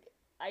it.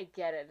 I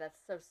get it. That's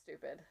so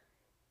stupid.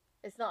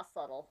 It's not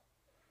subtle.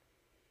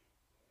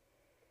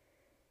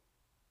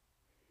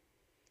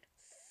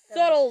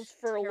 Subtle's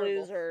for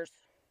losers.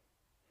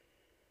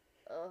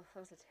 Ugh, that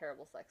was a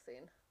terrible sex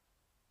scene.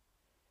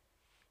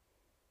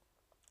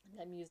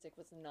 That music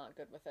was not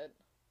good with it.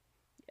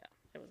 Yeah,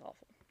 it was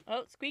awful.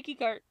 Oh, squeaky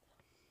cart.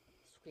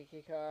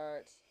 Squeaky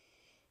cart.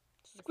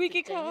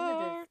 Squeaky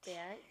cart.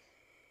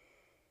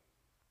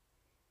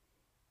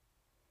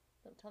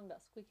 Don't tell me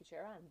about squeaky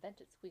chair. I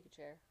invented squeaky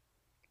chair.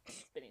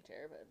 Spinny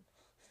chair, but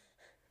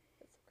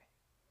it's okay.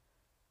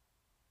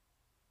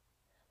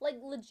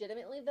 Like,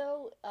 legitimately,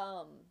 though,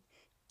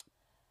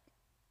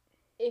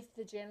 if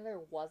the janitor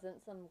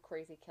wasn't some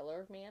crazy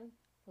killer man,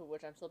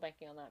 which I'm still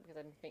banking on that because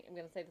I'm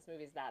going to say this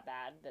movie is that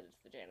bad that it's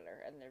the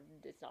janitor and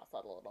it's not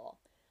subtle at all.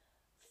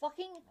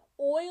 Fucking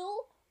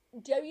oil,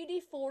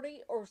 WD-40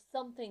 or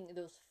something,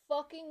 those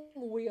fucking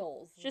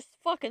wheels. Just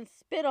fucking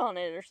spit on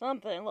it or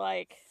something,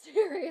 like.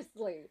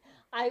 Seriously.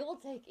 I will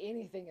take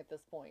anything at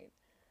this point.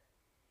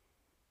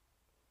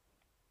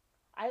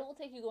 I will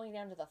take you going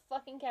down to the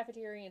fucking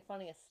cafeteria and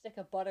finding a stick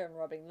of butter and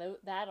rubbing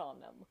that on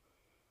them.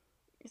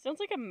 It sounds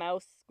like a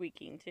mouse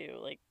squeaking, too,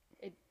 like.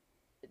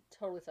 It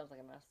totally sounds like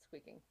a mouse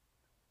squeaking.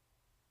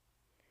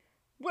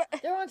 What?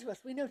 They're onto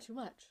us. We know too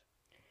much.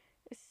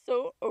 It's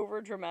so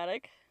over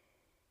dramatic.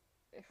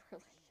 It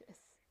really is.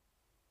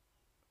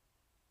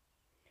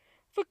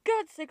 For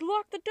God's sake,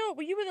 lock the door.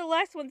 Well, you were the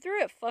last one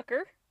through it,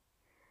 fucker.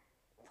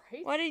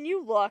 Right? Why didn't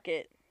you lock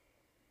it?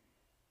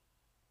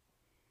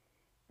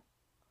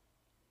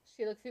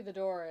 She looked through the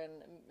door and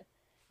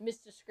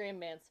Mr. Scram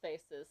Man's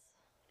face is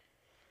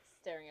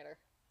staring at her.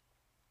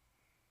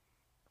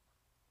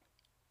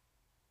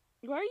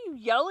 Why are you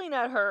yelling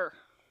at her?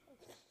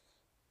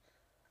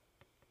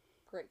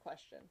 Great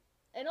question.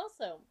 And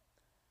also,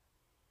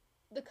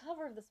 the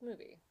cover of this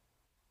movie.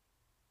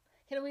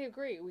 Can we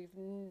agree we've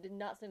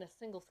not seen a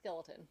single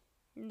skeleton?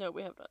 No,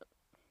 we have not.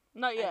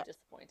 Not yet. I'm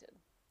disappointed.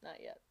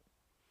 Not yet.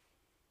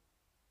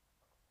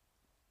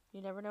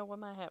 You never know what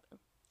might happen.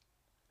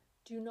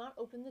 Do not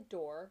open the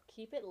door.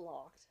 Keep it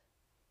locked.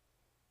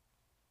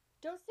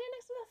 Don't stand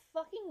next to the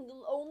fucking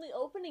only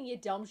opening, you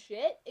dumb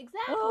shit.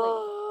 Exactly.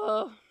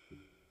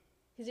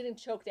 He's getting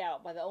choked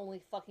out by the only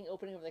fucking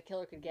opening where the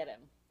killer could get him.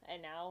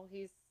 And now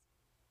he's...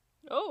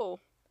 Oh.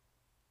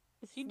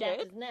 Is he snapped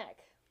dead? his neck.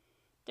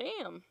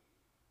 Damn.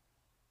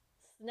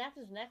 Snapped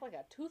his neck like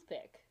a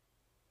toothpick.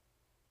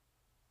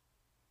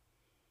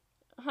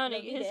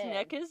 Honey, No, his dead.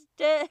 neck is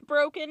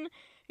broken.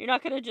 You're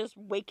not gonna just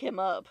wake him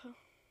up.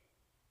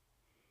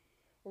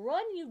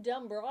 Run, you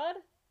dumb broad.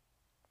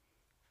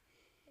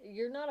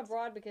 You're not a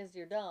broad because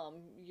you're dumb.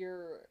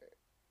 You're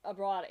a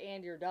broad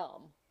and you're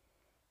dumb.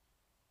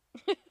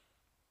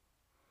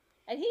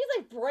 And he's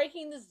like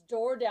breaking this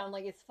door down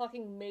like it's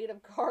fucking made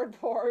of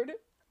cardboard.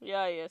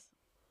 Yeah, he is.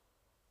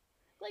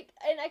 Like,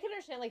 and I can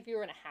understand, like, if you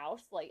were in a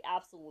house, like,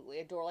 absolutely,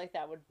 a door like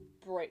that would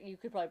break. You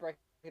could probably break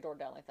a door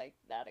down like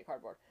that at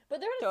cardboard. But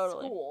they're in a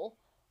Totally. school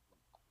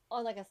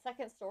on like a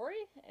second story,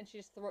 and she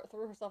just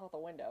threw herself out the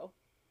window.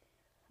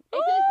 I feel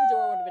like the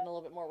door would have been a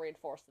little bit more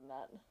reinforced than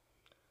that.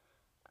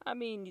 I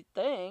mean, you'd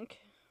think.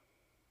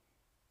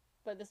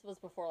 But this was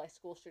before like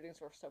school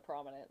shootings were so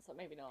prominent, so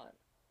maybe not.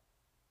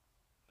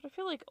 But I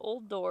feel like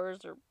old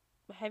doors are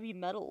heavy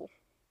metal.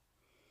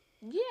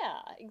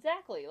 Yeah,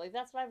 exactly. Like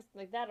that's what I was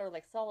like that or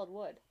like solid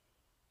wood.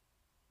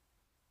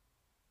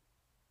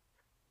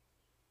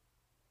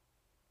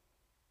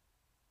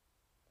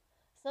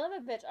 Son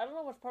of a bitch, I don't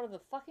know what's part of the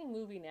fucking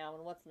movie now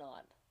and what's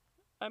not.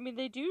 I mean,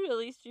 they do at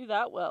least do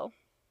that well.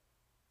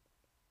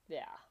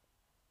 Yeah.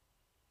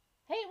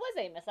 Hey, it was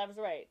Amos. I was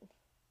right.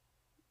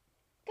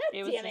 God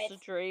It was damn just it. a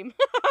dream.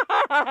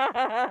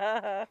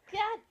 God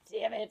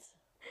damn it.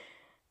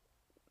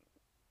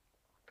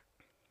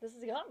 This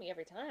has got me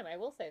every time, I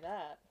will say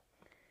that.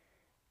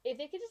 If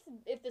they could just,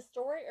 if the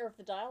story or if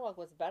the dialogue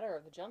was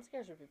better, the jump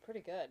scares would be pretty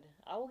good.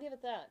 I will give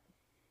it that.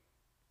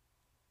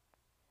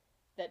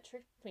 That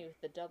tricked me with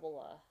the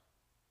double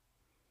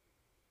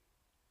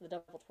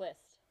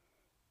twist.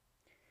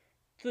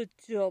 The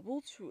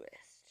double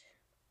twist.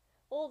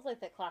 Well, it's like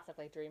that classic,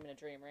 like Dream in a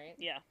Dream, right?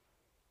 Yeah.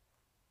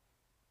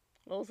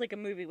 Well, it's like a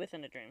movie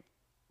within a dream.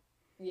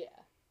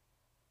 Yeah.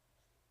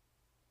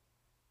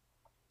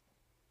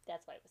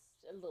 That's why it was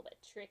a little bit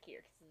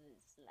trickier, because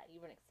it's like you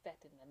weren't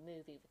expecting a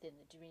movie within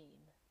the dream.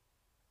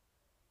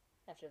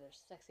 After their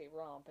sexy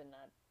romp in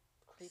that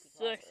creepy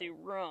Sexy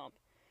classroom. romp.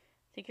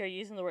 I think you're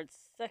using the word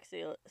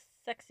sexy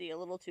a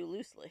little too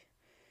loosely.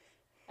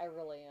 I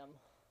really am.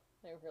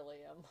 I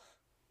really am.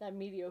 That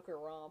mediocre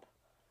romp.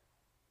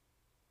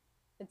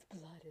 It's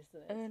blood,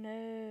 isn't it? Oh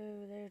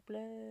no, there's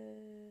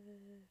blood.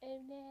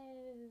 Oh no.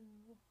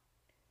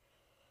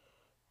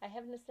 I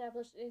haven't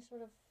established any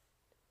sort of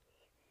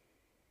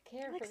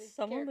care Like for these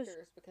someone was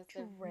characters because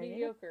they're dragging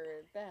mediocre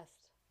at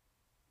best.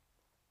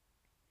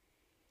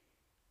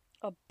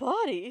 A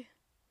body?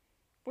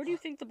 Where do you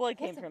think the blood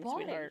came What's a from,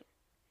 body? sweetheart?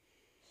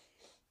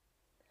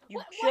 You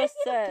Why just does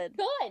he have said. a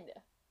gun?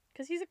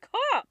 Because he's a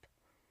cop.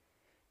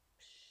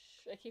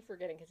 I keep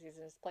forgetting because he's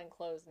in his plain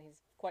clothes and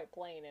he's quite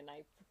plain, and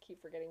I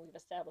keep forgetting we've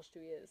established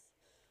who he is.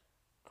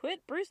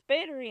 Quit Bruce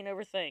Bannering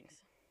over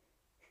things.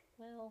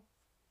 Well,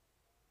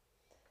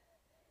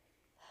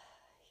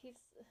 he's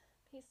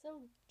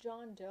so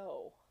John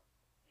Doe.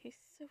 He's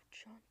so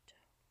John Doe.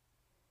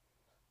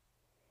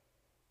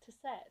 To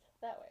say it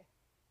that way.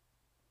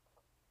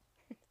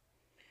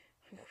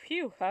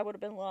 Phew, I would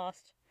have been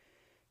lost.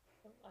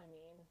 I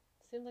mean,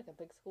 seems like a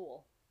big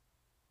school.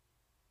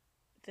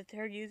 That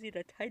they're using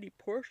a tiny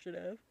portion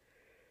of.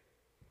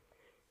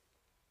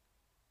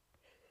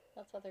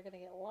 That's why they're gonna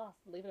get lost,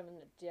 leaving them in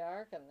the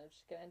dark, and they're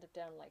just gonna end up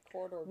down like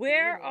corridor.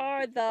 Where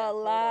are the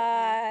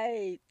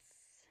lights?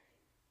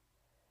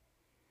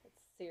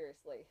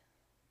 Seriously.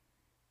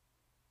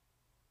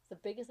 It's the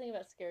biggest thing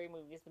about scary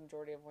movies, the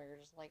majority of them where you're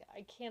just like,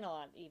 I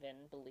cannot even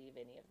believe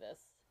any of this.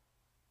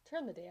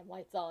 Turn the damn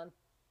lights on.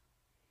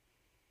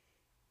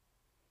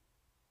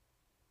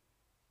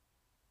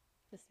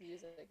 This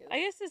music is... I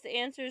guess this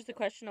answers the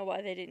question of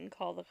why they didn't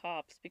call the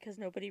cops, because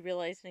nobody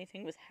realized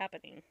anything was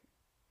happening.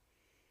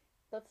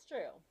 That's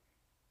true.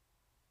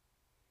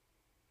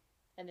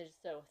 And they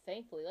just so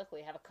thankfully,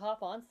 luckily, have a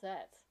cop on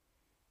set.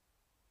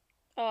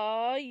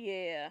 Oh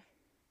yeah.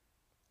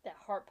 That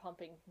heart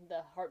pumping,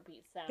 the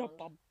heartbeat sound,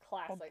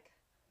 classic.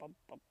 Bum,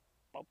 bum,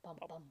 Bum bum,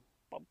 bum bum,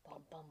 bum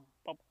bum, bum.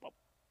 bum, bum.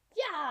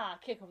 Yeah!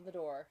 Kick over the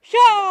door.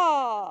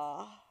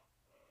 Yeah!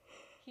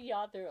 He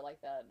yawned through it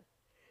like that.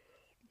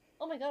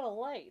 Oh my god, a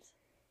light.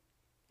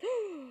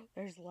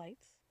 There's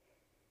lights.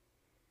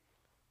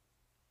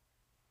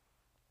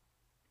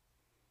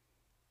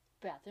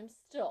 Bathroom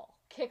stall.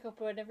 Kick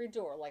open every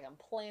door like I'm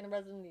playing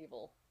Resident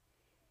Evil.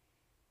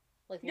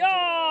 Like,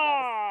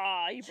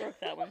 yeah! You broke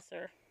that one,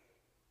 sir.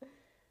 The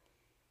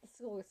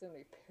school is gonna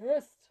be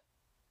pissed.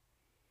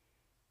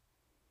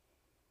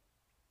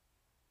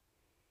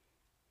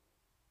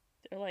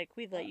 They're like,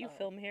 we let you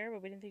film here,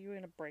 but we didn't think you were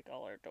gonna break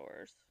all our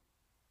doors.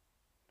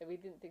 And we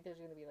didn't think there's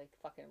gonna be like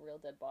fucking real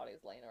dead bodies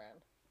laying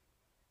around.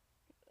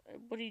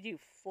 What do?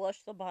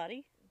 Flush the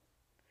body?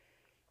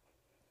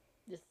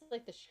 This is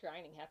like the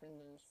shrining happening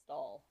in the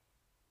stall.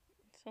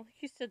 It's not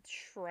like you said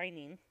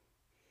shrining.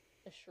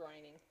 The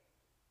shrining.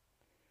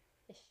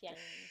 The shining.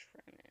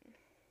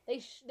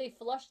 Shrining. They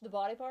flushed the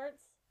body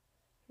parts.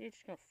 You're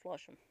just gonna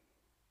flush them.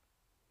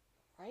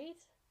 Right?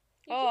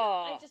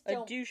 Oh,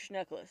 a douche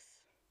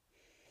necklace.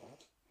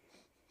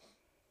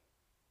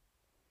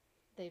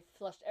 They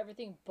flushed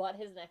everything but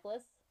his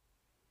necklace.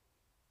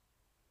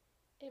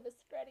 It was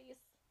Freddy's.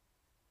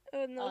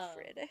 Oh no,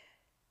 Freddy.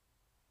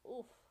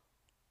 Oof.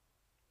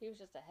 He was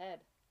just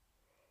ahead.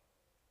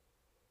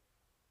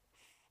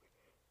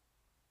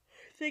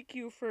 Thank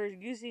you for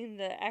using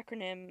the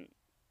acronym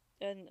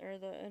or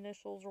the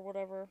initials or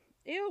whatever.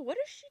 Ew, what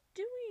is she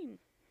doing?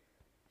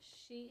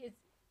 She is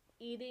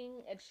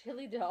eating a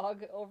chili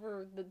dog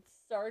over the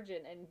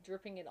sergeant and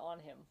dripping it on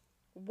him.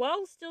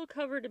 while still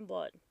covered in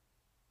blood.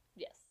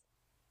 Yes.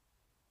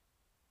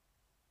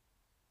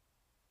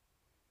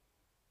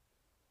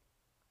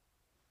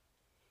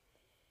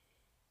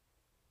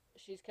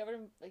 She's covered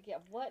in, like, yeah,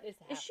 what is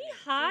happening? Is she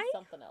high? She's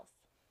something else.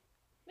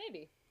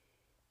 Maybe.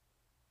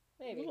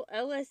 A Maybe. little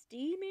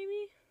LSD,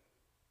 maybe?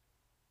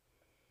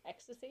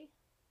 Ecstasy?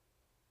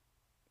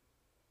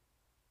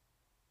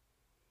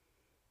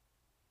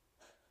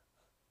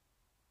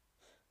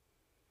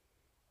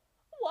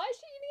 Why is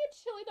she eating a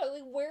chili dog?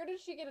 Like, where did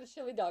she get a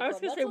chili dog I was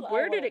from? gonna That's say, what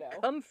where I did wanna it know.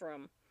 come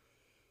from?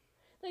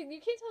 Like, you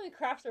can't tell me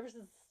craft service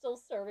is still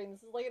serving.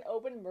 This is like an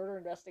open murder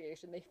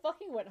investigation. They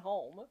fucking went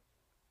home.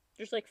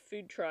 There's like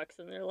food trucks,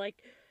 and they're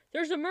like,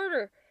 there's a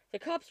murder! The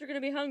cops are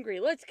gonna be hungry,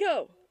 let's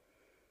go!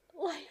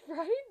 Like,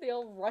 right? They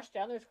all rush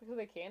down there as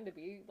quickly as they can to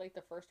be, like,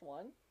 the first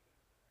one.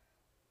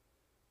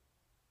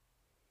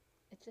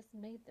 It just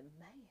made them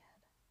mad.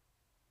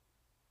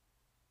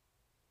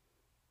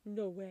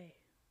 No way.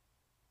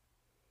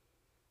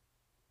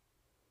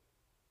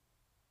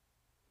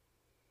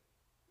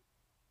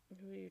 Who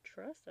do you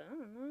trust? I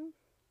don't know.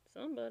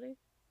 Somebody.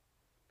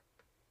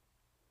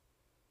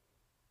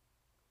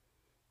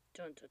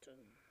 Dun dun dun.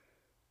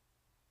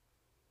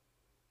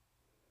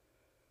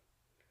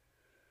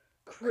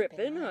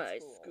 Crippen High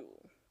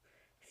School.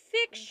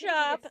 Fix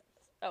shop.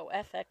 Oh,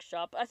 FX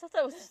shop. I thought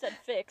that was said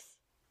fix.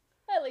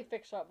 I like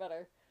fix shop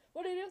better.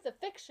 What do you do with the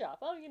fix shop?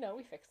 Oh, you know,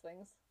 we fix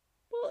things.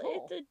 Well,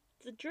 Cool.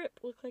 the drip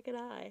looked like an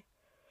eye.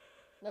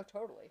 No,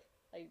 totally.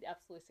 I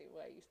absolutely see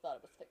why you thought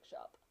it was fix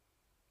shop.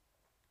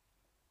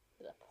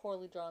 It's a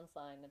poorly drawn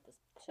sign at this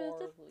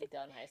poorly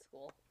done high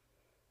school.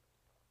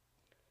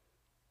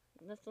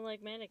 Nothing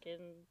like mannequin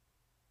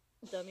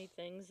dummy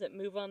things that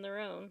move on their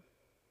own.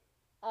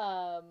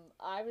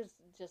 I was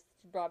just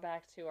brought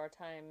back to our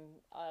time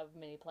of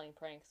mini playing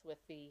pranks with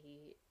the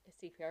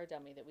CPR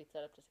dummy that we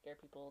set up to scare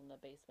people in the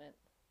basement.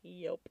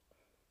 Yup.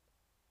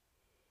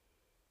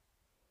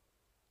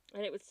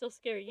 And it would still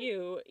scare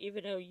you,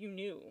 even though you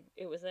knew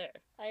it was there.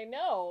 I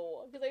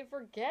know, because I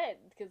forget,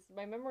 because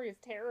my memory is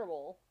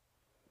terrible.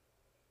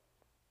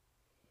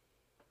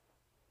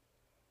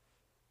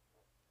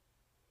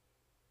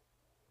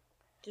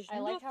 I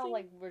like how,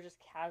 like, we're just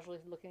casually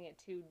looking at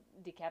two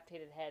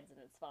decapitated heads and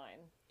it's fine.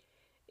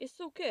 It's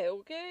okay,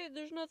 okay?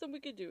 There's nothing we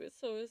could do,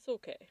 so it's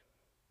okay.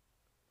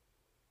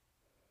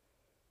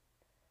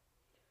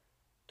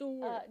 Don't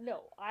worry.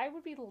 No, I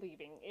would be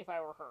leaving if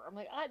I were her. I'm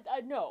like,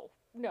 no,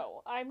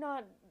 I'm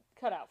not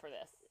cut out for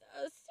this.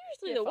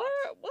 Seriously though, why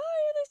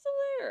are they still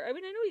there? I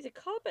mean, I know he's a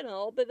cop and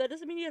all, but that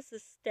doesn't mean he has to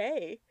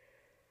stay.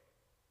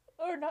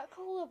 Or not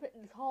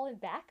call in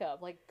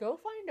backup. Like, go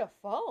find a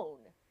phone.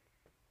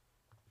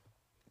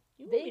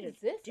 They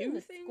exist in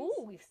the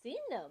school. We've seen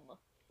them.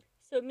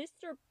 So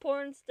Mr.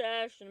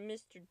 Pornstash and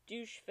Mr.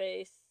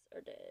 Doucheface are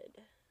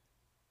dead.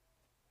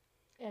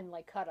 And,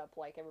 like, cut up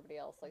like everybody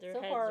else. Like, Their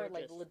so heads far, are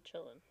like, just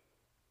chilling.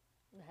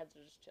 The heads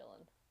are just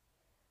chilling.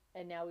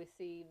 And now we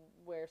see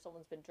where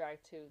someone's been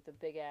dragged to the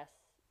big ass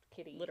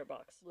kitty litter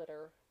box.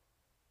 Litter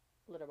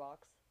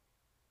box.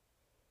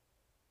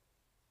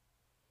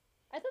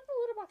 I thought the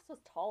litter box was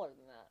taller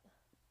than that.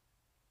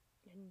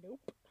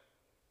 Nope.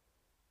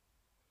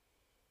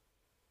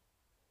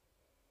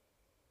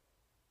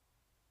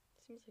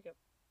 Seems like a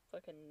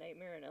fucking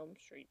Nightmare on Elm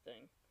Street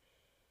thing.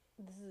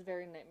 This is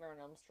very Nightmare on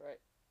Elm Street.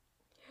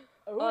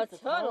 Oh, it's a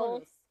tunnel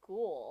in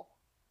school.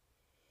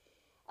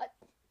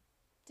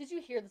 Did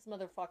you hear this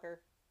motherfucker?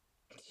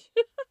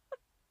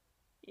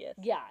 Yes.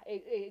 Yeah,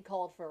 it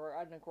called for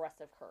an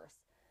aggressive curse.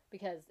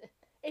 Because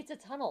it's a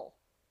tunnel.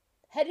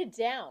 Headed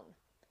down.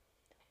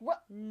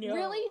 No.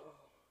 Really?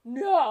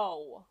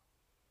 No!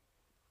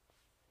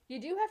 You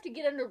do have to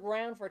get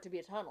underground for it to be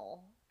a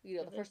tunnel. You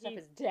know, the first step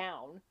is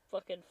down.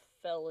 Fucking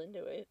fell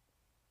into it.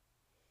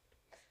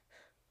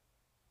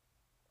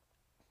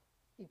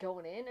 You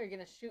going in, or you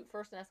gonna shoot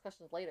first and ask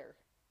questions later?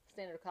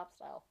 Standard cop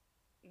style.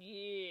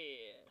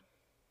 Yeah.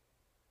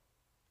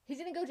 He's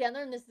gonna go down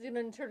there and this is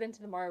gonna turn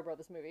into the Mario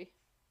Brothers movie.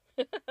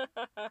 Why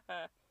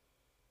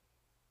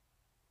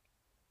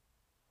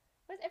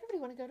does everybody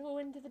want to go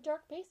into the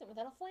dark basement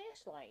without a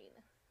flashlight?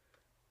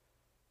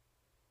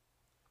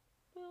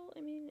 Well,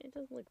 I mean, it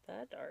doesn't look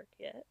that dark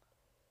yet.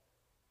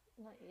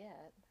 Not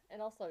yet.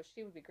 And also,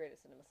 she would be great at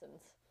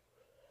CinemaSins.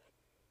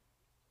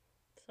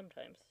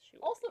 Sometimes she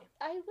would Also, be.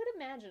 I would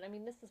imagine, I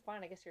mean, this is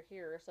fine, I guess you're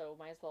here, so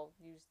might as well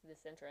use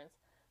this entrance.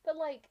 But,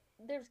 like,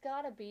 there's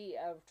gotta be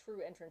a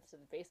true entrance to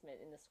the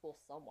basement in the school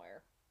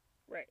somewhere.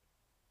 Right.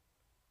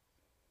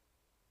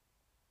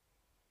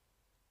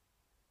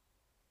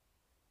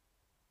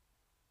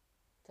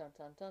 Dun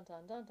dun dun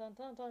dun dun dun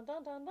dun dun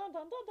dun dun dun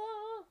dun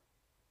dun.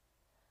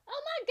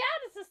 Oh my god,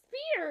 it's the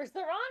Spears!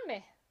 They're on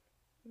me!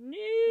 No!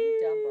 You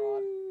dumb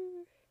broad.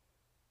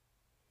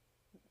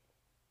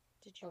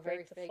 Did you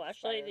break the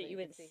flashlight that you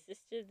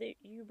insisted that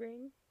you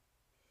bring?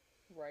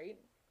 Right?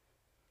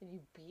 And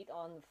you beat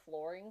on the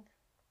flooring.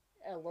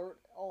 Alert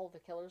all the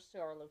killers to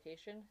our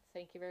location.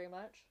 Thank you very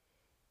much.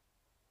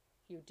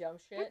 You dumb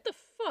shit. What the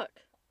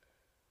fuck?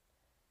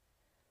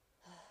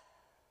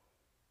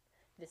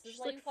 This is Just,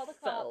 why like, you call the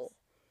fell. cops.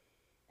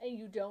 and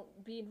you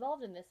don't be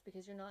involved in this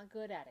because you're not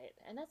good at it,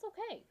 and that's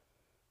okay.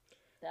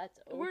 That's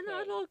okay. We're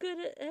not all good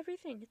at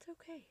everything. It's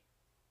okay.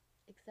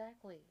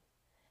 Exactly.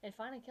 And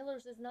finding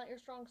killers is not your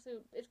strong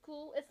suit. It's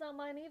cool. It's not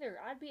mine either.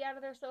 I'd be out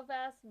of there so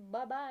fast.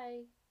 Bye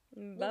bye.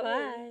 Bye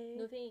bye.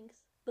 No thanks.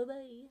 Bye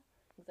bye.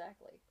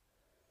 Exactly.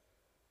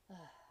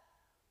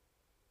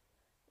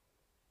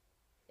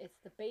 It's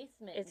the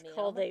basement. It's Neil.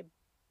 called a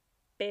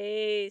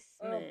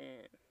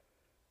basement.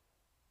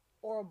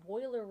 Or a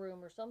boiler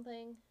room or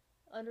something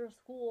under a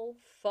school.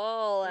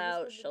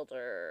 Fallout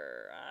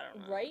shelter. I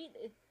don't know. Right?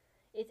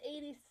 It's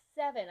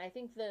 87. I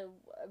think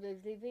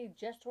they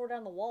just tore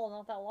down the wall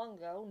not that long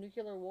ago.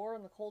 Nuclear war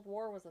and the Cold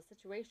War was a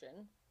situation.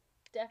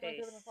 Definitely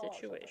could have been a fallout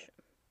situation.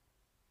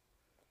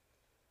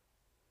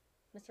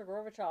 Mr.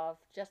 Gorbachev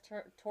just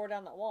tore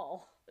down that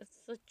wall.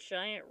 It's a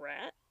giant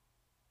rat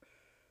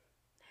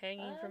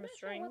hanging from a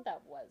string. I'm not sure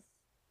what that was.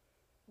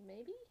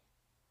 Maybe?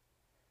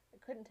 I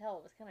couldn't tell.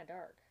 It was kind of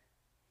dark.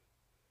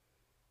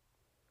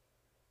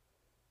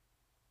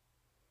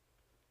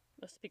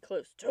 Must be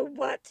close to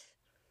what?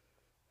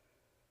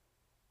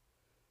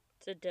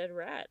 It's a dead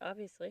rat,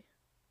 obviously.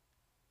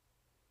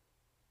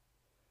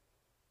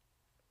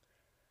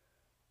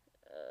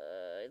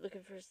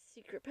 Looking for a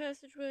secret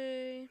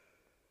passageway.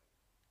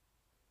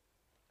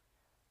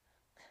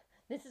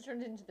 This has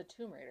turned into the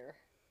Tomb Raider.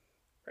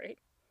 Right.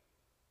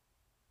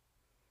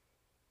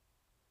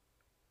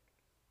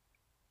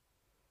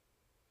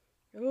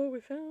 Oh, we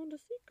found a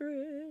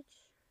secret.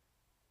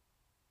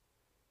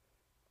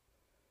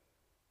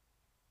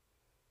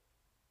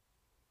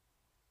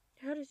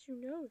 How did you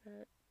know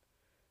that?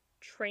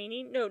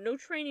 Training? No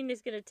training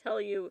is going to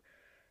tell you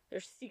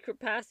there's secret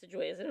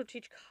passageways. They don't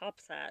teach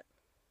cops that.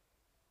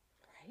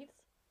 Right?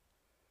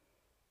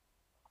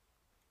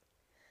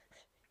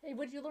 Hey,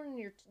 what did you learn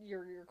in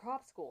your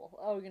cop school?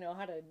 Oh, you know,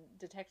 how to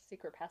detect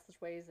secret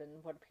passageways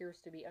and what appears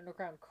to be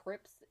underground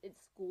crypts in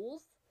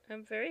schools?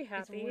 I'm very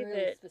happy it's really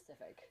that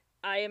specific.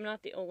 I am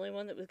not the only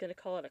one that was going to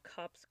call it a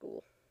cop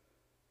school.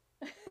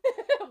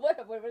 what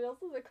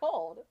else is it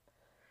called?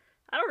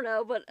 I don't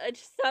know, but it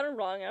just sounded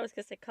wrong. I was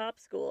going to say cop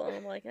school, and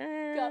I'm like,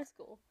 Cop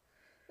school.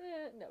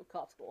 No,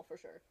 cop school for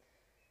sure.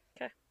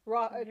 Okay.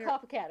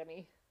 Cop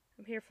Academy.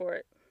 I'm here for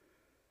it.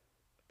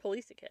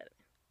 Police Academy.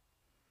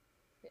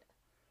 Yeah.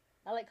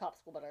 I like cop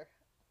school better.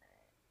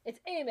 It's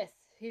Amos.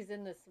 He's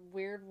in this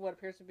weird, what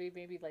appears to be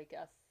maybe like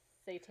a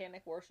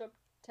satanic worship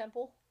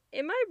temple.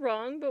 Am I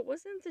wrong, but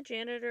wasn't the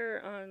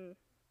janitor on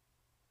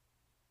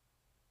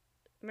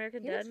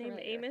American Dad named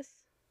Amos?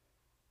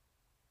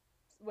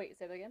 Wait,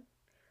 say that again?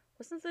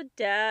 Wasn't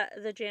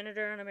the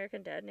janitor on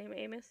American Dad named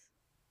Amos?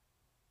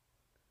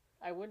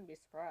 I wouldn't be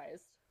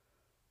surprised.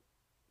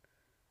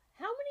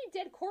 How many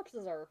dead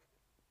corpses are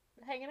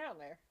hanging out in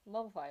there,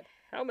 mummified?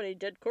 How many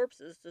dead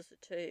corpses does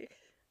it take?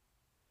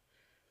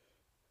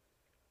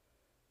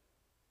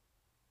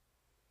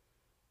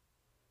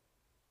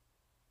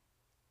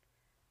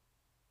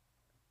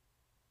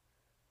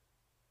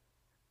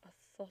 I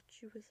thought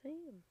you was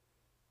him.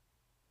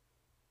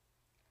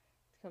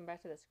 Come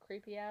back to this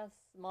creepy ass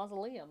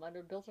mausoleum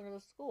built under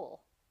the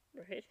school.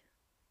 Right.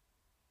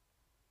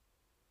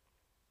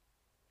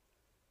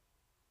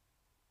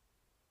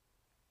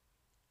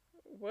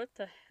 What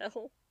the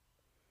hell?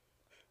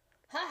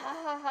 Ha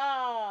ha ha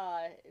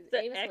ha!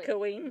 The Amos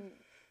echoing.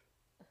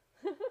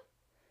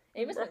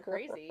 Amos went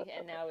crazy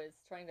and now is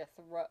trying to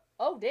throw.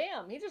 Oh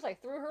damn! He just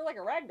like threw her like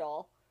a rag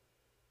doll.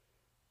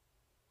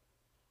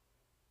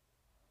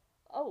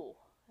 Oh,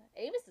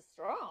 Amos is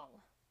strong.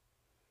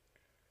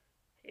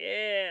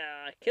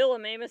 Yeah, kill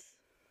him, Amos.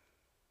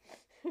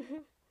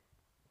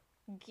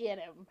 Get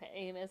him,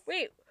 Amos.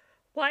 Wait,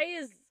 why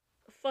is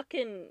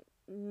fucking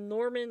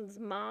Norman's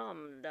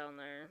mom down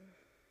there?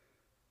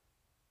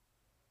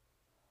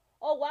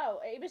 Oh wow,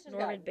 Amos just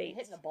Norman got Bates.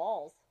 hit in the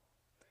balls.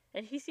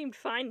 And he seemed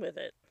fine with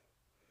it.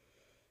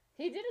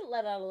 He didn't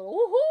let out a little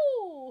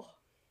woohoo!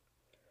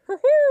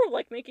 Woohoo!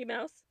 Like Mickey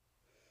Mouse.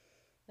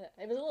 It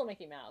was a little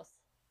Mickey Mouse.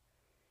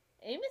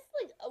 Amos,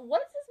 like,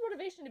 what is his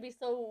motivation to be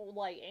so,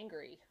 like,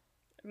 angry?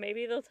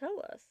 Maybe they'll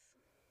tell us.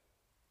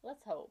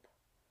 Let's hope.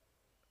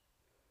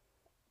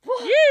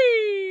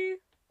 Yay!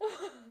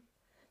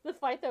 The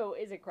fight though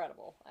is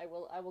incredible. I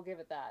will give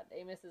it that.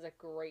 Amos is a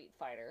great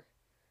fighter.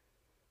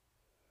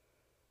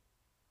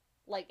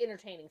 Like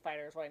entertaining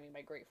fighter is what I mean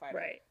by great fighter.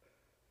 Right.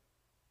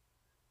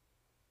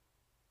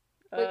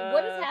 Wait,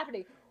 what is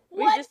happening?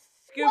 We just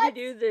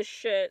Scooby-Doo this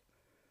shit.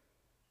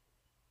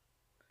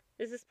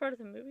 Is this part of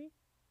the movie?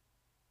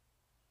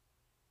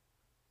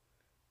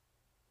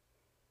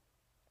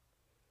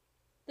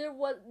 There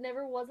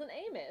never was an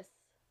Amos.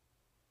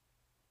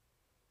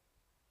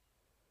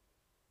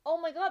 Oh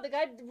my god, the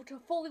guy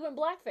fully went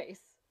blackface.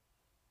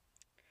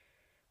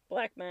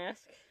 Black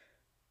mask.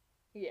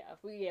 Yeah,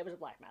 it was a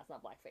black mask,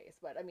 not blackface.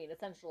 But I mean,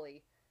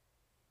 essentially,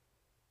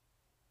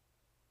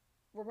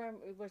 remember,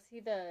 was he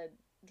the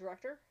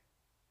director?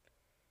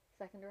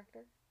 Second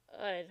director?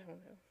 I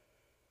don't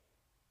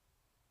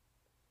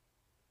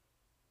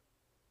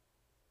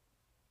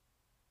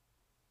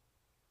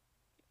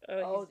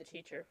know. Oh, he's the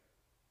teacher.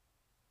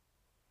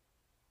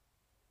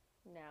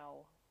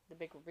 Now, the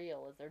big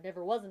reveal is there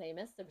never was an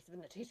Amos. It's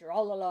been the teacher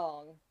all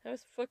along. That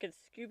was fucking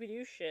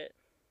Scooby-Doo shit.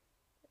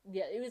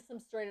 Yeah, it was some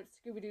straight up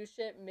Scooby-Doo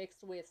shit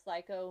mixed with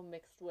Psycho,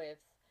 mixed with...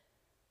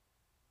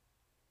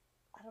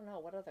 I don't know,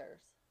 what others?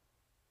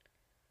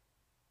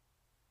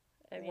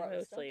 I mean, Gross.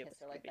 mostly Don't it kiss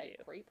was her like Scooby-Doo.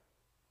 that, creep.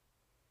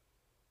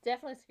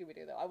 Definitely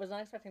Scooby-Doo, though. I was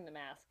not expecting the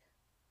mask.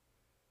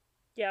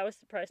 Yeah, I was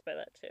surprised by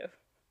that, too.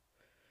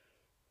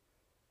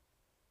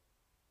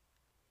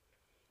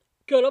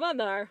 Get him on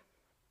there.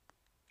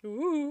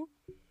 Ooh.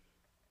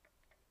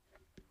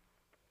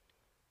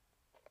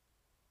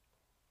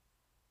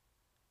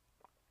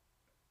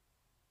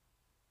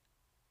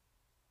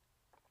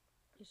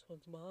 This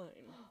one's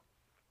mine.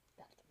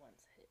 That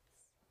one's his.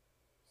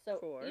 So,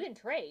 For? you can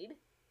trade.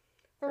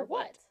 For For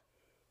what?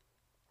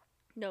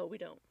 No, we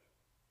don't.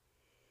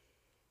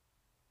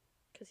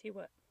 Because he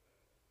what?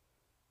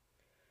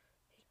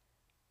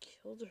 He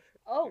killed her.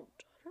 Oh. Your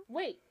daughter?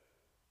 Wait.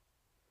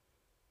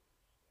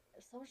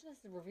 So much of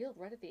this is revealed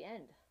right at the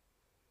end.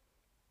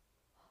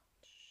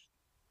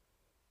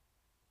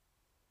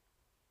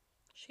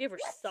 She gave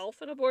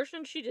herself an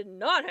abortion? She did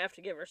not have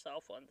to give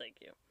herself one, thank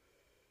you.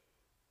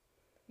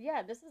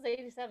 Yeah, this is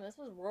 87. This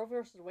was Roe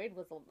versus Wade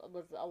was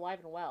alive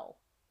and well.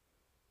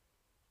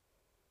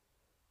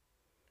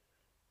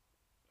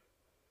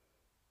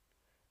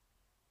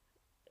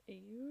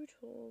 You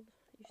said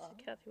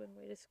Kathy went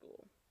away to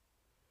school.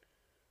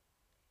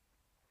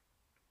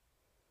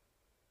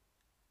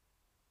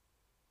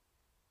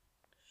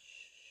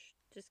 Shh,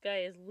 this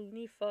guy is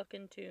Looney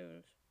fucking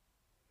Tunes.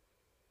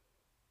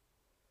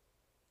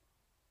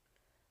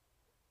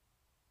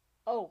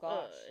 Oh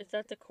gosh. Is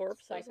that the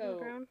corpse that was on the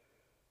Psycho. ground?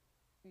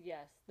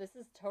 Yes, this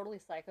is totally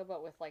Psycho,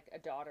 but with like a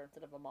daughter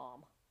instead of a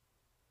mom.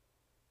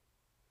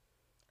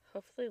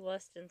 Hopefully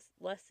less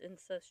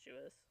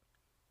incestuous.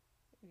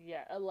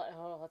 Yeah,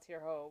 let's hear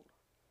hope.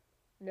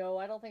 No,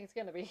 I don't think it's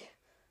gonna be.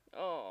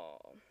 Oh.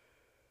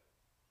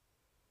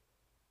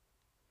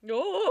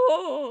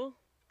 No.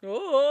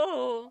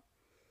 Oh.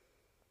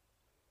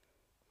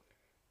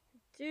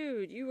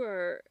 Dude, you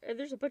are. And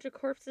there's a bunch of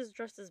corpses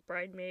dressed as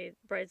bridesmaids.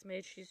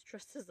 She's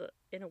dressed as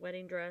in a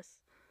wedding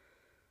dress.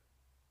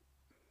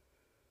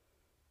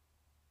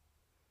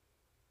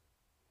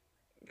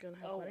 You're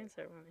gonna have a wedding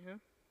ceremony, huh?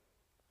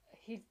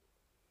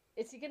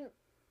 Is he gonna?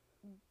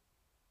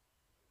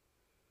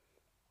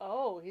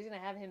 Oh, he's gonna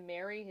have him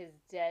marry his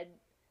dead.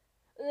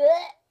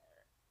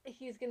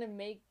 He's gonna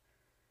make.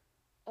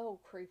 Oh,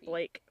 creepy.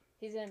 Blake.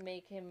 He's gonna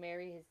make him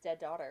marry his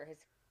dead daughter.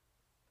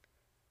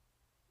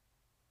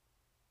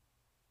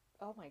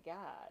 Oh my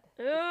god.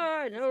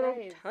 No,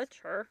 don't touch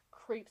her.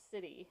 Creep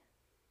City.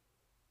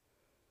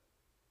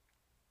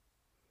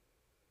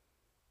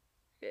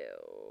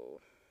 Ew.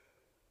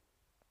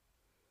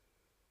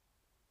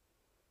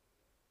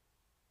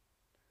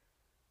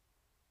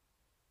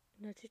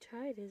 Not too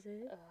tight, is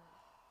it?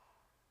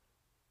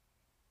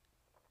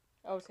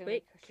 Oh, she's gonna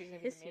be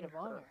the maid of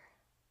honor.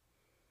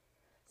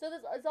 So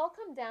it's all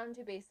come down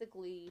to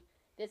basically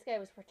this guy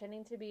was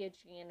pretending to be a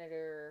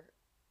janitor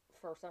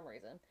for some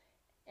reason,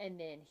 and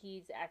then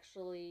he's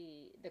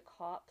actually the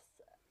cops'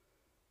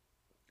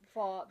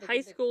 high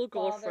school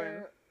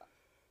girlfriend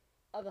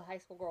of the high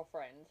school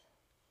girlfriend,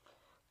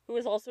 who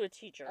was also a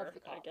teacher,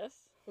 I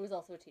guess. Who was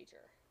also a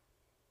teacher.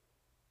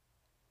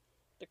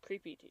 The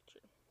creepy teacher.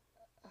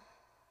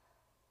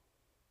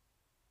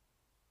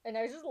 And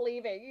I was just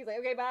leaving. He's like,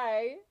 okay,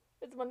 bye.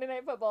 It's Monday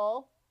Night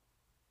Football.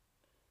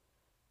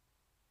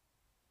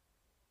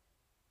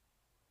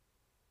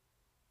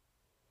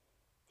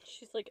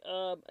 She's like,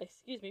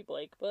 excuse me,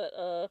 Blake, but,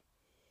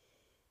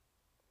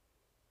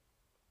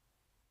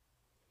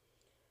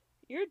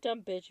 you're a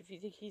dumb bitch if you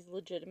think he's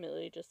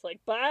legitimately just like,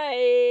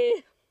 bye!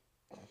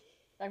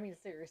 I mean,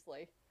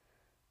 seriously.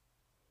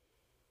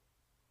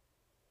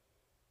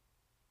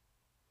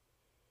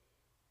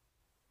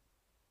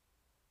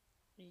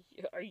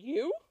 Are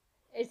you?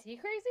 Is he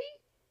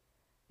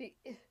crazy?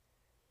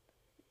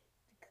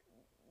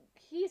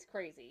 He's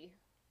crazy.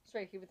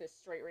 Straight here with his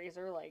straight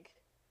razor, like.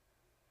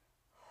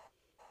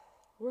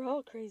 We're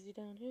all crazy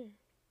down here.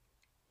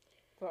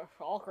 For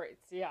all crazy,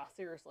 yeah,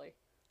 seriously.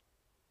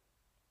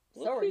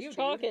 Look so who's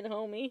talking, dude.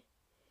 Homie.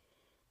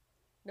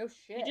 No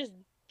shit. He just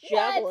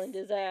javelined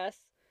his ass.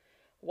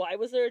 Why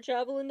was there a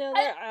javelin down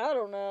there? I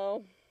don't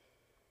know.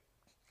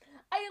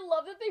 I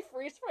love that they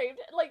freeze framed,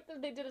 like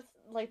they did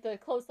like the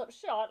close up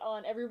shot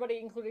on everybody,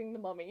 including the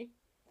mummy.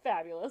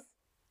 Fabulous.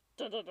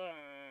 Da-da-da.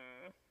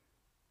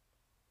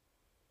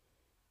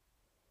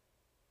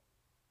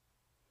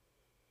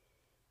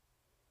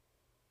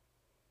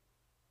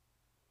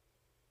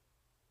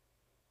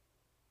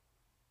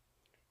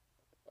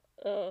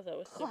 Oh, that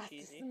was so Class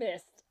cheesy.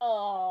 Dismissed.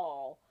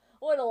 Oh,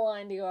 what a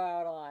line to go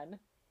out on.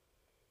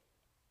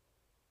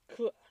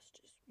 Class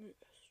dismissed.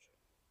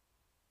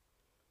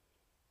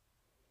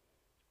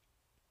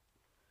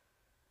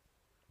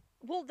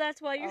 Well,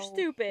 that's why you're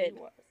stupid.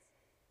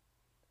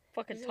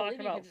 Fucking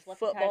talking about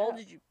football.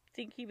 Did you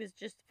think he was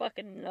just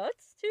fucking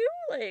nuts, too?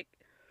 Like...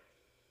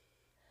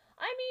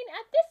 I mean,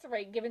 at this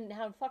rate, given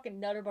how fucking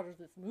nutter butters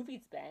this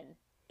movie's been.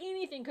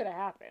 anything could have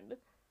happened.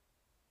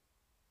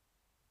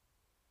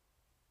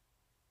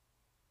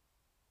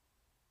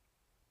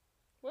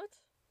 What?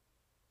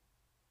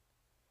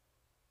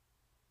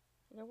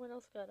 No one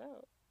else got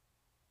out.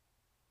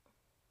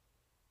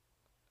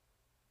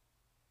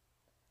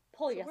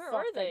 Pull So where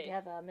are yourself they?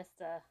 together,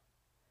 Mister.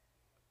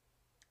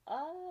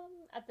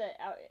 At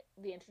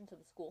the entrance of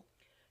the school.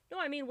 No,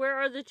 I mean, where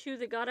are the two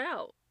that got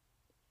out?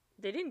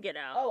 They didn't get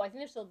out. Oh, I think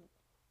they're still.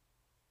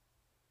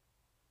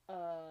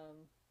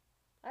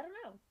 I don't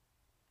know.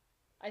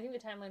 I think the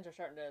timelines are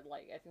starting to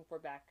I think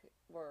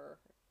we're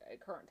at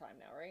current time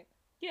now, right?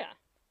 Yeah.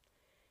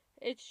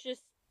 It's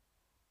just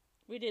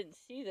we didn't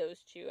see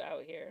those two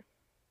out here.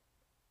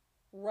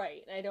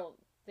 Right. I don't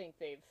think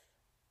they've.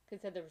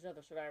 Because said there was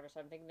another survivor, so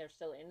I'm thinking they're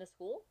still in the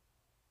school.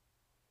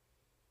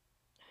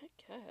 I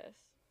guess.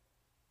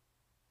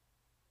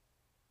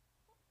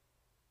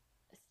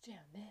 It's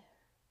down there.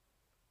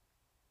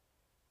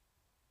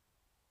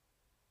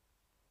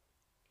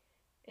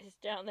 It's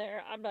down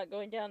there. I'm not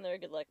going down there.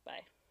 Good luck.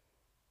 Bye.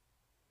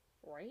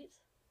 Right?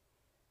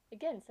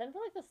 Again, send for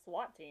the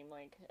SWAT team.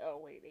 Oh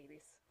wait,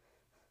 80s.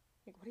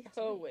 What are you doing?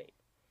 Oh, wait.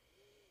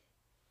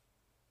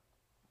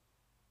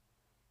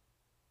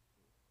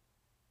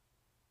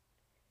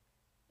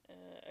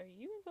 Are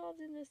you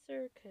involved in this,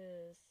 sir?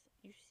 Because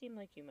you seem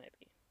like you might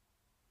be.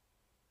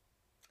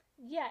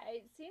 Yeah,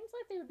 it seems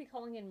like they would be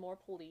calling in more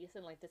police,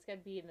 and this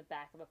guy'd be in the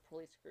back of a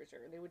police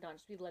cruiser. They would not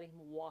just be letting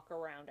him walk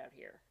around out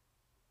here.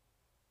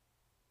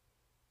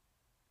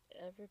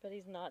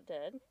 Everybody's not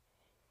dead.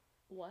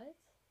 What?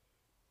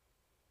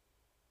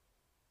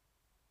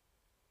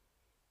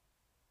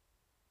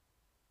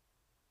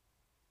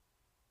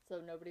 So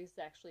nobody's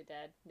actually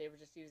dead. They were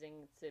just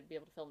using to be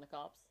able to film the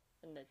cops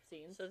and the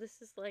scenes. So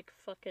this is like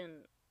fucking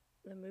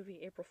the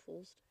movie April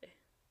Fool's Day.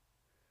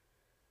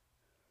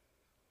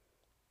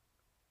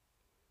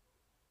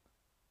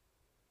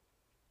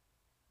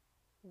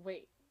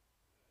 Wait.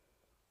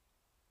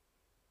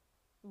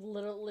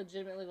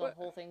 Legitimately, the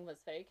whole thing was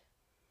fake?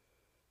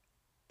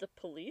 The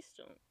police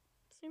don't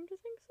seem to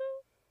think so.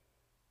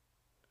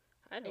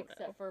 I don't know.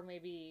 Except for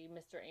maybe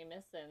Mr.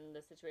 Amos and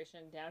the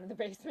situation down in the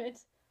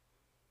basement.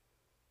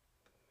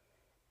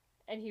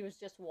 And he was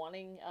just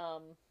wanting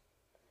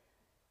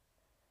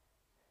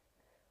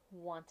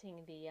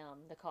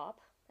the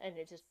cop, and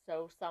it just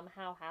so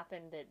somehow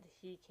happened that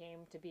he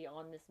came to be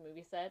on this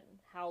movie set.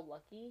 How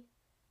lucky.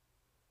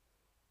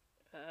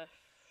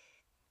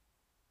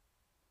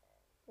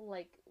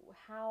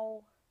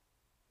 How...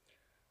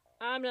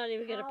 I'm not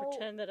even gonna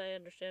pretend that I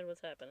understand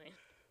what's happening.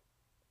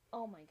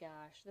 Oh my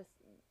gosh, this...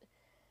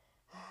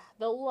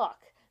 The luck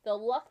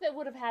that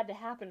would have had to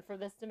happen for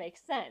this to make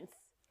sense.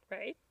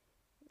 Right?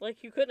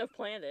 Like, you couldn't have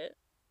planned it.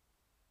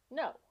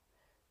 No.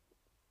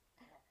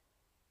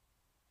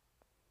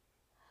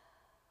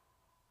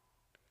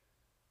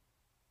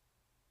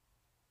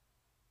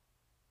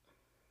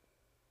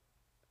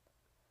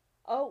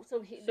 Oh, so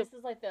this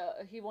is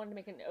he wanted to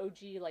make an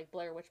OG,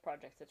 Blair Witch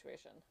Project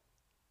situation.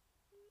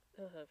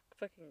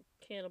 Fucking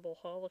cannibal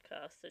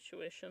Holocaust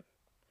situation.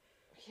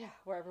 Yeah,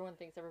 where everyone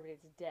thinks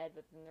everybody's dead,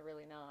 but then they're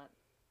really not.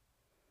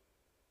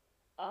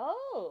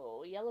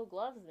 Oh, yellow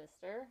gloves,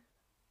 mister.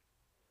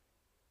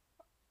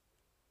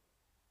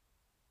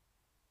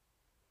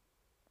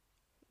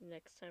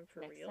 Next time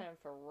for real. Next time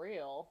for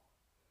real.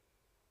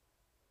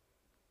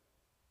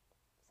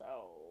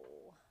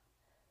 So...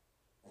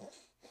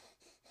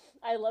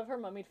 I love her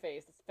mummied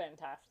face. It's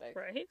fantastic.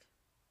 Right?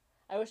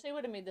 I wish they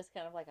would have made this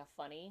kind of a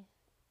funny.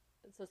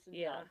 It's supposed to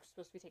be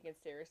supposed to be taken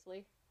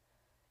seriously.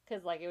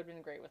 Because, it would have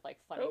been great with,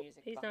 funny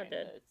music behind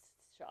the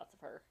shots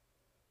of her.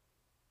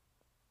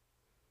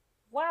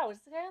 Wow, is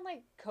this guy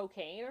on,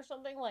 cocaine or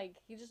something?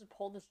 He just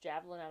pulled this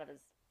javelin out of his...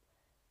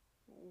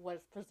 what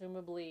is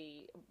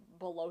presumably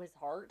below his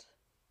heart?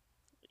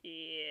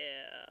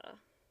 Yeah.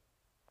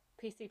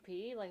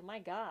 PCP? My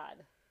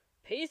God.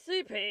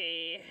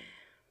 PCP!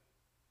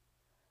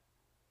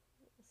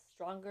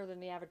 Stronger than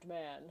the average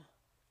man.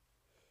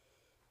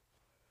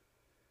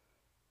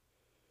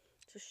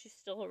 So she's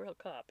still a real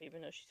cop,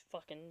 even though she's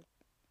fucking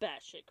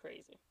batshit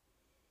crazy.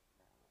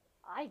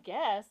 I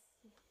guess.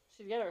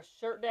 She'd get her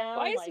shirt down.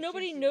 Why is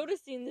nobody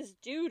noticing this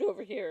dude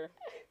over here?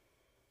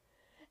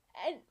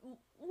 And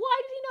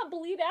why did he not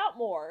bleed out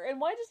more? And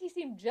why does he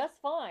seem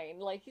just fine?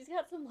 He's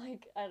got some,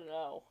 I don't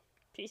know.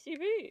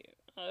 PCP.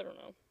 I don't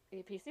know.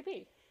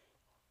 PCP.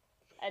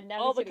 And now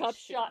all he's the cops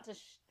shot to...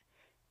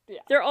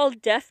 Yeah. They're all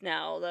deaf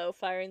now, though,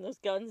 firing those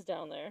guns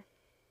down there.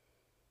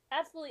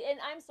 Absolutely. And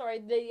I'm sorry,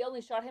 they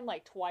only shot him,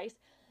 twice.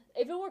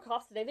 If it were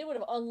cops today, they would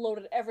have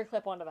unloaded every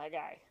clip onto that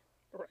guy.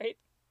 Right?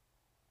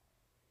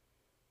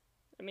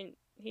 I mean,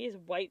 he is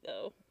white,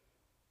 though.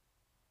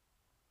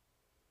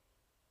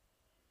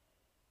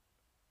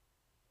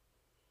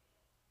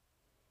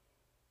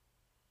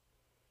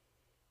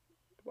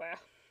 Wow.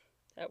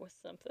 That was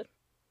something.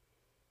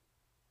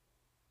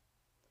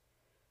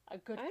 A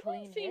good I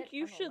clean don't think hit?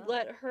 you should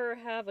let her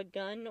have a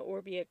gun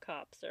or be a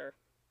cop, sir.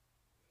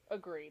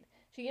 Agreed.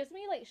 She gives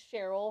me,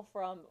 Cheryl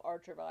from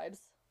Archer vibes.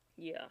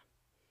 Yeah.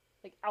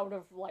 like out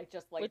of like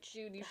just like, Which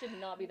dude, you should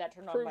not be that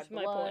turned on by proves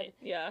my blood point.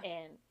 Yeah.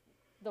 and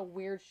the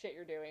weird shit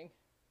you're doing.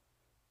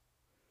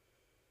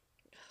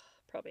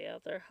 Probably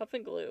out there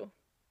huffing glue.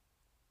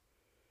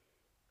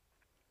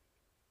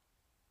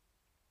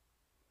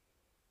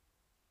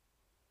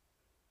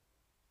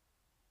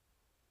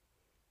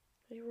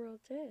 They were all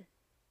dead.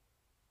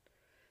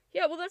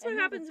 Yeah, well, that's what And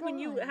now they're happens when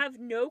you gone. have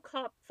no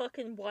cop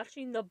fucking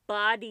watching the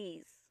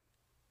bodies.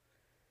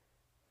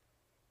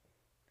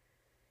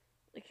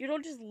 Like, you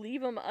don't just leave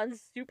them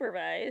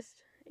unsupervised.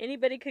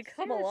 Anybody could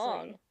come Seriously.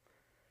 along.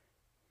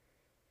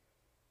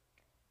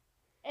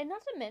 And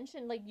not to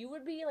mention, like, you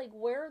would be like,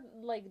 where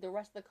like the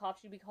rest of the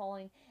cops you'd be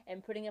calling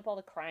and putting up all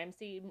the crime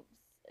scene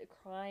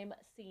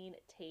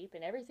tape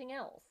and everything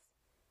else.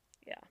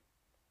 Yeah.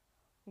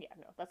 Yeah,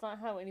 no, that's not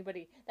how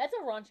anybody. That's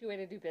a raunchy way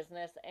to do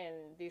business,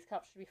 and these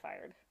cops should be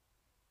fired.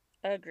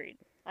 Agreed.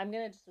 I'm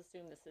gonna just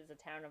assume this is a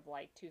town of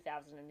like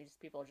 2,000, and these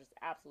people are just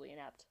absolutely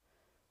inept.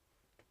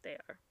 They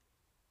are.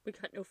 We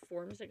got no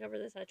forms to cover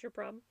this. That's your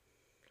problem.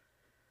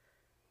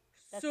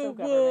 That's so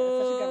government.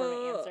 That's such a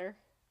government answer.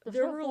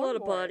 There were a lot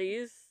of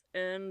bodies,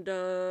 and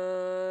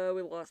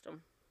we lost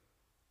them.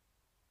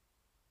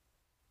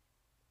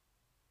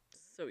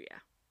 So yeah.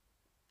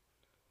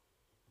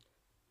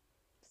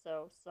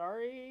 So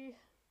sorry.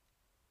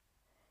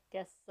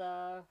 Guess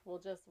we'll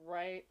just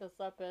write this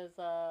up as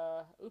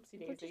oopsie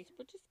daisy.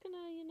 We're just gonna,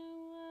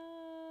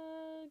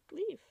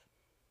 leave.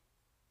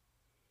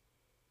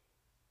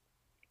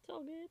 It's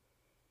all good.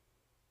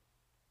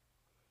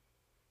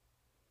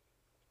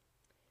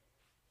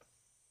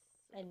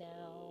 And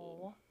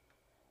now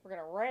we're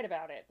gonna write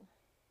about it.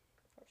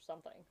 Or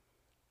something.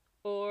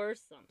 Or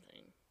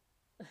something.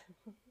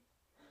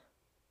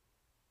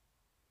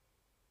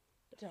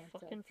 The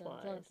fucking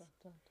flies.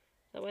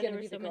 That why there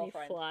were so many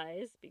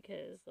flies,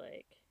 because,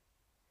 like,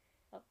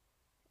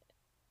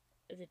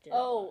 the dead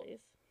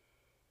bodies.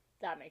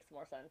 That makes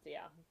more sense,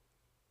 yeah.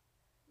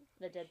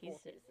 The dead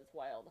bodies is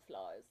why all the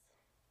flies.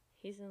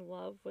 He's in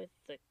love with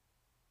the...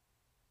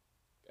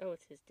 Oh,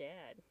 it's his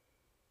dad.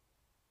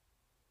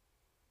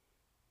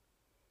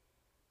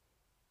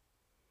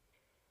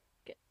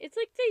 It's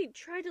like they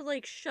tried to,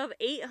 like, shove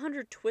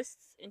 800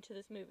 twists into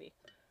this movie.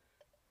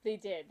 They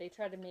did. They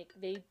tried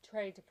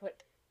to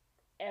put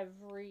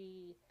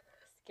every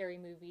scary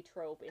movie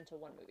trope into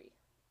one movie.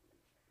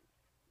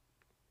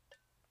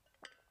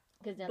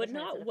 But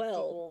not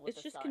well.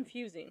 It's just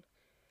confusing.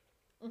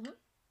 Mm-hmm.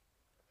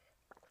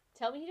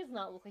 Tell me he does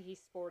not look like he's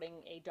sporting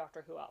a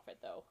Doctor Who outfit,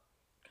 though.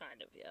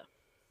 Kind of, yeah.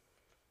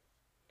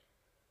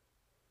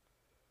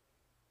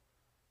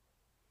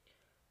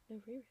 No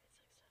rereads.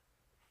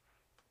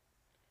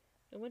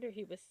 No wonder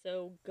he was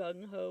so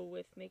gung-ho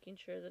with making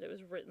sure that it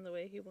was written the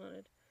way he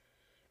wanted.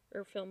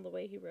 Or filmed the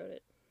way he wrote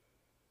it.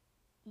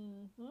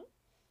 Mm-hmm.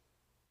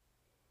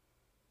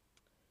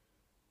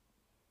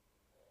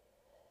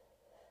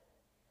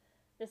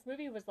 This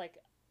movie was like,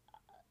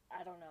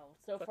 I don't know,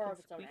 so fucking far of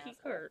its own asshole.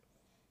 Cart.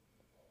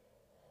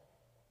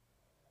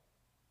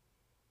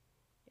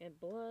 And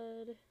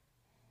blood.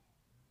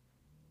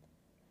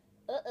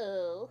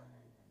 Uh-oh.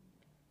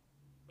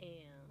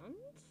 And...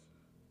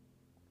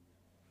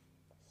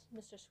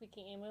 Mr.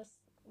 Squeaky Amos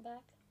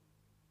back?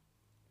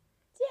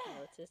 Yeah.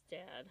 Oh, it's his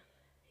dad.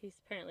 He's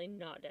apparently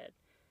not dead.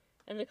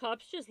 And the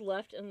cops just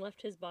left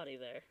his body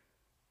there.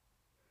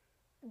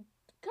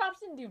 Cops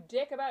didn't do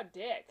dick about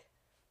dick.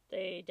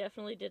 They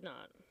definitely did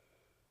not.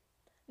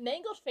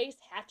 Mangled face,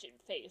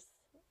 hatchet face.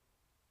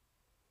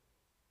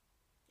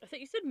 I thought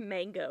you said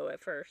mango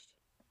at first.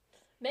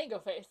 Mango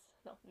face.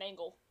 No,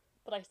 mangle.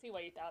 But I see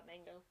why you thought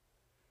mango.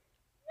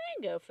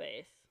 Mango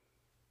face.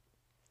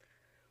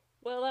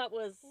 Well, that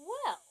was...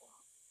 Well.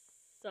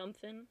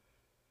 Something.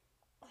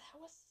 That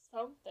was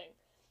something.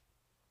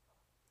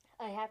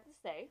 I have to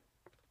say,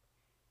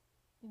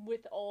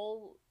 with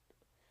all...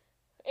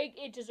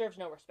 It deserves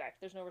no respect.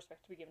 There's no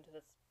respect to be given to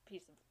this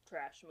piece of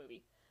trash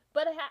movie.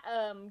 But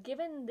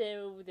given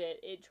though that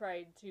it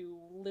tried to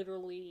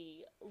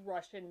literally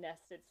Russian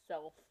nest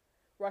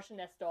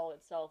doll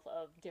itself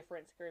of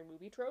different scary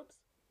movie tropes,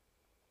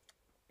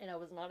 and I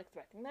was not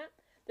expecting that.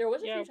 There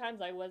was a few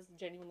times I was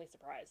genuinely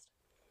surprised.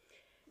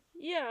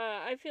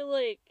 Yeah, I feel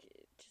like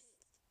just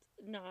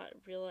not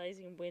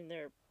realizing when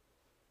they're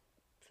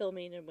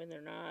filming and when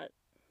they're not.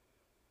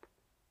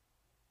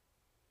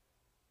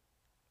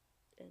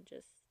 And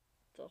just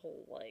the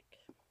whole, like...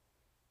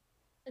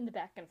 And the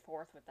back and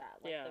forth with that,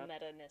 like, the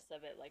meta-ness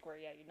of it, like, where,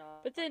 you're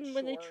not... But then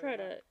when they try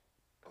to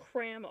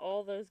cram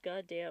all those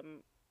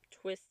goddamn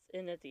twists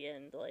in at the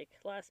end, like,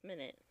 last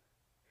minute,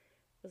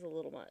 was a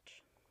little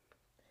much.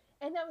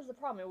 And that was the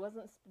problem. It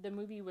wasn't... The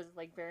movie was,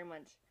 like, very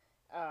much...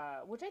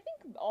 which I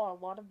think a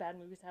lot of bad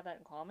movies have that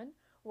in common,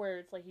 where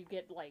it's like you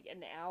get, like,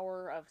 an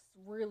hour of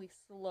really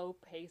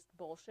slow-paced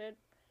bullshit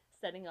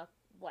setting up,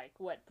 like,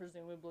 what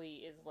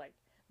presumably is, like,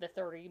 the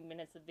 30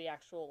 minutes of the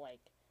actual, like,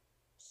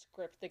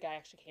 script the guy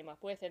actually came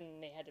up with,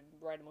 and they had to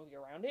write a movie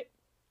around it.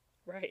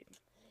 Right.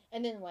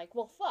 And then, like,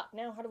 well, fuck,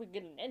 now how do we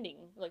get an ending?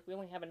 Like, we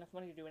only have enough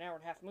money to do an hour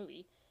and a half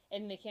movie,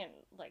 and they can't,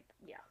 like,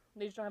 yeah,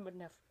 they just don't have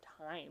enough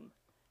time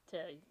to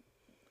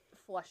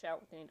flesh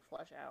out what they need to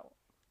flesh out.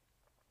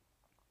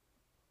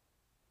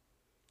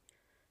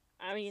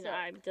 I mean, So-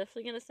 I'm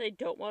definitely gonna say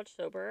don't watch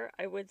sober.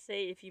 I would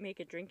say if you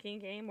make a drinking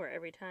game where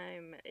every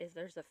time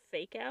there's a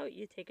fake out,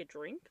 you take a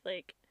drink,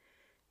 like,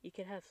 you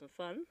could have some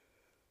fun.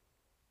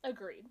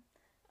 Agreed.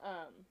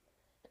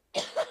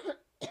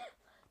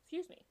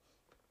 Excuse me.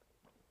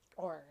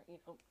 Or,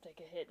 take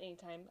a hit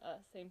anytime,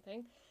 same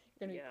thing.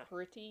 You're gonna Yeah. be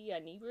pretty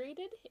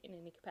inebriated in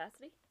any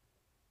capacity.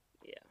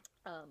 Yeah.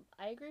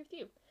 I agree with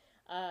you.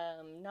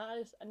 Not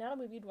a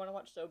movie you'd want to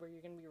watch sober.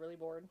 You're gonna be really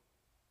bored.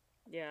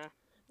 Yeah.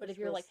 But It's if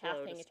you're real like half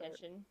slow to paying start.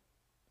 attention,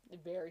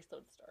 very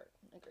slow to start.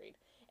 Agreed.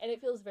 And it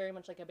feels very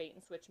much like a bait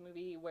and switch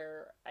movie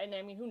where, and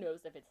I mean, who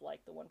knows if it's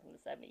like the one from the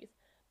 70s,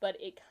 but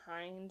it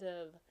kind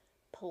of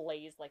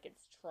plays like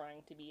it's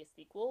trying to be a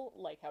sequel,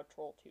 like how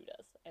Troll 2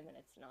 does, and then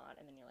it's not,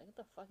 and then you're like, what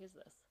the fuck is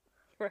this?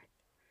 Right.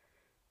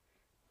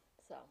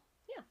 So,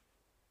 yeah.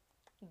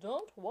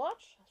 Don't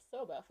watch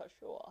sober for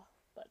sure,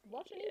 but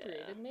watch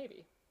inebriated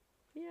maybe.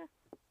 Yeah.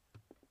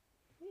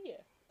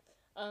 Yeah.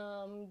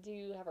 Do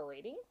you have a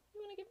rating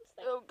you want to give this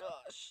thing? Oh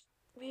gosh.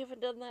 We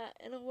haven't done that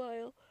in a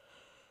while.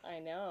 I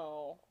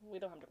know. We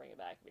don't have to bring it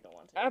back if we don't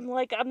want to.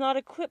 I'm not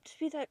equipped to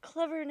be that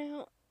clever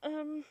now.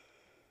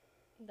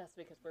 That's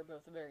because we're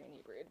both very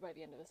inebriated by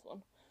the end of this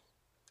one.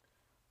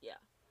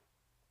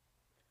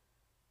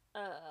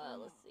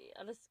 Let's see.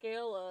 On a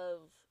scale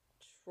of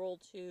Troll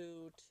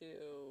 2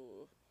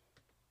 to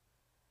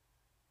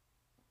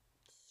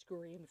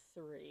Scream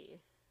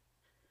 3.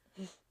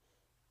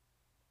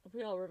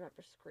 We all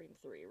remember Scream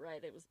 3,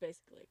 right? It was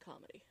basically a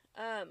comedy.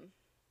 I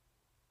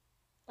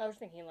was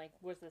thinking, like,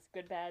 was this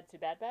good, bad to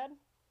bad, bad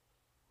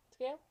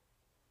scale?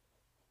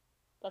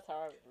 That's how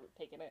I was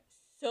taking it.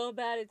 So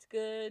bad it's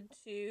good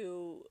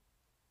to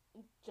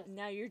Just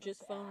now you're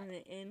just bad. phoning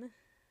it in.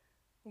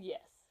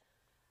 Yes.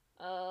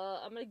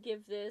 I'm gonna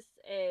give this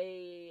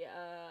a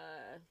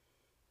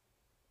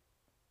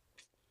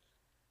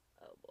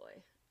oh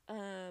boy.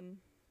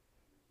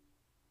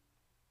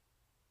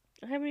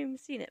 I haven't even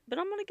seen it, but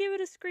I'm gonna give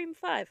it a Scream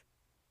 5. I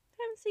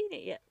haven't seen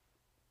it yet.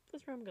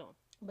 That's where I'm going.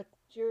 But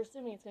you're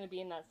assuming it's going to be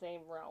in that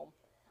same realm.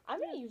 I'm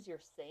going to use your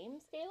same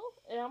scale,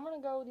 and I'm going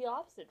to go the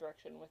opposite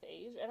direction with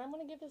age, and I'm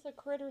going to give this a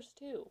Critters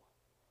 2.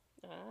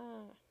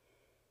 Ah.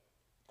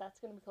 That's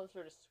going to be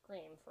closer to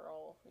Scream for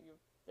all of you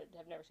that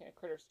have never seen a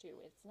Critters 2.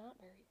 It's not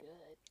very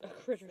good. A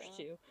It's, Critters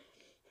 2.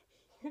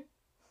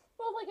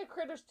 Well, like a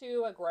Critters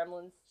 2, a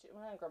Gremlins 2.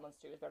 Well,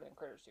 Gremlins 2 is better than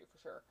Critters 2 for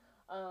sure.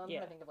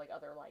 Yeah. I think of like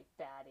other like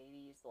bad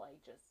 80s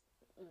like just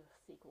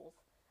sequels.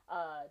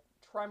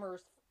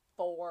 Tremors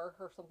 4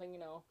 or something,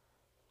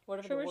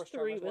 whatever the Tremors worst 3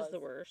 Tremors was the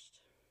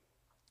worst.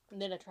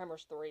 And then a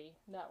Tremors 3,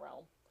 that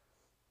realm.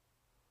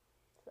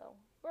 So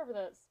wherever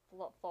that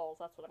falls,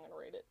 that's what I'm gonna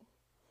rate it.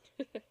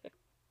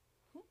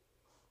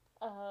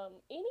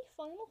 Any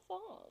final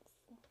thoughts?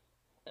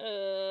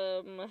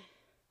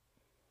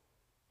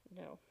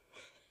 No.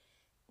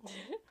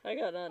 I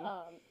got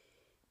none.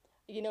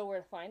 You know where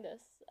to find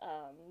us.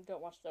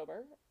 Don't watch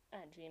sober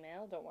at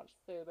Gmail. Don't watch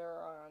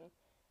sober on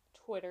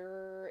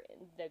Twitter,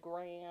 the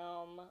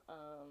Gram,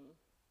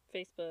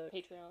 Facebook.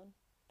 Patreon,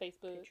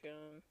 Facebook,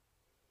 Patreon.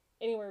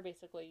 anywhere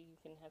basically you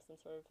can have some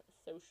sort of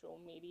social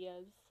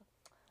medias.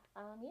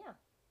 Yeah.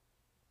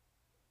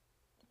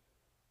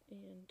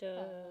 And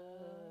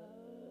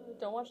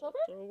Don't watch sober.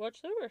 don't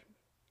watch sober.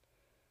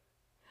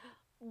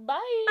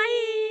 Bye.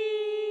 Bye!